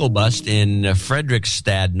 Kenneth Mickelbust in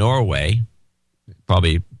Fredrikstad, Norway,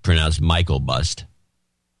 probably pronounced Michael Bust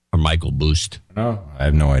or Michael Boost. Oh, I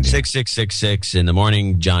have no idea. 6666 in the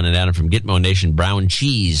morning. John and Adam from Gitmo Nation. Brown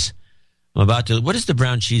cheese. What is the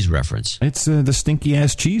brown cheese reference? It's the stinky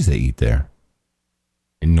ass cheese they eat there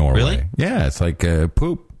in Norway. Really? Yeah, it's like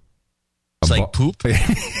poop. It's like poop?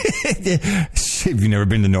 Have you never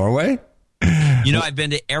been to Norway? You know, I've been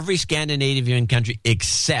to every Scandinavian country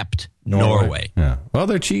except Norway. Yeah. Well,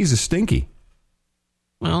 their cheese is stinky.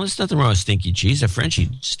 Well, there's nothing wrong with stinky cheese. A Frenchy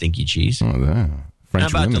stinky cheese. Oh, I'm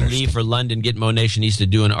about to leave for London. Gitmo Nation needs to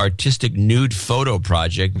do an artistic nude photo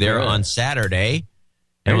project there on Saturday.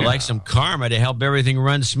 And would like some karma to help everything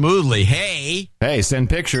run smoothly. Hey, send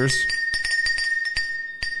pictures.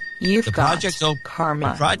 You've the got project's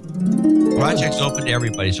karma. Project's open to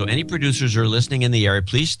everybody. So any producers who are listening in the area,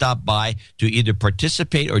 please stop by to either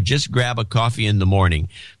participate or just grab a coffee in the morning.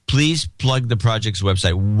 Please plug the project's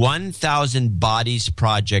website,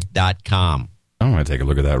 1000bodiesproject.com. I'm going to take a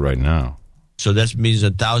look at that right now. So that means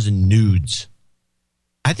 1,000 nudes.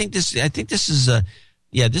 I think this is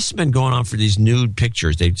this has been going on for these nude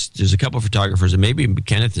pictures. There's a couple of photographers, and maybe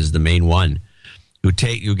Kenneth is the main one.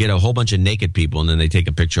 You get a whole bunch of naked people, and then they take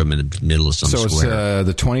a picture of them in the middle of some square. So it's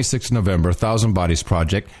the 26th of November, 1000 Bodies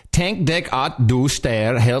Project. Tenk deg at du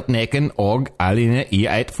står helt naken og alene i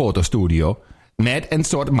et fotostudio med en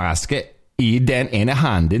sort maske i den ene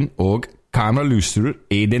handen og kameralyser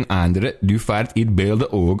i den andre. Du får et bilde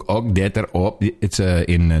og det opp. It's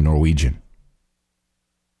in Norwegian.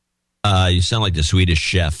 You sound like the Swedish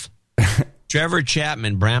chef. Trevor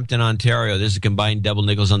Chapman, Brampton, Ontario. This is a combined double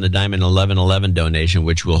nickels on the diamond 1111 donation,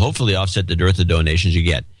 which will hopefully offset the dearth of donations you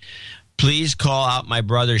get. Please call out my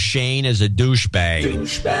brother Shane as a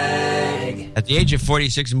douchebag. At the age of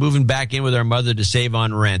 46, moving back in with our mother to save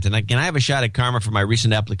on rent. And can I have a shot at karma for my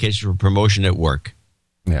recent application for promotion at work?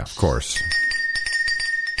 Yeah, of course.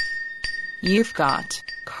 You've got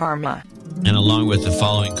karma. And along with the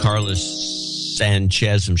following, Carlos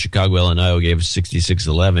Sanchez from Chicago, Illinois, gave us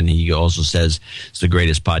 6611. He also says it's the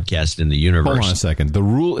greatest podcast in the universe. Hold on a second.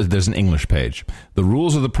 There's an English page. The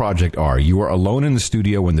rules of the project are: you are alone in the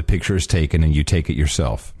studio when the picture is taken, and you take it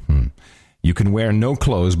yourself. You can wear no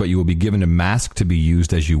clothes, but you will be given a mask to be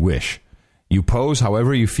used as you wish. You pose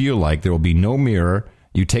however you feel like. There will be no mirror.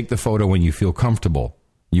 You take the photo when you feel comfortable.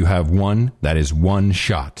 You have one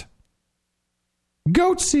shot.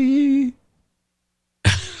 Goatsy.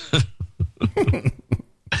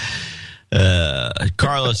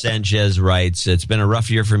 Carlos Sanchez writes, it's been a rough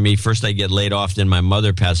year for me. First I get laid off, then my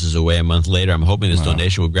mother passes away a month later. I'm hoping this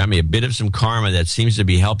donation will grant me a bit of some karma that seems to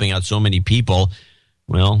be helping out so many people.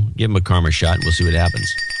 Well, give him a karma shot and we'll see what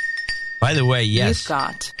happens. By the way, yes. You've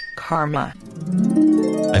got karma.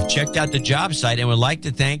 I've checked out the job site and would like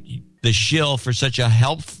to thank the shill for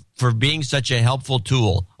being such a helpful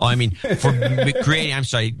tool. Oh, I mean, for creating, I'm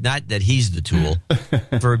sorry, not that he's the tool,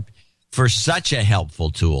 for such a helpful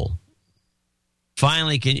tool.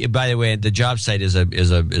 Finally, by the way, the job site is a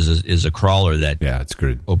crawler that it's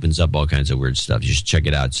good. Opens up all kinds of weird stuff. You should check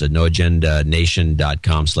it out. It's at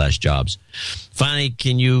noagendanation.com/jobs. Finally,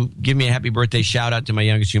 can you give me a happy birthday shout out to my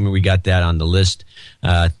youngest human? We got that on the list.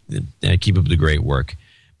 Keep up the great work.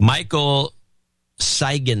 Michael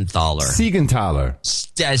Siegenthaler.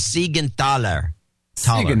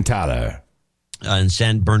 And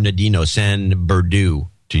San Bernardino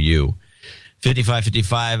to you.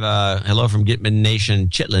 5555, hello from Gitman Nation,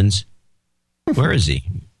 Chitlins. Where is he?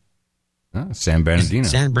 San Bernardino.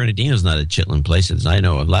 San Bernardino's not a Chitlin place, as I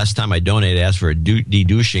know of. Last time I donated, I asked for a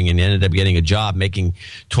de-douching and ended up getting a job making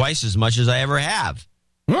twice as much as I ever have.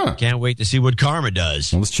 Can't wait to see what karma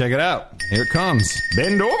does. Well, let's check it out. Here it comes.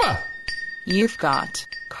 Bend over. You've got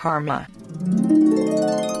karma.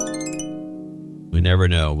 We never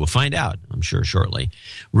know. We'll find out, I'm sure, shortly.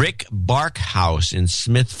 Rick Barkhouse in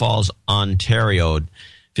Smith Falls, Ontario,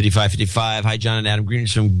 5555. Hi, John and Adam.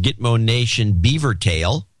 Greetings from Gitmo Nation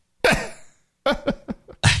Beavertail.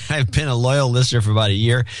 I've been a loyal listener for about a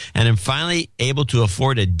year, and I'm finally able to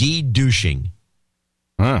afford a de-douching.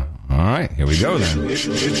 All right, here we go then.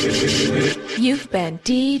 You've been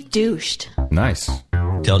de-douched. Nice.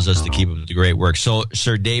 Tells us to keep up the great work. So,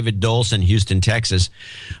 Sir David Dolson, Houston, Texas.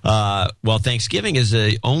 Well, Thanksgiving is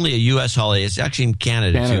only a U.S. holiday. It's actually in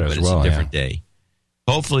Canada too, but it's a different day.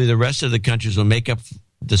 Hopefully, the rest of the countries will make up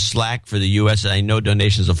the slack for the U.S. I know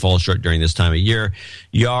donations will fall short during this time of year.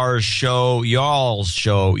 Y'all show truly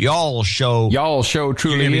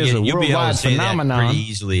is a worldwide phenomenon. Pretty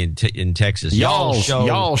easily in Texas.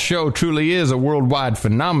 Y'all show truly is a worldwide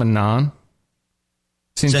phenomenon.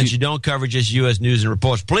 Since you don't cover just U.S. news and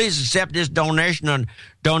reports, please accept this donation of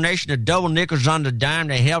double nickels on the dime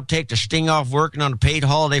to help take the sting off working on a paid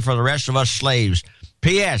holiday for the rest of us slaves.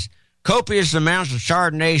 P.S. Copious amounts of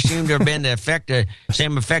Chardonnay seem to have been the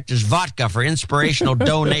same effect as vodka for inspirational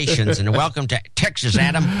donations. And welcome to Texas,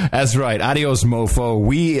 Adam. That's right. Adios, mofo.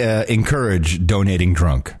 We encourage donating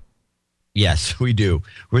drunk. Yes, we do.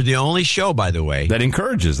 We're the only show, by the way, that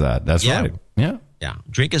encourages that. That's right. Yeah.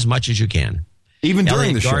 Drink as much as you can. Even during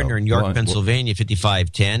Elliot the Gardner show. in York, Pennsylvania,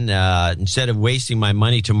 5510. Instead of wasting my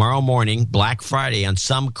money tomorrow morning, Black Friday, on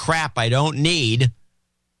some crap I don't need,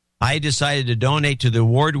 I decided to donate to the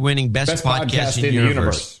award-winning Best Podcast in the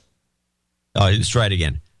Universe. Oh, let's try it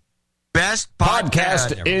again. Best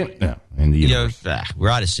Podcast in the Universe. We're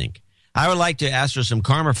out of sync. I would like to ask for some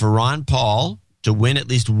karma for Ron Paul to win at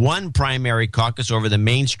least one primary caucus over the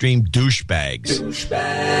mainstream douchebags.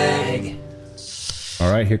 Douchebag. All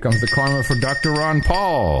right, here comes the karma for Dr. Ron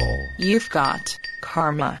Paul. You've got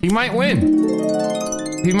karma. He might win.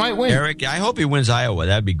 Eric, I hope he wins Iowa.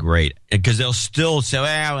 That'd be great. Because they'll still say,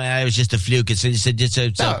 well, it was just a fluke. It's a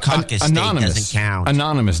caucus state. Doesn't count.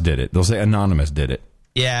 Anonymous did it. They'll say Anonymous did it.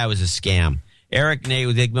 Yeah, it was a scam. Eric,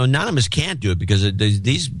 Anonymous can't do it because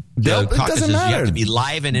these caucuses, you have to be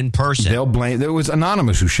live and in person. They'll blame. There was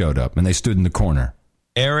Anonymous who showed up, and they stood in the corner.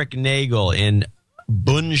 Eric Nagel in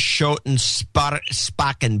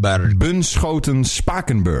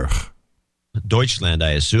Bunschoten-Spakenburg. Deutschland, I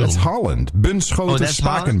assume. That's Holland.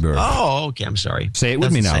 Bunschoten-Spakenburg. Oh, okay. I'm sorry. Say it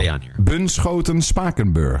with me now.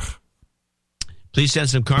 Bunschoten-Spakenburg. Please send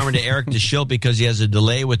some karma to Eric DeSchilt because he has a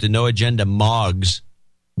delay with the No Agenda mugs.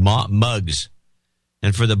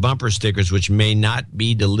 And for the bumper stickers, which may not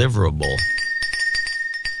be deliverable.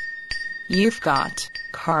 You've got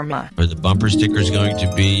karma. Are the bumper stickers going to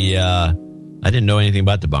be... I didn't know anything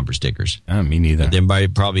about the bumper stickers. Me neither. There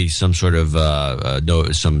might probably some sort of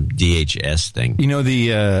some DHS thing. You know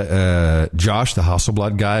the Josh, the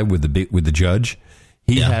Hasselblad guy with the judge.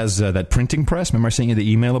 He has that printing press. Remember I sent you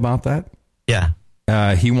the email about that? Yeah.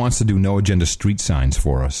 He wants to do No Agenda street signs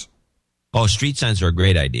for us. Oh, street signs are a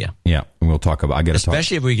great idea. Yeah, and we'll talk about.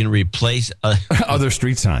 Especially if we can replace other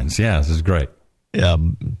street signs. Yeah, this is great. Yeah,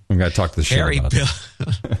 we got to talk to the sheriff about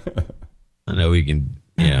that. I know we can.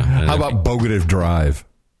 Yeah. How about Bogative Drive?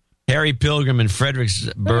 Harry Pilgrim in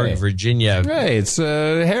Fredericksburg, Virginia. Hey, it's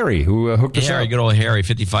Harry who hooked us up. Good old Harry,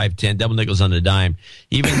 5510, double nickels on the dime.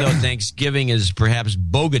 Even though Thanksgiving is perhaps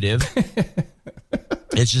bogative,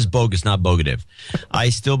 it's just bogus, not bogative.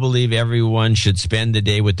 I still believe everyone should spend the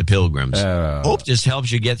day with the Pilgrims. Hope this helps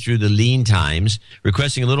you get through the lean times.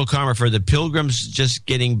 Requesting a little karma for the Pilgrims just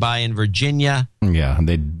getting by in Virginia. Yeah,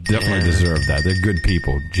 they definitely deserve that. They're good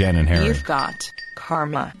people, Jen and Harry. You've got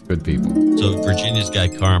karma. Good people. So Virginia's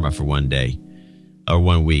got karma for one day or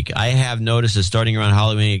 1 week. I have noticed that starting around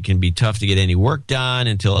Halloween, it can be tough to get any work done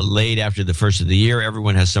until late after the first of the year.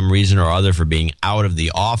 Everyone has some reason or other for being out of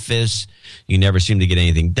the office. You never seem to get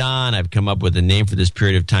anything done. I've come up with a name for this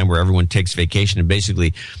period of time where everyone takes vacation and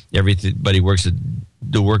basically everybody works at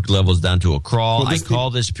the work levels down to a crawl. I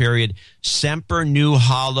call this period Semper Nu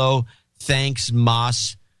Hallow Thanks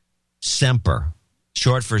Mas Semper.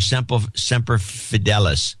 Short for Semper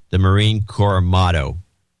Fidelis, the Marine Corps motto.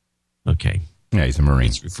 Okay. Yeah, he's a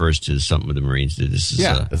Marine. It refers to something with the Marines. This is,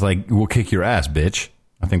 it's like, we'll kick your ass, bitch.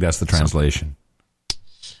 I think that's the translation.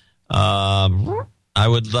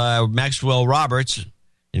 Maxwell Roberts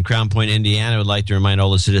in Crown Point, Indiana, would like to remind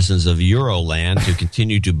all the citizens of Euroland to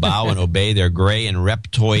continue to bow and obey their gray and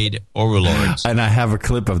reptoid overlords. And I have a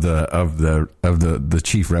clip of the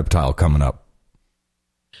chief reptile coming up.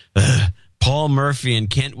 Paul Murphy in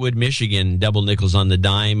Kentwood, Michigan, double nickels on the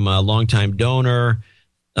dime, longtime donor,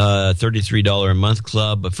 $33 a month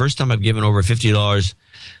club. But first time I've given over $50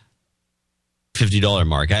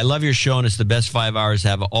 mark. I love your show, and it's the best 5 hours I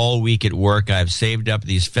have all week at work. I've saved up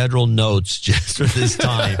these federal notes just for this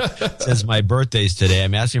time since my birthday's today.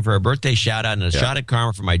 I'm asking for a birthday shout-out and a shot at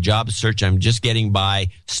karma for my job search. I'm just getting by,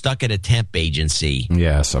 stuck at a temp agency.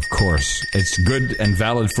 Yes, of course. It's good and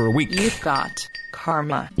valid for a week. You've got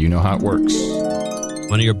karma. You know how it works.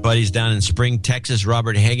 One of your buddies down in Spring, Texas,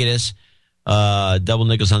 Robert Hegedus, double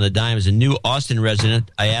nickels on the dime, is a new Austin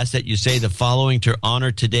resident. I ask that you say the following to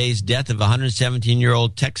honor today's death of a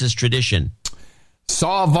 117-year-old Texas tradition.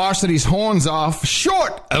 Saw varsity's horns off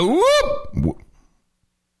short. Whoop.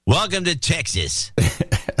 Welcome to Texas.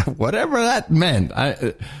 Whatever that meant.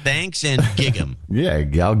 Thanks and gig 'em. Yeah,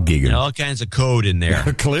 I'll gig 'em. All kinds of code in there.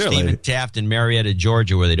 Clearly. Stephen Taft in Marietta,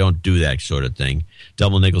 Georgia, where they don't do that sort of thing.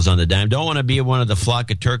 Double nickels on the dime. Don't want to be one of the flock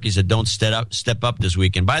of turkeys that don't step up this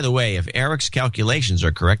week. And by the way, if Eric's calculations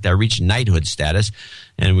are correct, I reached knighthood status,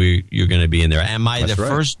 and you're going to be in there. Am I the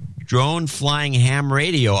first drone flying ham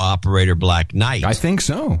radio operator Black Knight? I think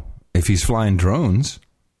so. If he's flying drones.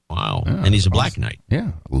 Wow. Yeah, and he's a Black Knight.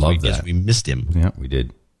 Yeah, love that. Guess we missed him. Yeah, we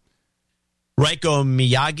did. Raiko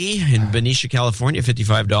Miyagi in Benicia, California,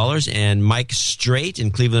 $55. And Mike Strait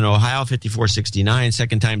in Cleveland, Ohio, $54.69.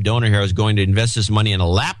 Second-time donor here. I was going to invest this money in a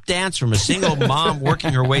lap dance from a single mom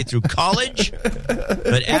working her way through college.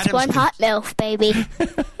 But That's one hot milk, baby.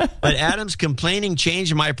 But Adam's complaining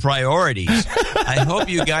changed my priorities. I hope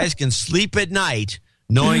you guys can sleep at night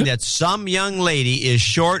knowing that some young lady is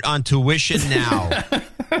short on tuition now.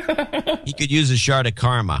 He could use a shard of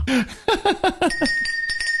karma.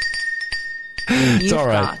 It's all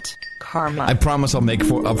right. Got karma. I promise I'll make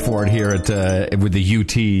up for it here with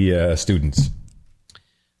the UT students.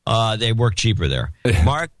 They work cheaper there.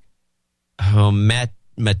 Mark Matiosis,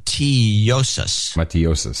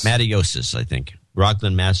 I think.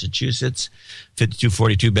 Rockland, Massachusetts.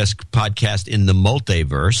 5242, best podcast in the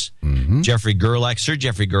multiverse. Mm-hmm. Jeffrey Gerlach, Sir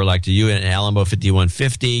Jeffrey Gerlach to you in Alamo,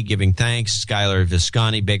 5150. Giving thanks. Skylar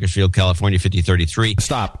Viscani, Bakersfield, California, 5033.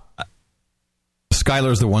 Stop.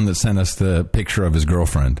 Skylar's the one that sent us the picture of his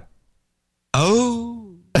girlfriend.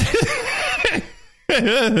 Oh.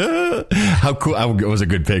 How cool. It was a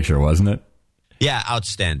good picture, wasn't it? Yeah,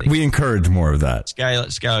 outstanding. We encourage more of that.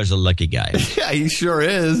 Skylar's a lucky guy. Yeah, he sure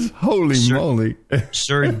is. Holy moly.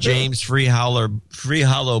 Sir James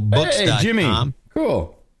FreeHollowBooks.com. Hey, Jimmy.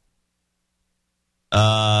 Cool.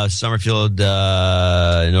 Summerfield,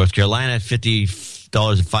 North Carolina,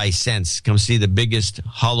 $50.05. Come see the biggest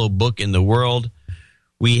hollow book in the world.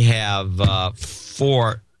 We have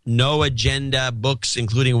 4 No Agenda books,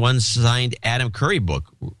 including one signed Adam Curry book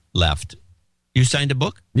left. You signed a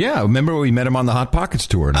book? Yeah, remember we met him on the Hot Pockets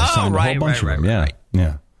tour, and I signed a whole bunch of them.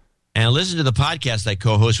 Yeah. And listen to the podcast I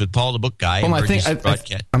co-host with Paul the Book Guy.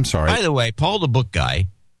 I'm sorry. By the way, Paul the Book Guy,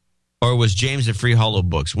 or was James at Free Hollow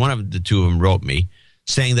Books, one of the two of them wrote me,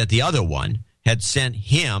 saying that the other one had sent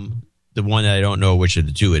him, the one that I don't know which of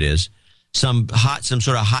the two it is, some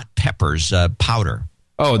sort of hot peppers powder.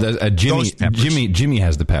 Oh, Jimmy. Ghost peppers. Jimmy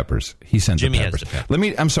has the peppers. He sent Jimmy the has peppers. the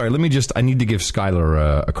peppers. I'm sorry. I need to give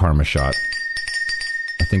Skylar a karma shot.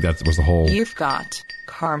 I think that was the whole. You've got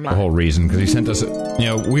karma. The whole reason, because he sent us.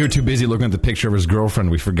 We were too busy looking at the picture of his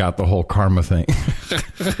girlfriend. We forgot the whole karma thing.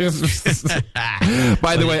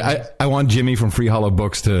 By the way, I want Jimmy from Free Hollow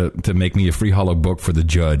Books to make me a Free Hollow book for the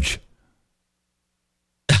judge.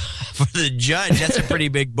 For the judge, that's a pretty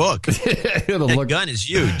big book. That gun is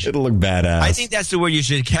huge. It'll look badass. I think that's the way you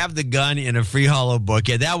should have the gun in a Free Hollow book.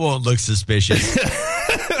 Yeah, that won't look suspicious.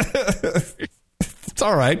 It's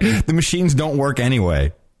all right. The machines don't work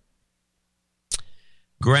anyway.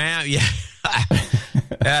 Graham, yeah.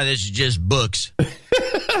 This is just books. Hey,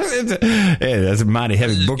 that's a mighty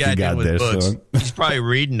heavy book you got there, son. He's probably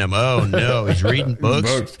reading them. Oh, no. He's reading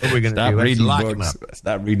books. What are we going to do? Reading lock books. him up.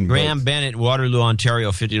 Stop reading Graham books. Bennett, Waterloo,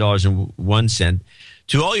 Ontario, $50.01.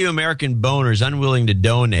 To all you American boners unwilling to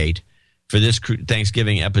donate for this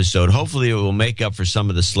Thanksgiving episode, hopefully it will make up for some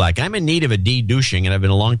of the slack. I'm in need of a de-douching, and I've been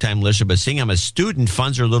a long-time listener, but seeing I'm a student,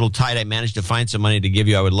 funds are a little tight. I managed to find some money to give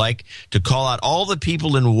you. I would like to call out all the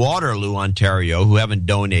people in Waterloo, Ontario, who haven't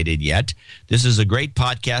donated yet. This is a great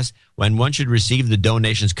podcast when one should receive the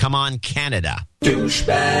donations. Come on, Canada. Douchebag.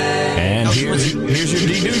 And here's your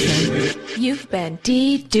de-douching. You've been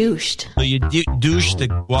de-douched. So you douched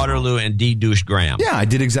the Waterloo and de-douched Graham. Yeah, I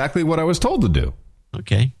did exactly what I was told to do.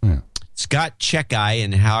 Okay. Yeah. Scott Checkeye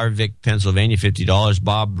in Harvick, Pennsylvania, $50.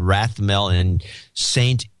 Bob Rathmel in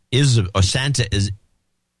Santa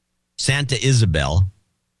Isabel,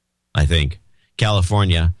 I think,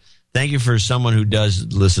 California. Thank you for someone who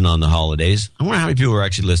does listen on the holidays. I wonder how many people are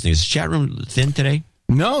actually listening. Is the chat room thin today?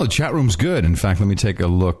 No, the chat room's good. In fact, let me take a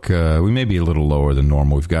look. We may be a little lower than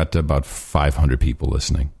normal. We've got about 500 people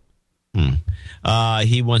listening.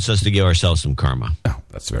 He wants us to give ourselves some karma. Oh,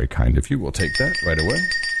 that's very kind of you. We'll take that right away.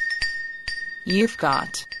 You've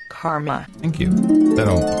got karma. Thank you.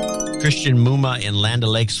 Christian Muma in Land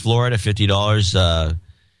O'Lakes, Florida, $50.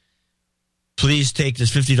 Please take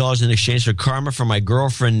this $50 in exchange for karma for my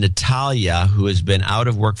girlfriend, Natalia, who has been out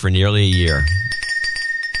of work for nearly a year.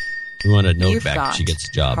 We want a note You've back got if she gets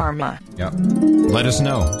a job. Karma. Yep. Let us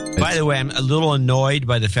know. By the way, I'm a little annoyed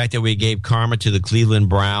by the fact that we gave karma to the Cleveland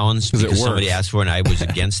Browns because somebody asked for it, and I was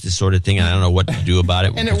against this sort of thing, and I don't know what to do about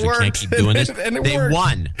it. And it worked. We can't keep doing this. They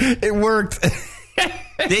won. It worked.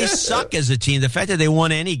 They suck as a team. The fact that they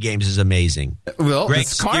won any games is amazing. Well, Greg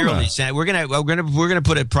it's karma. Steerley said we're gonna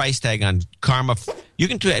put a price tag on karma.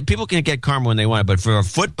 People can get karma when they want it, but for a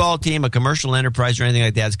football team, a commercial enterprise, or anything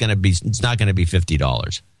like that, it's not going to be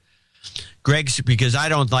 $50. Greg, because I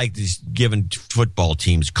don't like these giving football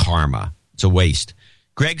teams karma. It's a waste.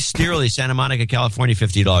 Greg Steerley, Santa Monica, California,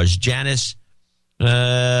 $50. Janice,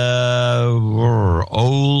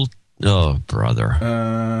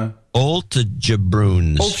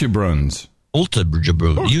 Ultajabruns.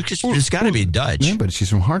 It's got to be Dutch. Yeah, but she's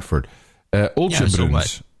from Hartford.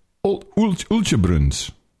 Ultjabruns. Ultjabruns.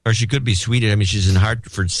 Or she could be Swedish. I mean, she's in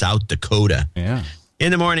Hartford, South Dakota. Yeah. In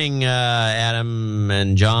the morning, Adam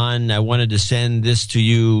and John, I wanted to send this to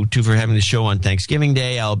you, too, for having the show on Thanksgiving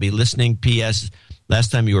Day. I'll be listening. P.S.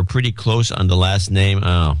 Last time you were pretty close on the last name.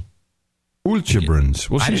 Oh. Ultjabruns.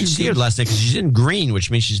 Well, I didn't see her last name because she's in green, which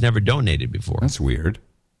means she's never donated before. That's weird.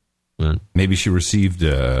 Well, maybe she received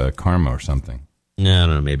karma or something. No, I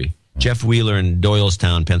don't know, maybe. Jeff Wheeler in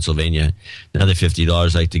Doylestown, Pennsylvania, another $50.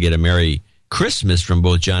 I'd like to get a Merry Christmas from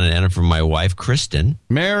both John and Anna from my wife, Kristen.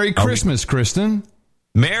 Merry Christmas, Kristen.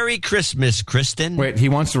 Merry Christmas, Kristen. Wait, he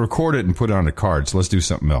wants to record it and put it on a card, so let's do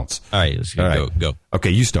something else. All right, let's go. Okay,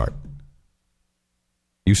 you start.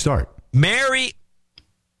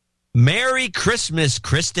 Merry Christmas,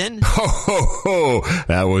 Kristen. Ho, ho, ho.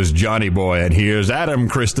 That was Johnny Boy, and here's Adam,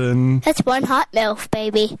 Kristen. That's one hot MILF,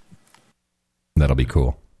 baby. That'll be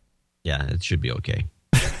cool. Yeah, it should be okay.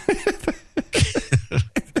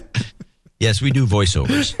 Yes, we do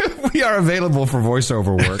voiceovers. We are available for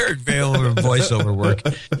voiceover work. We're available for voiceover work.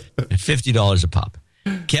 $50 a pop.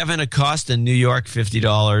 Kevin Acosta, New York,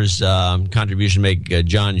 $50 contribution. Make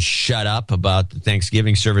John shut up about the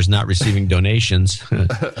Thanksgiving service not receiving donations.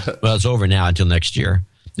 Well, it's over now until next year.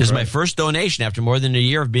 This is my first donation after more than a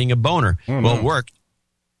year of being a boner. Well, it worked.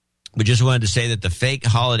 We just wanted to say that the fake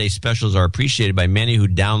holiday specials are appreciated by many who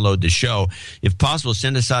download the show. If possible,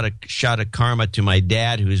 send us out a shot of karma to my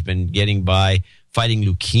dad, who's been getting by fighting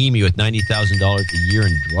leukemia with $90,000 a year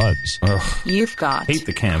in drugs. Ugh. You've got hate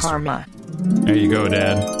the cancer. Karma. There you go,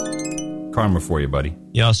 Dad. karma for you, buddy.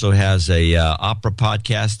 He also has a opera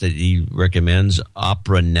podcast that he recommends,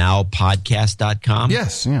 operanowpodcast.com.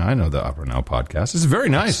 Yes, yeah, I know the Opera Now podcast. It's very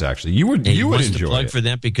nice, actually. You would wants enjoy to plug it. for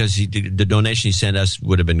them because the donation he sent us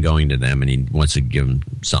would have been going to them, and he wants to give them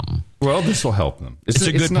something. Well, this will help them. It's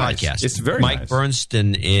a good nice. podcast. It's very Mike nice.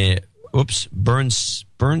 Berntsen.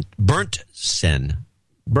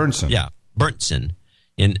 Yeah, Berntsen.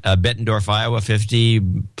 In Bettendorf, Iowa, 50.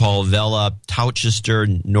 Paul Vella, Towchester,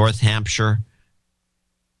 North Hampshire,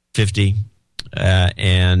 50.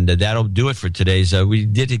 And that'll do it for today's. We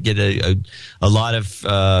did get a lot of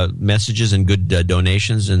messages and good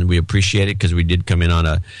donations, and we appreciate it because we did come in on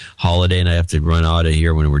a holiday, and I have to run out of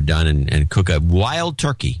here when we're done and cook a wild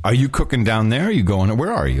turkey. Are you cooking down there? Are you going?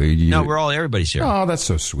 Where are you? No, everybody's here. Oh, that's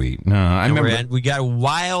so sweet. No, I remember we got a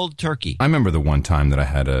wild turkey. I remember the one time that I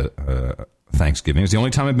had a Thanksgiving. It was the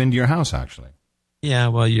only time I've been to your house, actually. Yeah,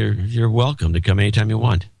 well, you're welcome to come anytime you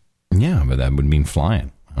want. Yeah, but that would mean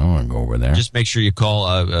flying. I don't want to go over there. Just make sure you call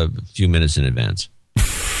a few minutes in advance.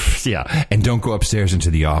 Yeah, and don't go upstairs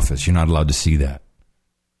into the office. You're not allowed to see that.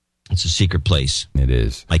 It's a secret place. It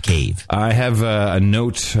is. My cave. I have a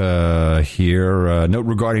note here, a note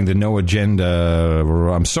regarding the No Agenda.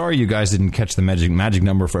 I'm sorry you guys didn't catch the magic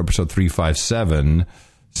number for episode 357.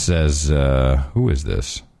 Says, who is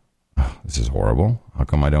this? Oh, this is horrible. How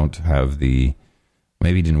come I don't have maybe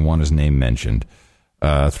he didn't want his name mentioned.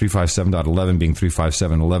 357.11 being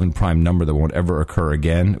 35711 prime number that won't ever occur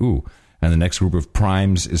again. Ooh. And the next group of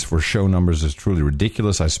primes is for show numbers is truly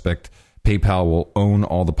ridiculous. I expect PayPal will own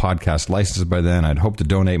all the podcast licenses by then. I'd hope to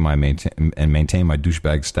donate and maintain my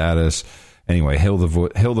douchebag status. Anyway, Hill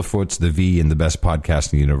the Foots, the V, and the best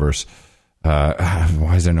podcast in the universe.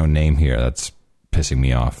 Why is there no name here? That's pissing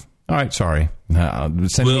me off. All right, sorry.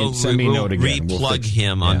 Send me a note again. Replug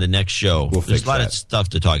him on the next show. There's a lot of stuff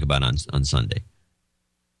to talk about on Sunday,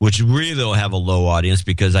 which really will have a low audience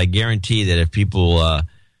because I guarantee that if people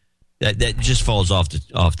that just falls off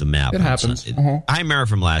the map. It happens. I remember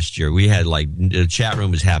from last year we had the chat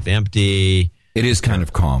room was half empty. It is kind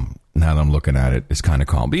of calm now that I'm looking at it. It's kind of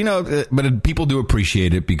calm, but people do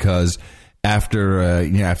appreciate it because after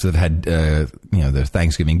they've had their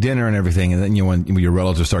Thanksgiving dinner and everything, and then when your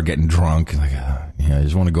relatives start getting drunk, I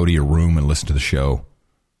just want to go to your room and listen to the show.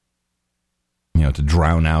 To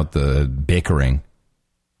drown out the bickering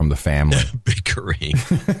from the family. Bickering.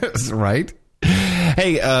 Right?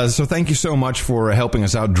 Hey, so thank you so much for helping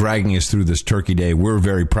us out, dragging us through this Turkey Day. We're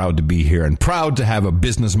very proud to be here and proud to have a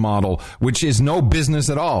business model which is no business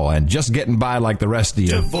at all and just getting by like the rest of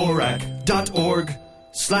you.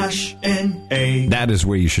 Dvorak.org/NA. That is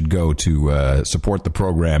where you should go to support the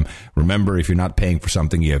program. Remember, if you're not paying for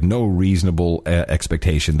something, you have no reasonable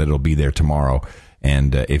expectation that it'll be there tomorrow.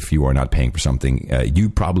 And if you are not paying for something,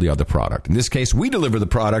 you probably are the product. In this case, we deliver the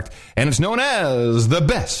product, and it's known as the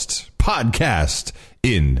best podcast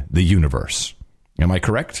in the universe. Am I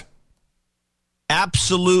correct?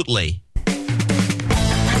 Absolutely.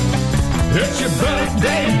 It's your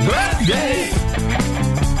birthday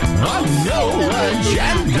on No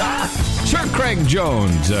Agenda. Sir Craig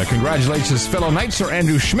Jones, congratulations fellow knight Sir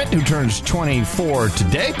Andrew Schmidt, who turns 24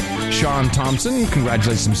 today. Sean Thompson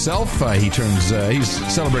congratulates himself. He's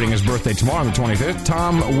celebrating his birthday tomorrow on the 25th.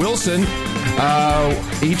 Tom Wilson,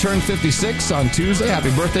 he turned 56 on Tuesday.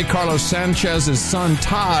 Happy birthday. Carlos Sanchez's son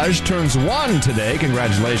Taj turns 1 today.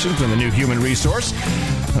 Congratulations on the new human resource,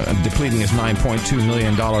 depleting his $9.2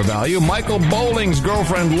 million value. Michael Bowling's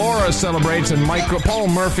girlfriend Laura celebrates, and Paul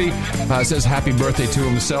Murphy says happy birthday to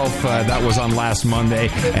himself. That was on last Monday.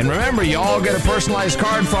 And remember, you all get a personalized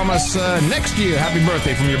card from us next year. Happy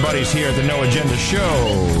birthday from your buddies here at the No Agenda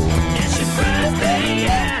Show. It's your birthday,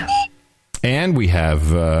 yeah. And we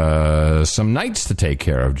have some knights to take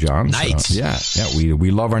care of, John. Knights. So,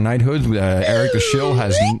 we love our knighthoods. Eric the Shill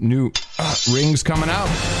has new rings coming out.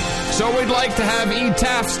 So we'd like to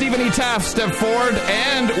have Stephen E. Taft step forward,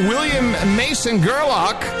 and William Mason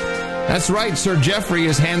Gerlach. That's right, Sir Jeffrey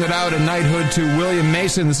has handed out a knighthood to William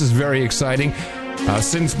Mason. This is very exciting.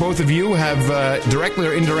 Since both of you have directly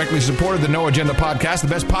or indirectly supported the No Agenda podcast, the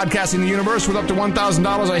best podcast in the universe, with up to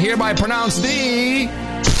 $1,000, I hereby pronounce thee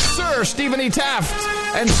Sir Stephen E. Taft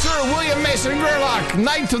and Sir William Mason Gerlach,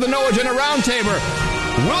 Knight of the No Agenda Roundtable.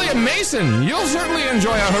 William Mason, you'll certainly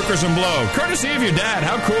enjoy our Hookers and Blow, courtesy of your dad.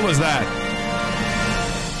 How cool is that?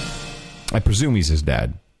 I presume he's his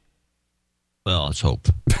dad. Well, let's hope.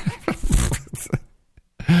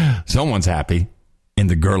 Someone's happy in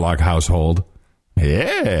the Gerlach household.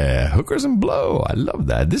 Yeah, Hookers and Blow. I love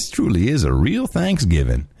that. This truly is a real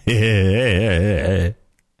Thanksgiving.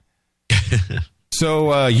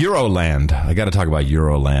 So, Euroland. I got to talk about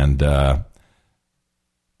Euroland.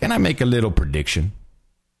 Can I make a little prediction?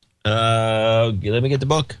 Let me get the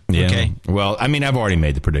book. Yeah. Okay. Well, I mean, I've already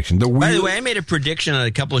made the prediction. By the way, I made a prediction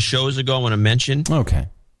a couple of shows ago. I want to mention. Okay.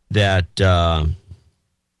 That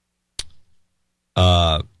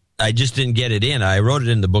I just didn't get it in. I wrote it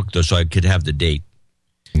in the book though, so I could have the date.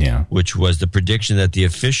 Yeah. Which was the prediction that the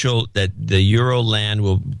Euroland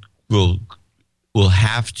will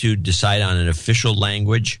have to decide on an official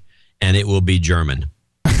language, and it will be German.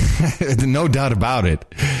 No doubt about it.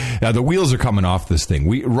 Now, the wheels are coming off this thing.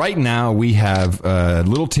 Right now we have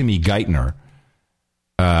little Timmy Geithner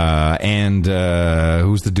and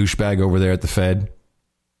who's the douchebag over there at the Fed?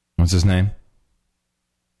 What's his name?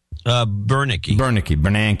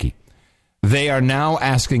 Bernanke. They are now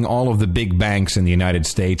asking all of the big banks in the United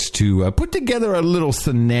States to put together a little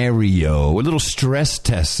scenario, a little stress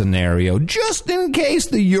test scenario, just in case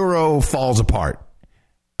the euro falls apart.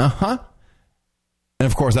 Uh-huh. And,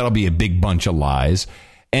 of course, that'll be a big bunch of lies.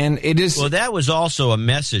 And it is... Well, that was also a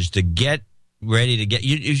message to get ready to get...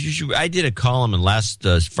 I did a column in last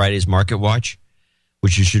Friday's Market Watch,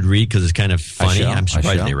 which you should read because it's kind of funny. I'm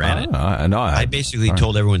surprised they ran it. I basically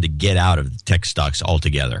told everyone to get out of tech stocks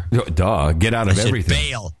altogether. Duh. Get out of everything.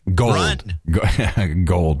 Bail. Gold. Run.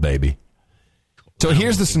 Gold, baby. So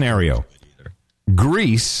here's the scenario.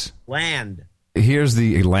 Greece... Land. Here's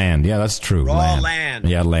the land. Yeah, that's true. Land.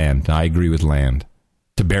 Yeah, land. I agree with land.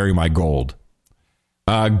 To bury my gold.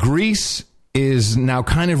 Greece is now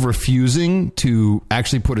kind of refusing to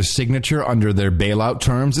actually put a signature under their bailout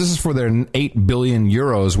terms. This is for their 8 billion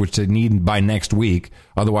euros, which they need by next week.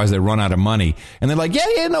 Otherwise, they run out of money. And they're like,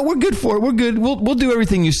 no, we're good for it. We're good. We'll do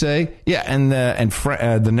everything you say. Yeah, and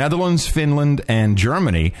the Netherlands, Finland, and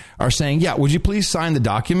Germany are saying, yeah, would you please sign the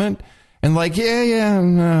document? And like, just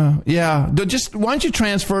why don't you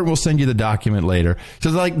transfer it? We'll send you the document later.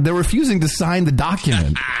 So they're refusing to sign the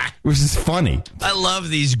document, which is funny. I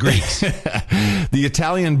love these Greeks. The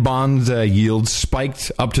Italian bond yields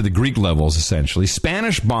spiked up to the Greek levels, essentially.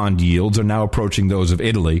 Spanish bond yields are now approaching those of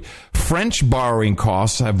Italy. French borrowing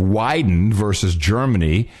costs have widened versus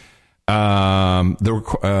Germany. Let's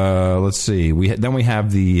see. Then we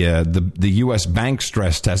have the U.S. bank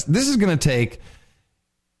stress test. This is going to take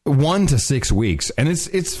 1 to 6 weeks, and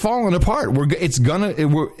it's falling apart. It's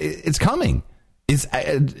coming.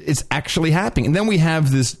 It's actually happening. And then we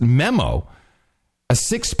have this memo, a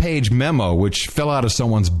 6-page memo, which fell out of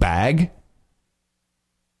someone's bag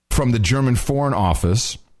from the German Foreign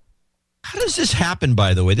Office. How does this happen,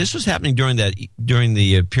 by the way? This was happening during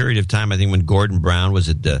the period of time, I think, when Gordon Brown was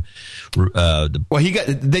at the Well,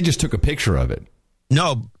 they just took a picture of it.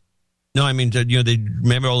 No, I mean, they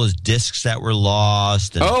remember all those discs that were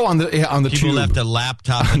lost. And on the people tube. left a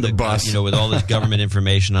laptop on the bus, with all this government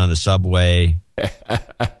information on the subway.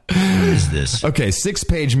 What is this? Okay,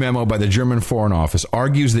 6-page memo by the German Foreign Office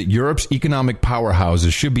argues that Europe's economic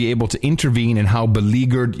powerhouses should be able to intervene in how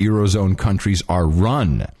beleaguered Eurozone countries are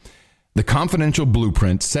run. The confidential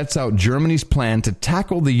blueprint sets out Germany's plan to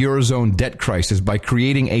tackle the Eurozone debt crisis by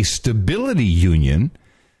creating a stability union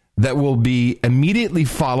that will be immediately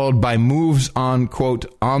followed by moves on, quote,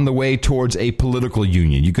 on the way towards a political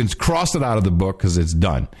union. You can cross it out of the book because it's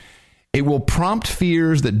done. It will prompt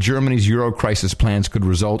fears that Germany's Euro crisis plans could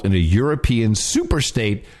result in a European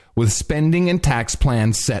superstate with spending and tax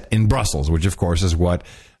plans set in Brussels, which, of course, is what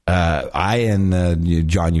I and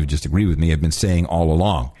John, you just agree with me, have been saying all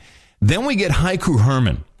along. Then we get Haiku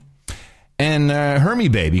Herman. And Hermie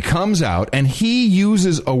Baby comes out, and he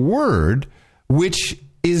uses a word which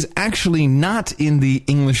is actually not in the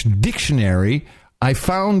English dictionary. I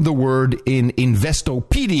found the word in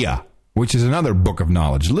Investopedia, which is another book of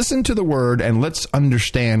knowledge. Listen to the word and let's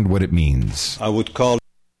understand what it means. I would call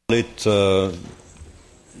it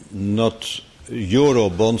not euro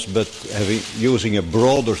bonds, but using a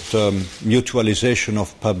broader term, mutualization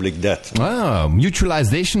of public debt. Oh,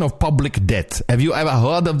 mutualization of public debt. Have you ever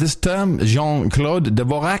heard of this term, Jean-Claude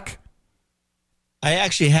Dvorak? I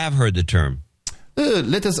actually have heard the term.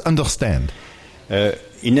 Let us understand.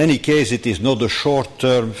 In any case, it is not a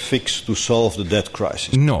short-term fix to solve the debt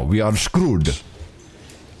crisis. No, we are screwed.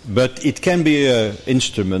 But it can be an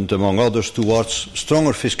instrument, among others, towards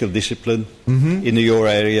stronger fiscal discipline in the euro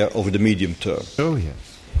area over the medium term. Oh, yes.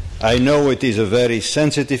 I know it is a very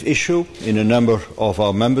sensitive issue in a number of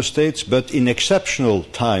our member states, but in exceptional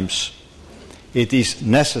times, it is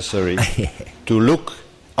necessary to look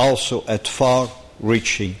also at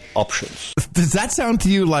far-reaching options. Does that sound to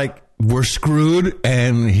you like we're screwed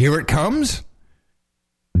and here it comes?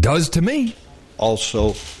 Does to me.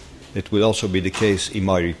 Also, it will also be the case in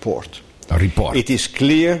my report. A report. It is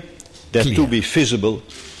clear that to be feasible,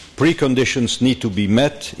 preconditions need to be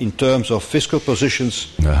met in terms of fiscal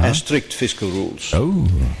positions and strict fiscal rules.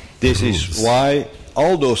 This is why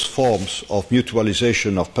all those forms of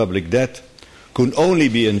mutualization of public debt could only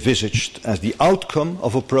be envisaged as the outcome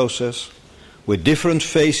of a process with different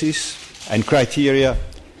phases and criteria,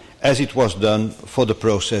 as it was done for the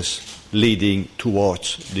process leading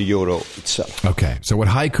towards the euro itself. Okay, so what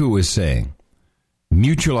Haiku is saying,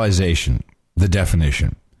 mutualization, the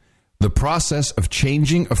definition, the process of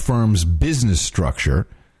changing a firm's business structure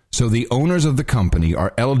so the owners of the company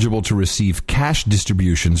are eligible to receive cash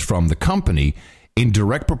distributions from the company in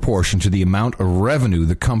direct proportion to the amount of revenue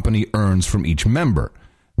the company earns from each member.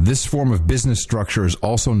 This form of business structure is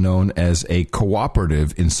also known as a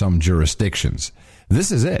cooperative in some jurisdictions.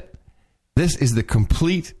 This is it. This is the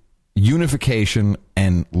complete unification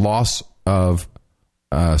and loss of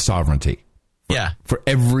sovereignty for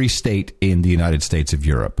every state in the United States of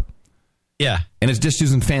Europe. Yeah. And it's just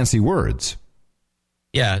using fancy words.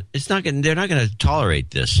 Yeah, they're not going to tolerate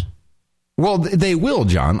this. Well, they will,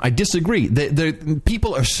 John. I disagree.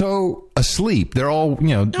 People are so asleep. They're all,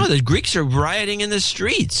 No, the Greeks are rioting in the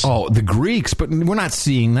streets. Oh, the Greeks, but we're not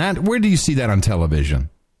seeing that. Where do you see that on television?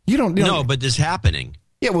 You don't. No, but this is happening.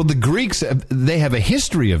 Yeah, well, the Greeks, they have a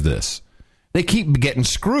history of this. They keep getting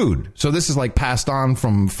screwed. So this is like passed on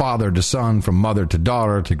from father to son, from mother to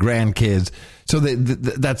daughter to grandkids. So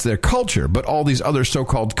that's their culture. But all these other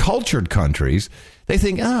so-called cultured countries, they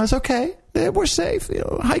think, it's okay. We're safe.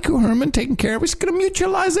 Haiku Herman taking care of us. It's going to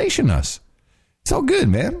mutualization us. It's all good,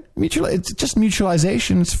 man. It's just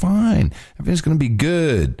mutualization. It's fine. Everything's going to be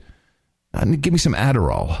good. Give me some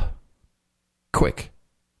Adderall. Quick.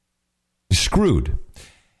 You're screwed.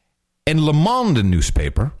 And Le Monde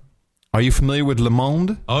newspaper. Are you familiar with Le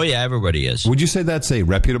Monde? Oh, yeah, everybody is. Would you say that's a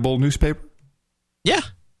reputable newspaper? Yeah.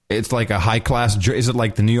 It's like a high-class... Is it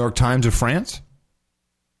like the New York Times of France?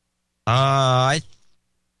 I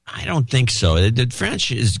don't think so. The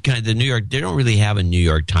French is kind of the New York... They don't really have a New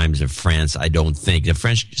York Times of France, I don't think. The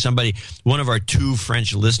French... One of our two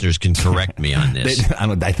French listeners can correct me on this.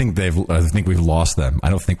 I think we've lost them.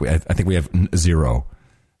 I think we have zero.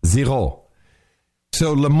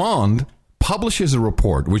 So Le Monde publishes a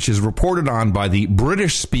report, which is reported on by the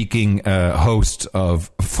British-speaking hosts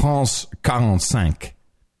of France 45.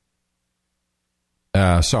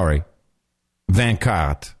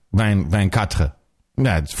 24.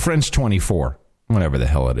 Yeah, it's French 24, whatever the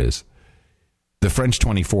hell it is. The French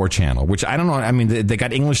 24 channel, which I don't know. I mean, they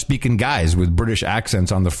got English-speaking guys with British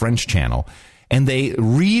accents on the French channel, and they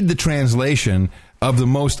read the translation of the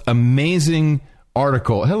most amazing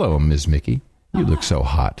article. Hello, Ms. Mickey. You look so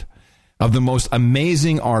hot. Of the most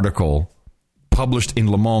amazing article published in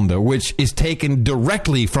Le Monde, which is taken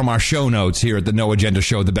directly from our show notes here at the No Agenda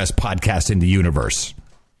Show, the best podcast in the universe.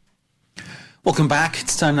 Welcome back.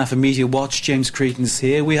 It's time now for Media Watch. James Cretons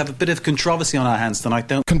here. We have a bit of controversy on our hands tonight,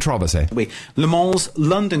 don't we? Controversy. Le Monde's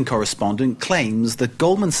London correspondent claims that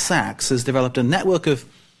Goldman Sachs has developed a network of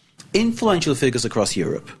influential figures across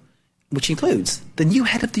Europe, which includes the new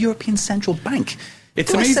head of the European Central Bank.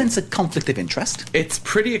 It's amazing. Sense a conflict of interest. It's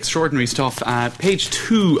pretty extraordinary stuff. Page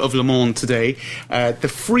 2 of Le Monde today,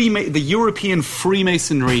 the European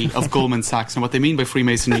Freemasonry of Goldman Sachs. And what they mean by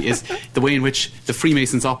Freemasonry is the way in which the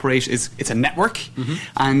Freemasons operate is it's a network. Mm-hmm.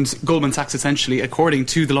 And Goldman Sachs essentially, according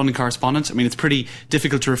to the London correspondent, I mean, it's pretty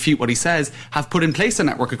difficult to refute what he says, have put in place a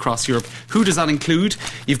network across Europe. Who does that include?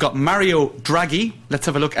 You've got Mario Draghi. Let's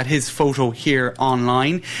have a look at his photo here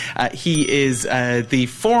online. He is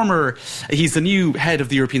he's the new head of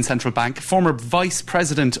the European Central Bank, former vice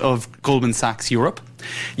president of Goldman Sachs Europe.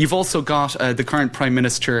 You've also got the current Prime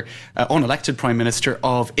Minister, unelected Prime Minister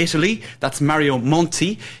of Italy. That's Mario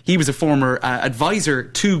Monti. He was a former advisor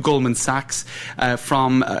to Goldman Sachs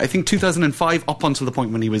from, I think, 2005 up until the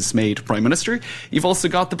point when he was made Prime Minister. You've also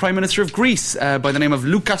got the Prime Minister of Greece by the name of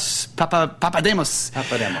Lucas Papademos.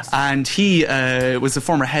 And he was a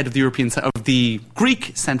former head of the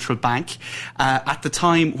Greek Central Bank at the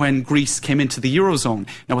time when Greece came into the Eurozone.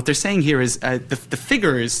 Now, what they're saying here is the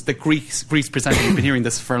figures that Greece presented, we've been hearing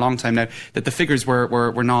this for a long time now, that the figures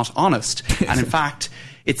were not honest. And in fact,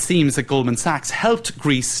 it seems that Goldman Sachs helped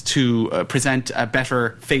Greece to present a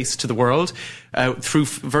better face to the world through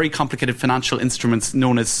very complicated financial instruments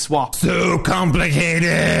known as swaps. So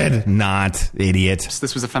complicated! Not, idiot.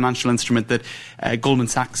 This was a financial instrument that Goldman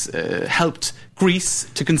Sachs helped Greece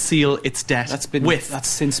to conceal its debt That's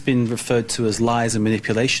since been referred to as lies and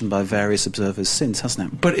manipulation by various observers since,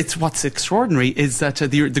 hasn't it? But what's extraordinary is that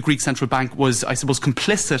the Greek central bank was, I suppose,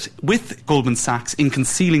 complicit with Goldman Sachs in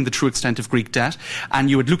concealing the true extent of Greek debt. And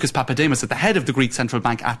you had Lucas Papademos at the head of the Greek central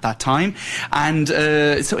bank at that time. And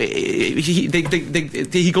so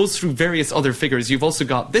he goes through various other figures. You've also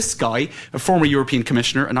got this guy, a former European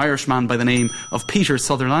commissioner, an Irishman by the name of Peter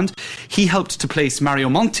Sutherland. He helped to place Mario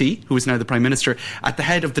Monti, who is now the Prime Minister, at the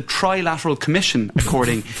head of the Trilateral Commission,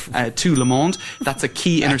 according to Le Monde. That's a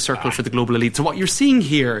key inner circle for the global elite. So what you're seeing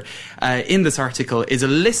here in this article is a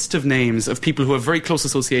list of names of people who have very close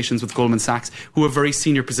associations with Goldman Sachs, who have very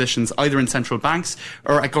senior positions, either in central banks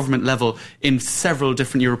or at government level in several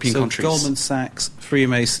different European countries. Goldman Sachs,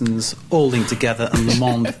 Freemasons, all linked together, and Le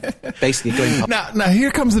Monde basically going... Now,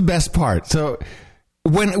 here comes the best part. So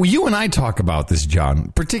when you and I talk about this,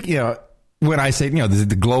 John, particularly... when I say,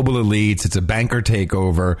 the global elites, it's a banker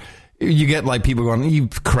takeover, you get like people going, you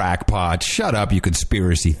crackpot, shut up, you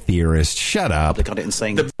conspiracy theorist, shut up. They got it and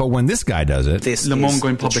saying but when this guy does it, Le Monde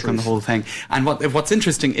going public on the whole thing. And what's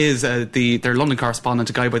interesting is their London correspondent,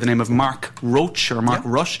 a guy by the name of Mark Rush,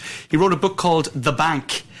 he wrote a book called The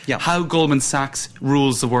Bank, How Goldman Sachs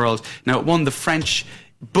Rules the World. Now, it won the French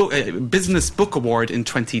Business Book Award in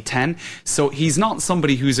 2010. So he's not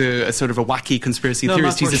somebody who's a sort of a wacky conspiracy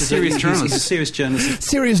theorist. He's a serious journalist. He's a serious journalist.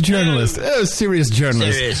 Serious journalist. Serious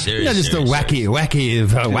journalist. Not just a wacky.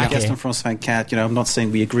 Gaston Francois Van Cat, I'm not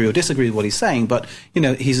saying we agree or disagree with what he's saying, but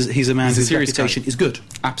he's a man whose reputation is good.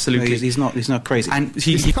 Absolutely. He's not crazy. And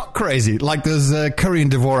he's not crazy. Like there's Curry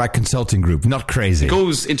and Dvorak Consulting Group. Not crazy. He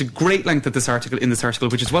goes into great length in this article,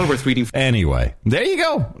 which is well worth reading. Anyway, there you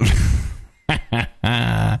go.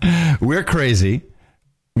 We're crazy.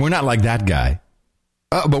 We're not like that guy.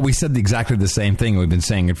 But we said exactly the same thing. We've been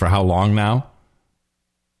saying it for how long now?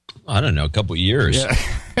 I don't know, a couple of years.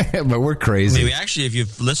 Yeah. But we're crazy. Maybe actually, if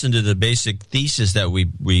you've listened to the basic thesis that we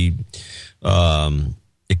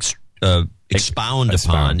expound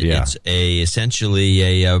upon, it's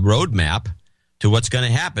essentially a roadmap to what's going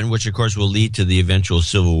to happen, which of course will lead to the eventual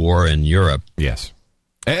civil war in Europe. Yes.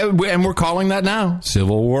 And we're calling that now.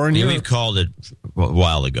 Civil war in Europe. We've called it a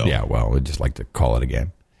while ago. Yeah, well, we'd just like to call it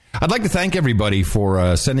again. I'd like to thank everybody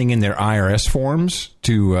for sending in their IRS forms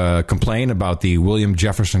to complain about the William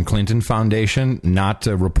Jefferson Clinton Foundation not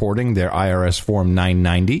reporting their IRS Form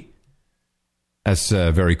 990. That's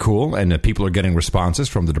very cool. And people are getting responses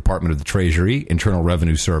from the Department of the Treasury, Internal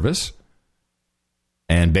Revenue Service.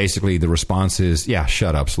 And basically the response is,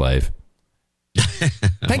 shut up, slave.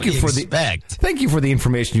 Thank you for the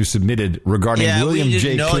information you submitted regarding William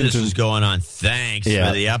J. Clinton. This was going on. Thanks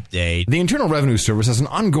for the update. The Internal Revenue Service has an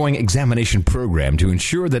ongoing examination program to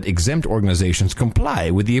ensure that exempt organizations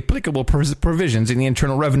comply with the applicable provisions in the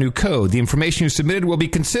Internal Revenue Code. The information you submitted will be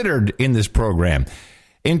considered in this program.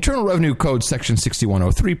 Internal Revenue Code Section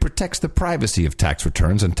 6103 protects the privacy of tax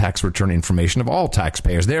returns and tax return information of all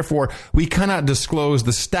taxpayers. Therefore, we cannot disclose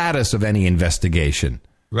the status of any investigation.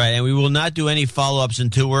 Right, and we will not do any follow-ups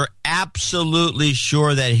until we're absolutely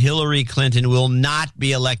sure that Hillary Clinton will not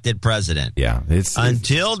be elected president. Yeah.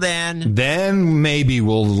 Until then... Then maybe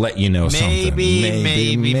we'll let you know something.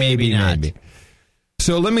 Maybe not.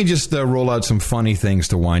 So let me just roll out some funny things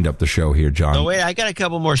to wind up the show here, John. Oh, wait, I got a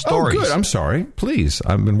couple more stories. Oh, good. I'm sorry. Please.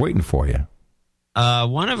 I've been waiting for you.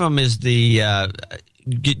 One of them is the...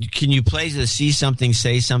 Can you play the See Something,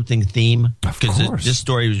 Say Something theme? Because this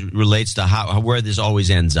story relates to where this always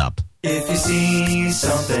ends up. If you see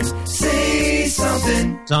something, say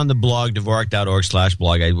something. It's on the blog,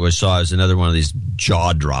 Dvorak.org/blog. I saw it as another one of these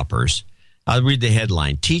jaw droppers. I'll read the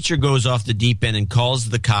headline. Teacher goes off the deep end and calls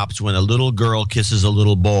the cops when a little girl kisses a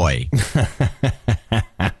little boy.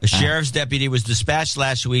 A sheriff's deputy was dispatched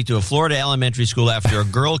last week to a Florida elementary school after a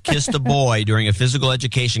girl kissed a boy during a physical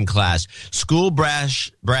education class. School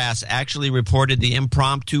brass actually reported the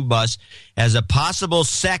impromptu bus as a possible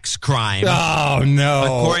sex crime. Oh,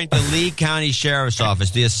 no. According to Lee County Sheriff's Office,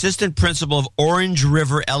 the assistant principal of Orange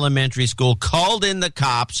River Elementary School called in the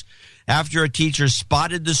cops after a teacher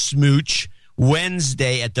spotted the smooch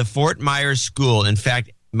Wednesday at the Fort Myers school. In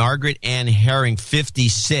fact, Margaret Ann Herring,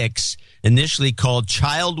 56, initially called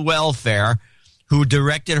Child Welfare, who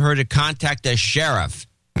directed her to contact the sheriff.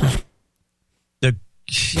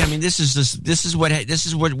 This is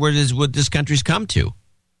what this country's come to.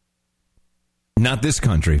 Not this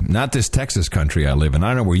country, not this Texas country I live in. I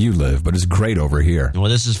don't know where you live, but it's great over here.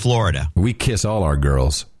 Well, this is Florida. We kiss all our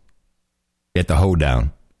girls. Get the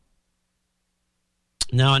hoedown.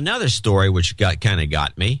 Now, another story which kind of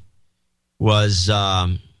got me was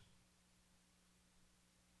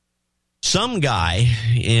some guy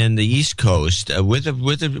in the East Coast with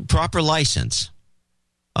a proper license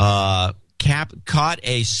caught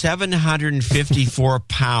a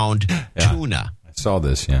 754-pound tuna. I saw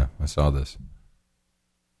this. Yeah, I saw this.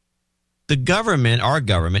 The government, our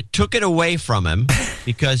government, took it away from him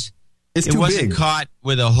because it wasn't big. caught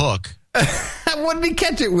with a hook. What did he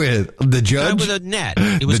catch it with? The judge? With a net.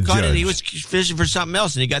 It was caught in, he was fishing for something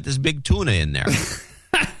else, and he got this big tuna in there.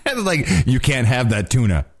 It's like, you can't have that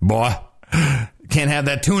tuna, boy. Can't have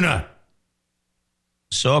that tuna.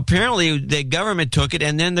 So apparently the government took it,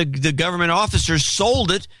 and then the government officers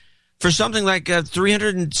sold it for something like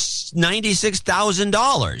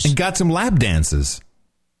 $396,000. And got some lap dances.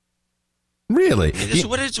 Really?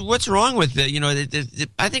 What's wrong with it?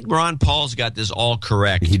 I think Ron Paul's got this all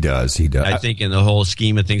correct. He does. I think in the whole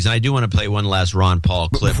scheme of things. And I do want to play one last Ron Paul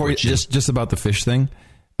clip. Before just about the fish thing,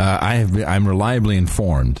 I'm reliably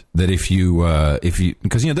informed that if you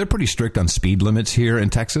because they're pretty strict on speed limits here in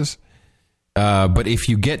Texas, but if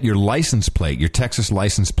you get your license plate, your Texas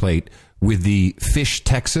license plate with the Fish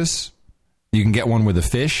Texas, you can get one with a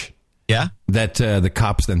fish. Yeah. That the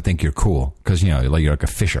cops then think you're cool because you're like a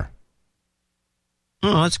fisher.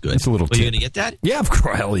 Oh, that's good. It's a little tip. You going to get that? Yeah, of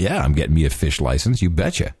course. Hell yeah, I'm getting me a fish license. You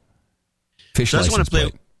betcha. Fish license. I just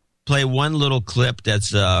want to play one little clip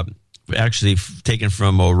that's actually taken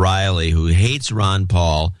from O'Reilly, who hates Ron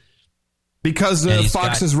Paul. Because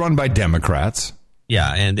Fox is run by Democrats.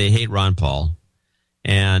 Yeah, and they hate Ron Paul.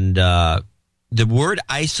 And the word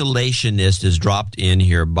isolationist is dropped in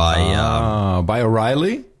here by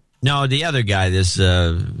O'Reilly? No, the other guy, this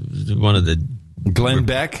one of the... Glenn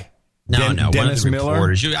Beck? No, Dennis one of the Miller?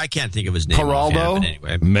 reporters. I can't think of his name. Geraldo?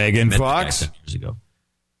 Anyway, Megan Fox? Years ago.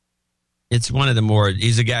 It's one of the more...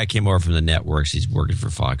 He's a guy who came over from the networks. He's working for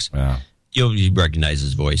Fox. Yeah. You recognize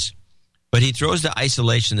his voice. But he throws the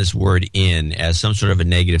isolationist word in as some sort of a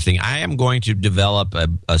negative thing. I am going to develop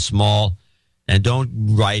a small... And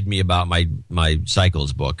don't ride me about my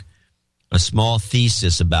cycles book. A small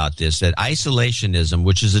thesis about this, that isolationism,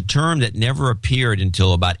 which is a term that never appeared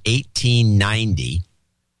until about 1890...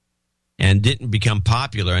 and didn't become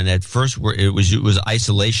popular, and that first word it was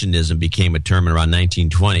isolationism became a term around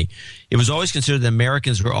 1920. It was always considered that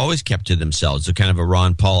Americans were always kept to themselves, a kind of a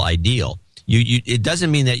Ron Paul ideal. It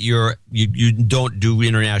doesn't mean that you don't do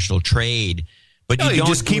international trade, but you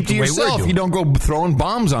just keep to yourself. You don't go throwing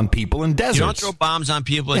bombs on people in deserts. You don't throw bombs on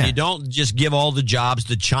people, and you don't just give all the jobs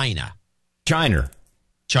to China.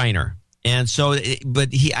 And so,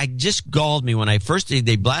 I just galled me when they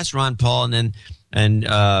blast Ron Paul, and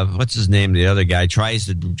what's his name? The other guy tries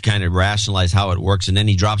to kind of rationalize how it works, and then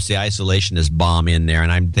he drops the isolationist bomb in there.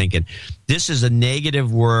 And I'm thinking, this is a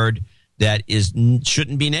negative word that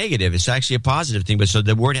shouldn't be negative. It's actually a positive thing. But so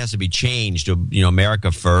the word has to be changed to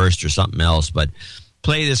America first or something else. But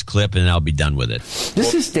play this clip, and I'll be done with it.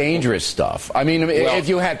 This is dangerous stuff. I mean, if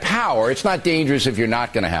you had power, it's not dangerous if you're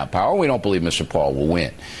not going to have power. We don't believe Mr. Paul will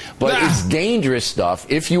win. But it's dangerous stuff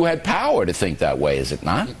if you had power to think that way, is it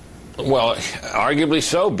not? Well, arguably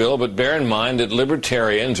so, Bill, but bear in mind that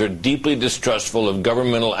libertarians are deeply distrustful of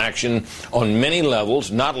governmental action on many levels,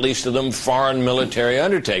 not least of them foreign military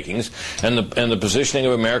undertakings, and the positioning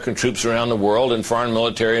of American troops around the world and foreign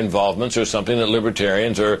military involvements are something that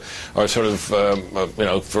libertarians are sort of,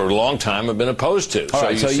 for a long time have been opposed to. All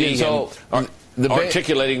right, so you see him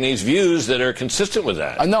articulating these views that are consistent with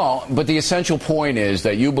that. No, but the essential point is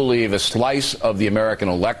that you believe a slice of the American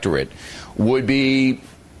electorate would be...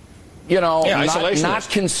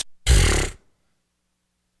 isolationist.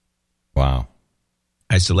 Wow.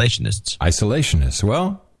 Isolationists.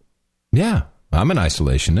 Well, yeah, I'm an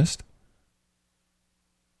isolationist.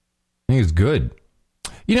 I think it's good.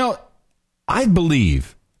 I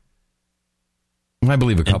believe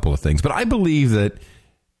a couple of things, but I believe that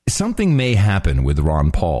something may happen with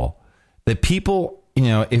Ron Paul, that people,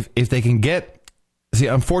 if they can get... See,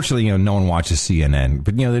 unfortunately, no one watches CNN,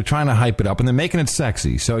 but they're trying to hype it up and they're making it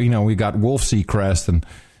sexy. So we got Wolf Seacrest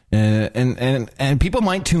and people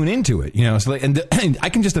might tune into it. So and I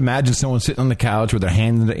can just imagine someone sitting on the couch with their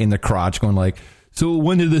hand in the crotch, going like, "So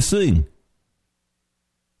when did this thing?"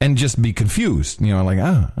 And just be confused. Like,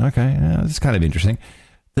 oh, okay, this is kind of interesting.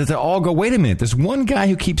 That they all go, wait a minute, there's one guy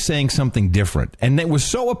who keeps saying something different, and it was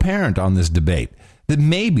so apparent on this debate that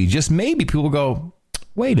maybe, just maybe, people go,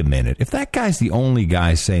 wait a minute, if that guy's the only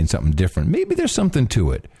guy saying something different, maybe there's something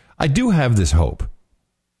to it. I do have this hope.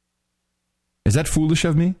 Is that foolish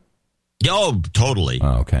of me? Oh, totally.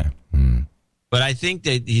 Oh, okay. But I think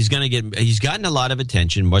that he's gotten a lot of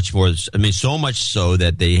attention, much more, so much so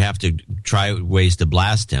that they have to try ways to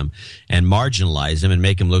blast him and marginalize him and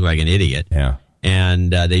make him look like an idiot. Yeah.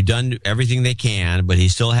 And they've done everything they can, but he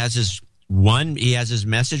still has One, he has his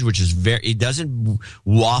message, which is he doesn't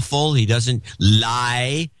waffle. He doesn't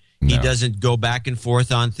lie. He doesn't go back and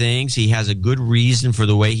forth on things. He has a good reason for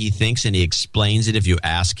the way he thinks, and he explains it if you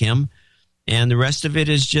ask him. And the rest of it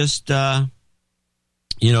is just, the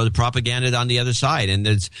propaganda on the other side.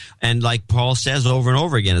 And like Paul says over and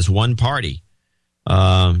over again, it's one party.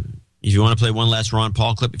 If you want to play one last Ron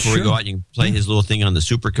Paul clip before we go out, you can play his little thing on the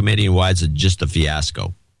super committee and why it's just a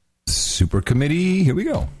fiasco. Super committee, here we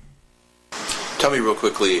go. Tell me real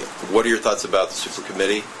quickly, what are your thoughts about the super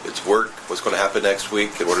committee, its work, what's going to happen next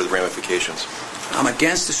week, and what are the ramifications? I'm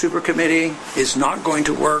against the super committee. It's not going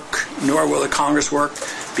to work, nor will the Congress work,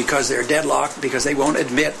 because they're deadlocked, because they won't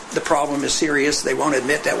admit the problem is serious. They won't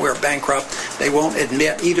admit that we're bankrupt. They won't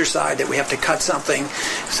admit either side that we have to cut something.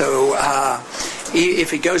 So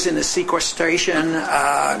if it goes into sequestration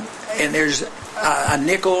and there's a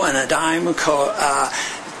nickel and a dime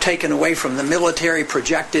taken away from the military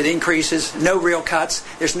projected increases, no real cuts.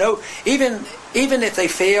 There's no, even if they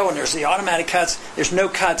fail and there's the automatic cuts, there's no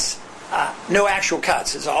cuts, no actual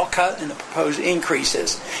cuts. It's all cut in the proposed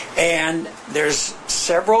increases. And there's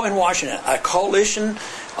several in Washington, a coalition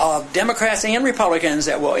of Democrats and Republicans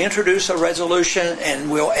that will introduce a resolution and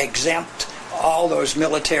will exempt all those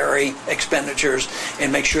military expenditures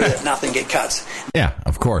and make sure that nothing get cuts. Yeah,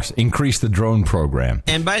 of course. Increase the drone program.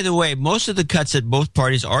 And by the way, most of the cuts that both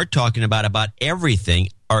parties are talking about everything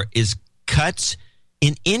is cuts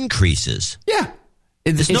in increases. Yeah.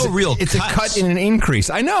 There's no real cuts. It's cuts. a cut in an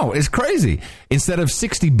increase. I know. It's crazy. Instead of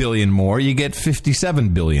 60 billion more, you get 57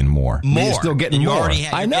 billion more. You're still getting more.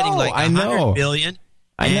 You're getting like 100 billion.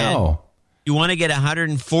 I know. You want to get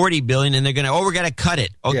 140 billion, and they're going to, we're going to cut it.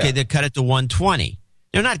 Okay, They cut it to 120.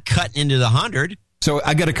 They're not cutting into the 100. So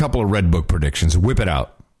I got a couple of Red Book predictions. Whip it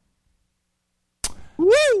out.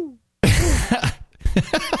 Woo! It's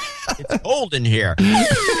cold in here.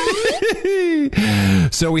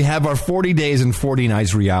 So we have our 40 Days and 40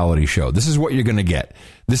 Nights reality show. This is what you're going to get.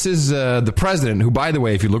 This is the president, who, by the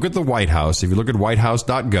way, if you look at the White House, if you look at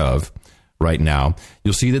whitehouse.gov, right now,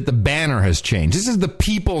 you'll see that the banner has changed. This is the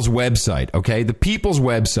People's website, okay? The People's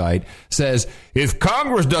website says, if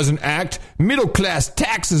Congress doesn't act, middle-class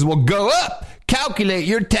taxes will go up. Calculate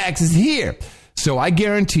your taxes here. So I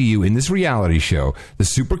guarantee you, in this reality show, the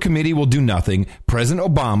super committee will do nothing. President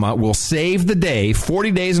Obama will save the day, 40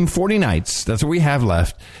 days and 40 nights. That's what we have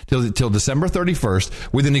left till December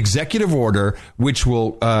 31st with an executive order, which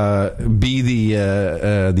will be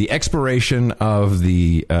the expiration of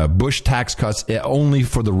the Bush tax cuts only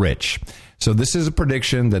for the rich. So this is a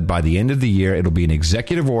prediction that by the end of the year, it'll be an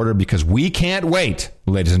executive order because we can't wait,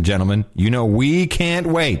 ladies and gentlemen. You know, we can't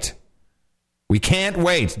wait. We can't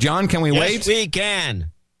wait. John, can we wait? Yes, we can.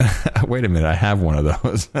 Wait a minute. I have one of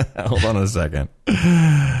those. Hold on a second.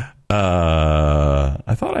 I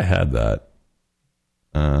thought I had that.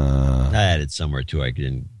 I had it somewhere, too. I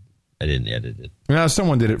didn't edit it. No,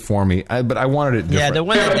 someone did it for me, but I wanted it different. Yeah, the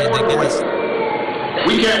one that did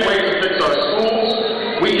We can't wait to fix our schools.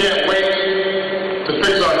 We can't wait to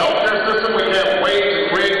fix our healthcare system. We can't wait to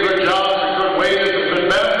create good jobs and good wages and good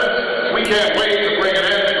benefits. We can't wait to bring an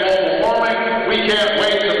end to global warming. We can't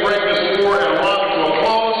wait to bring this war in Iran to a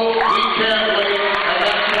close. We can't wait, and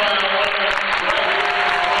that's why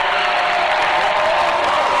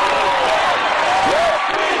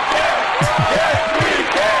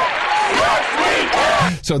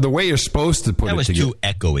So the way you're supposed to put it together. That was too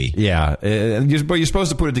echoey. Yeah. But you're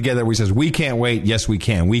supposed to put it together where he says, we can't wait, yes we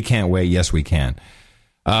can. We can't wait, yes we can.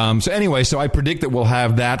 So anyway, so I predict that we'll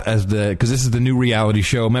have that as because this is the new reality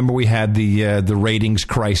show. Remember we had the ratings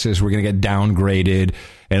crisis. We're going to get downgraded.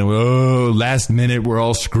 And last minute, we're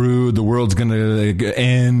all screwed. The world's going to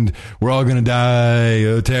end. We're all going to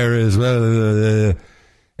die. Terrorists.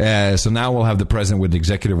 So now we'll have the president with an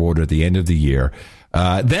executive order at the end of the year.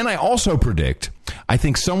 Then I also predict, I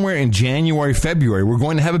think somewhere in January, February, we're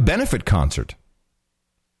going to have a benefit concert.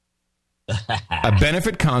 A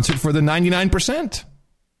benefit concert for the 99%.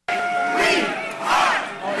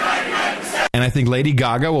 And I think Lady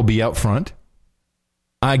Gaga will be out front.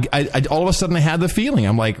 I all of a sudden I had the feeling.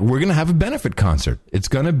 I'm like, we're going to have a benefit concert. It's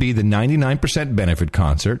going to be the 99% benefit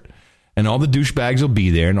concert. And all the douchebags will be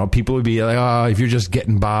there, and all people will be like, "Oh, if you're just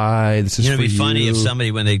getting by, this is for you." It'd be funny if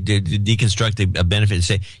somebody, when they deconstruct a benefit,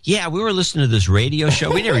 say, "Yeah, we were listening to this radio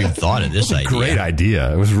show. We never even thought of this idea." Great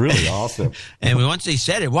idea! It was really awesome. And once they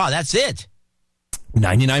said it, wow, that's it.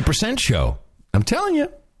 99% show. I'm telling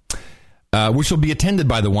you. Which will be attended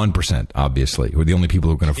by the 1%, obviously, who are the only people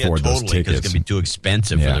who can afford those tickets. Because it's going to be too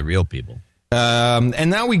expensive for the real people. And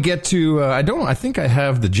now we get to, I think I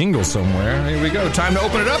have the jingle somewhere. Here we go. Time to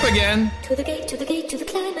open it up again. To the gate, to the gate, to the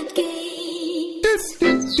climate gate.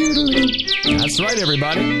 That's right,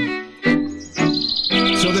 everybody.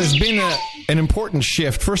 So there's been an important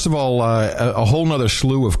shift. First of all, a whole nother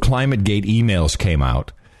slew of ClimateGate emails came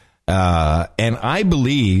out. And I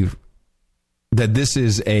believe that this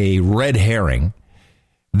is a red herring,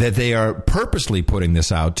 that they are purposely putting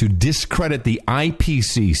this out to discredit the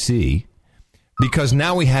IPCC, because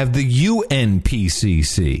now we have the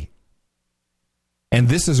UNPCC. And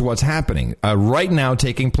this is what's happening. Right now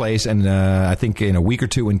taking place, and I think in a week or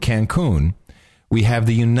two in Cancun, we have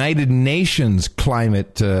the United Nations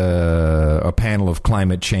climate, a panel of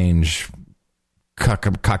climate change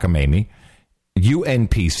cockamamie,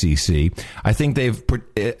 UNPCC. I think they've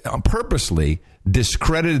purposely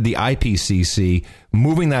discredited the IPCC,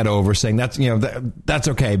 moving that over, saying that's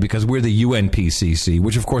okay because we're the UNPCC,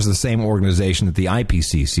 which of course is the same organization that the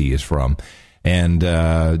IPCC is from. And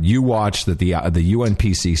you watch that the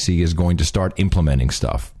UNPCC is going to start implementing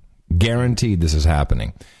stuff. Guaranteed this is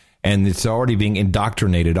happening. And it's already being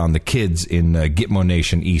indoctrinated on the kids in Gitmo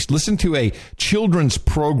Nation East. Listen to a children's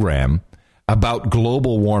program about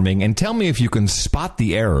global warming and tell me if you can spot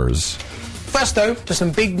the errors. First, though, to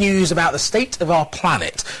some big news about the state of our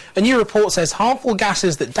planet. A new report says harmful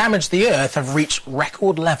gases that damage the Earth have reached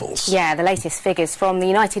record levels. Yeah, the latest figures from the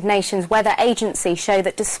United Nations Weather Agency show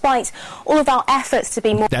that despite all of our efforts to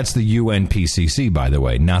be more... That's the UNPCC, by the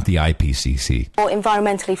way, not the IPCC. ...more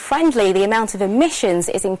environmentally friendly, the amount of emissions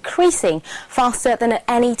is increasing faster than at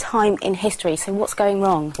any time in history. So what's going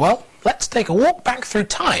wrong? Well, let's take a walk back through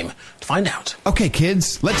time to find out. Okay,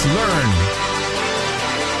 kids, let's learn.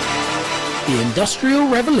 The Industrial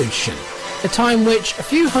Revolution, a time which a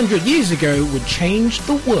few hundred years ago would change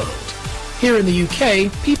the world. Here in the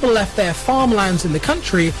UK, people left their farmlands in the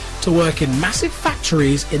country to work in massive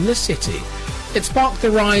factories in the city. It sparked the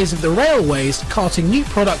rise of the railways, carting new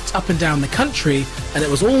products up and down the country, and it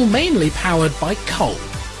was all mainly powered by coal.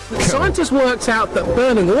 Scientists worked out that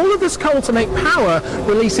burning all of this coal to make power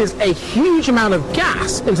releases a huge amount of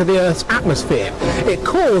gas into the Earth's atmosphere. It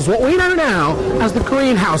caused what we know now as the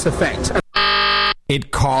greenhouse effect.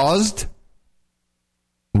 It caused?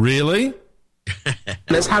 Really? And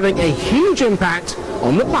it's having a huge impact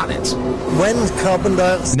on the planet. When carbon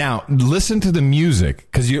dioxide... Now, listen to the music,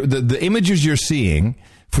 because the images you're seeing...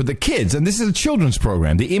 For the kids, and this is a children's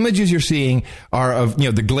program, the images you're seeing are of,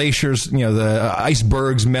 the glaciers, the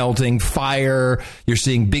icebergs melting, fire. You're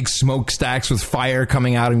seeing big smokestacks with fire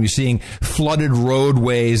coming out, and you're seeing flooded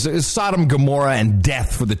roadways, Sodom, Gomorrah, and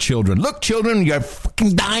death for the children. Look, children, you're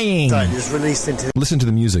fucking dying. Is released into Listen to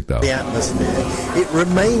the music, though. The atmosphere. It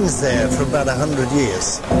remains there for about 100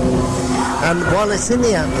 years. And while it's in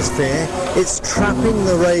the atmosphere, it's trapping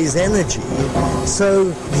the ray's energy, so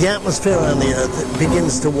the atmosphere around the Earth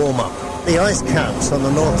begins to warm up. The ice caps on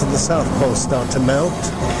the North and the South Pole start to melt.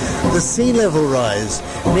 The sea level rise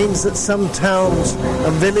means that some towns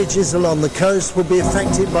and villages along the coast will be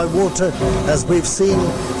affected by water, as we've seen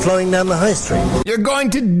flowing down the high street. You're going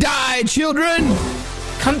to die, children!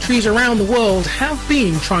 Countries around the world have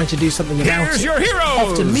been trying to do something about it. Here's your heroes!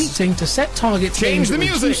 Often meeting to set targets aimed at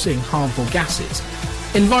reducing harmful gases.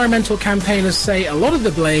 Environmental campaigners say a lot of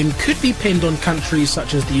the blame could be pinned on countries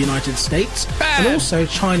such as the United States and also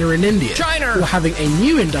China and India, who are having a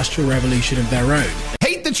new industrial revolution of their own.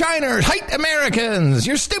 Hate the Chiners! Hate Americans!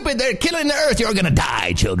 You're stupid! They're killing the Earth! You're gonna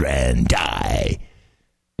die, children! Die!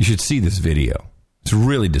 You should see this video. It's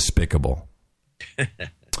really despicable.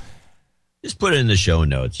 Just put it in the show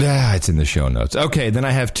notes. Yeah, it's in the show notes. Okay, then I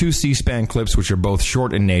have two C-SPAN clips, which are both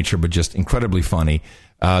short in nature, but just incredibly funny.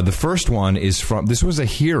 The first one is from, this was a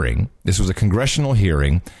hearing. This was a congressional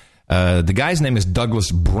hearing. The guy's name is Douglas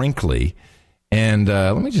Brinkley. And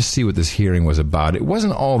let me just see what this hearing was about. It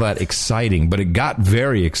wasn't all that exciting, but it got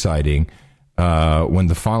very exciting when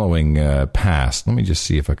the following passed. Let me just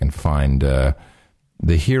see if I can find. The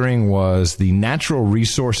hearing was the Natural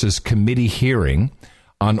Resources Committee hearing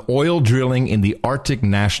on oil drilling in the Arctic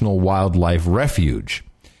National Wildlife Refuge.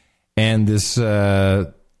 And this,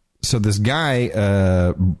 so this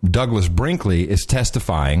guy, Douglas Brinkley, is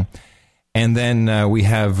testifying. And then we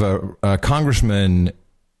have Congressman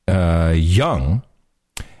Young.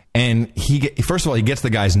 And first of all, he gets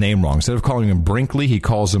the guy's name wrong. Instead of calling him Brinkley, he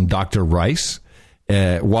calls him Dr. Rice,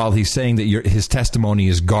 while he's saying that his testimony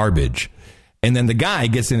is garbage. And then the guy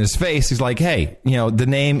gets in his face. He's like, hey, the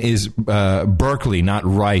name is Berkeley, not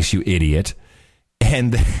Rice, you idiot.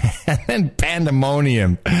 And then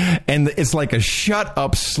pandemonium. And it's like a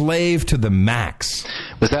shut-up slave to the max.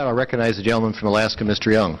 With that, I'll recognize the gentleman from Alaska,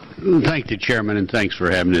 Mr. Young. Thank you, Chairman, and thanks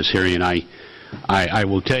for having this hearing. I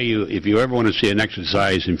will tell you, if you ever want to see an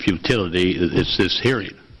exercise in futility, it's this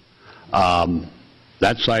hearing.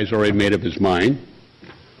 That side's already made up his mind.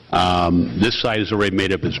 This side has already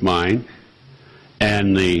made up its mind.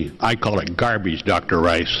 And I call it garbage, Dr.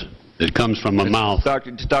 Rice. It comes from my mouth.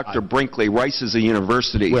 Dr. Brinkley, Rice is a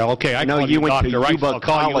university. Well, okay, I know you went to Rice. I'll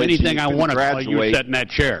call you anything I want to call you. Sit in that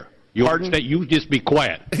chair. You just be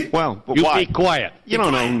quiet. Well, but you why? Be quiet. You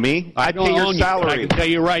don't own me. I don't pay your own salary. You. I can tell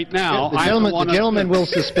you right now. The gentleman will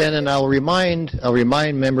suspend, and I'll remind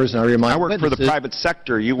members, and I'll remind. I work witnesses. for the private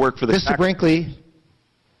sector. You work for the. Mr. Brinkley,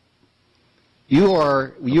 you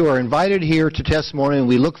are invited here to testimony, and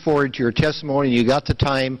we look forward to your testimony. You got the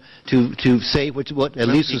time to say what at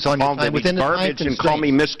least was on your time within the time constraints. And call me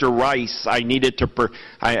Mr. Rice. I needed to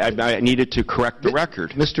correct the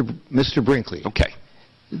record. Mr. Brinkley. Okay.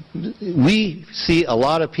 We see a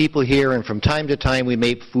lot of people here, and from time to time we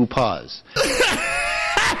make faux pas.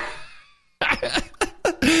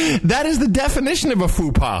 That is the definition of a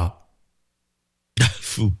faux pas.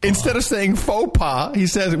 Instead of saying faux pas, he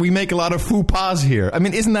says we make a lot of faux pas here. I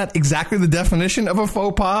mean, isn't that exactly the definition of a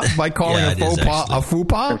faux pas? By calling a faux pas a faux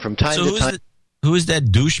pas? And from time to time. Who is that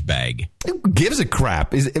douchebag? Who gives a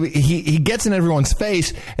crap? He gets in everyone's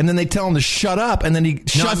face, and then they tell him to shut up, and then he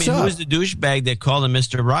shuts up. Who's the douchebag that called him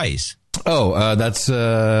Mr. Rice? Oh, that's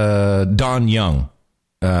Don Young,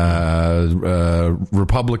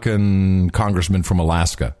 Republican congressman from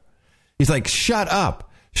Alaska. He's like, shut up,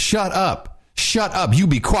 shut up, shut up, you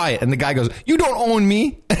be quiet. And the guy goes, you don't own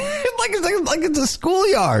me. like it's a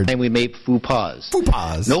schoolyard. And we make faux pas. Faux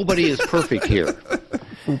pas. Nobody is perfect here.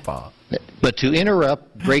 Faux pas. But to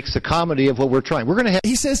interrupt breaks the comedy of what we're trying. We're going to have.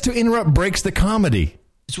 He says to interrupt breaks the comedy.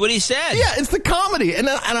 That's what he said. Yeah, it's the comedy, and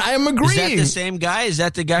I am agreeing. Is that the same guy? Is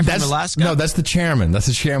that the guy from Alaska? No, that's the chairman. That's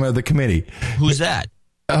the chairman of the committee. Who's that?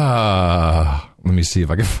 Let me see if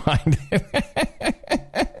I can find him.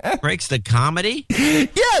 Breaks the comedy?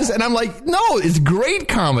 Yes, and I'm like, no, it's great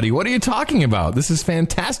comedy. What are you talking about? This is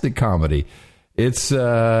fantastic comedy. It's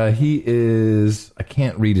he is. I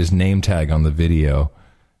can't read his name tag on the video.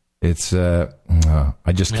 It's I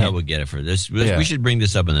just can't. Yeah, we'll get it for this. We should bring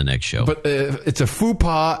this up in the next show. But it's a faux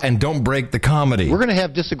pas, and don't break the comedy. We're going to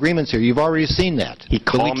have disagreements here. You've already seen that. He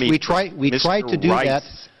called me. We try to do that.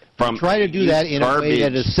 Try to do that in a way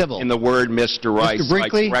that is civil. In the word Mr. Rice, Mr.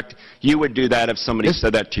 Brinkley, correct. You would do that if somebody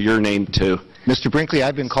said that to your name too. Mr. Brinkley,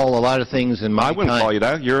 I've been called a lot of things in my time. I wouldn't call you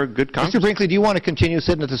that. You're a good congressman. Mr. Brinkley, do you want to continue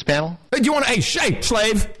sitting at this panel? Hey, do you want to? Hey,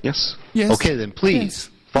 slave. Yes. Yes. Okay, then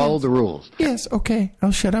please follow the rules. Yes. Okay.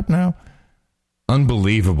 I'll shut up now.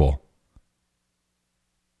 Unbelievable.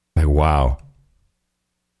 Like, wow.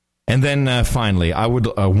 And then finally, I would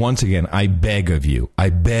once again, I beg of you,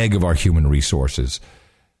 I beg of our human resources.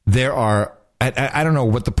 There are, I don't know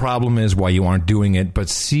what the problem is, why you aren't doing it, but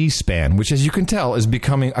C-SPAN, which as you can tell is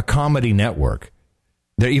becoming a comedy network.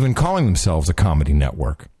 They're even calling themselves a comedy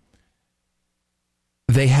network.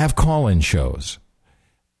 They have call-in shows,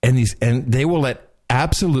 and they will let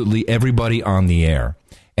absolutely everybody on the air.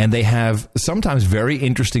 And they have sometimes very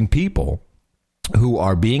interesting people who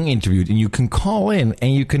are being interviewed, and you can call in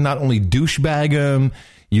and you can not only douchebag them,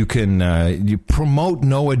 you can you promote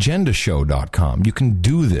noagendashow.com. You can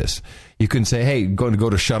do this. You can say, hey, go to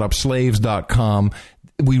shutupslaves.com.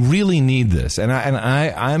 We really need this. And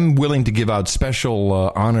I'm willing to give out special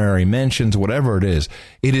honorary mentions, whatever it is.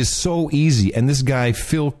 It is so easy. And this guy,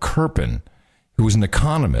 Phil Kerpen, who is an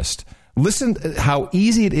economist, listen how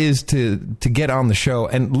easy it is to get on the show,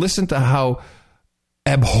 and listen to how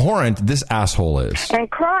abhorrent this asshole is. And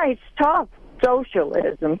Christ taught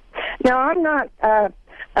socialism. Now, I'm not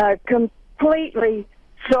completely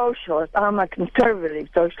socialist. I'm a conservative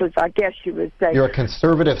socialist, I guess you would say. You're a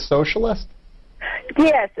conservative socialist?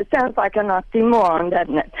 Yes, it sounds like an oxymoron,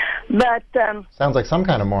 doesn't it? But sounds like some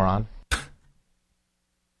kind of moron.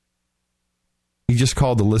 You just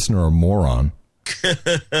called the listener a moron.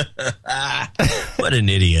 What an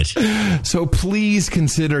idiot. So please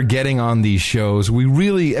consider getting on these shows. We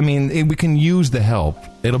really, we can use the help.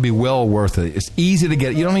 It'll be well worth it. It's easy to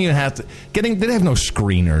get. You don't even have to. They have no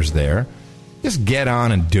screeners there. Just get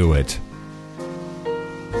on and do it.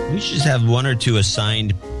 We should just have one or two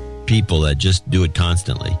assigned people that just do it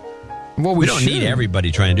constantly. Well, we don't need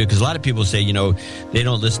everybody trying to do it, because a lot of people say, they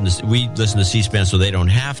don't listen to. We listen to C-SPAN, so they don't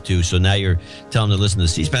have to. So now you're telling them to listen to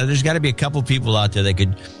C-SPAN. There's got to be a couple people out there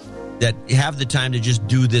that have the time to just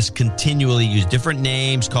do this continually. Use different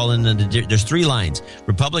names. Call in. There's 3 lines: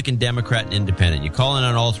 Republican, Democrat, and Independent. You call in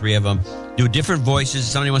on all 3 of them. Do different voices.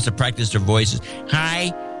 Somebody wants to practice their voices.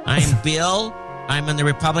 Hi, I'm Bill. I'm on the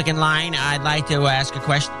Republican line. I'd like to ask a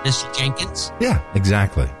question to Mr. Jenkins. Yeah,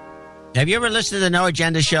 exactly. Have you ever listened to the No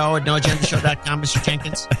Agenda Show at noagendashow.com, Mr.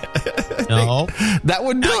 Jenkins? No. That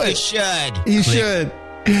would do it. You should. You should.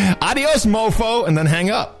 Adios, mofo, and then hang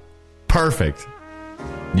up. Perfect.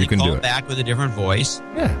 You can do call it. back with a different voice.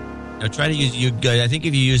 Yeah. Try to use I think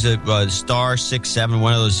if you use a star 67,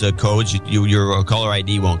 one of those codes, your caller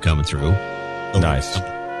ID won't come through. Nice.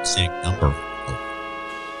 Same number.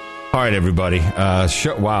 All right, everybody.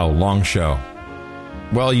 Wow, long show.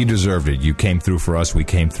 Well, you deserved it. You came through for us. We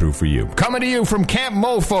came through for you. Coming to you from Camp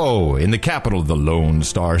Mofo in the capital of the Lone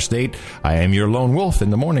Star State. I am your lone wolf in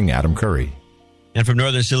the morning, Adam Curry. And from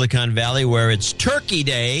northern Silicon Valley, where it's Turkey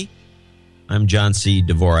Day, I'm John C.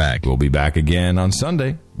 Dvorak. We'll be back again on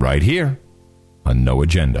Sunday, right here on No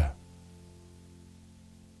Agenda.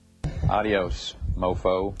 Adios,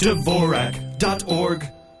 mofo.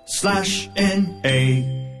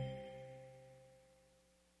 Dvorak.org/NA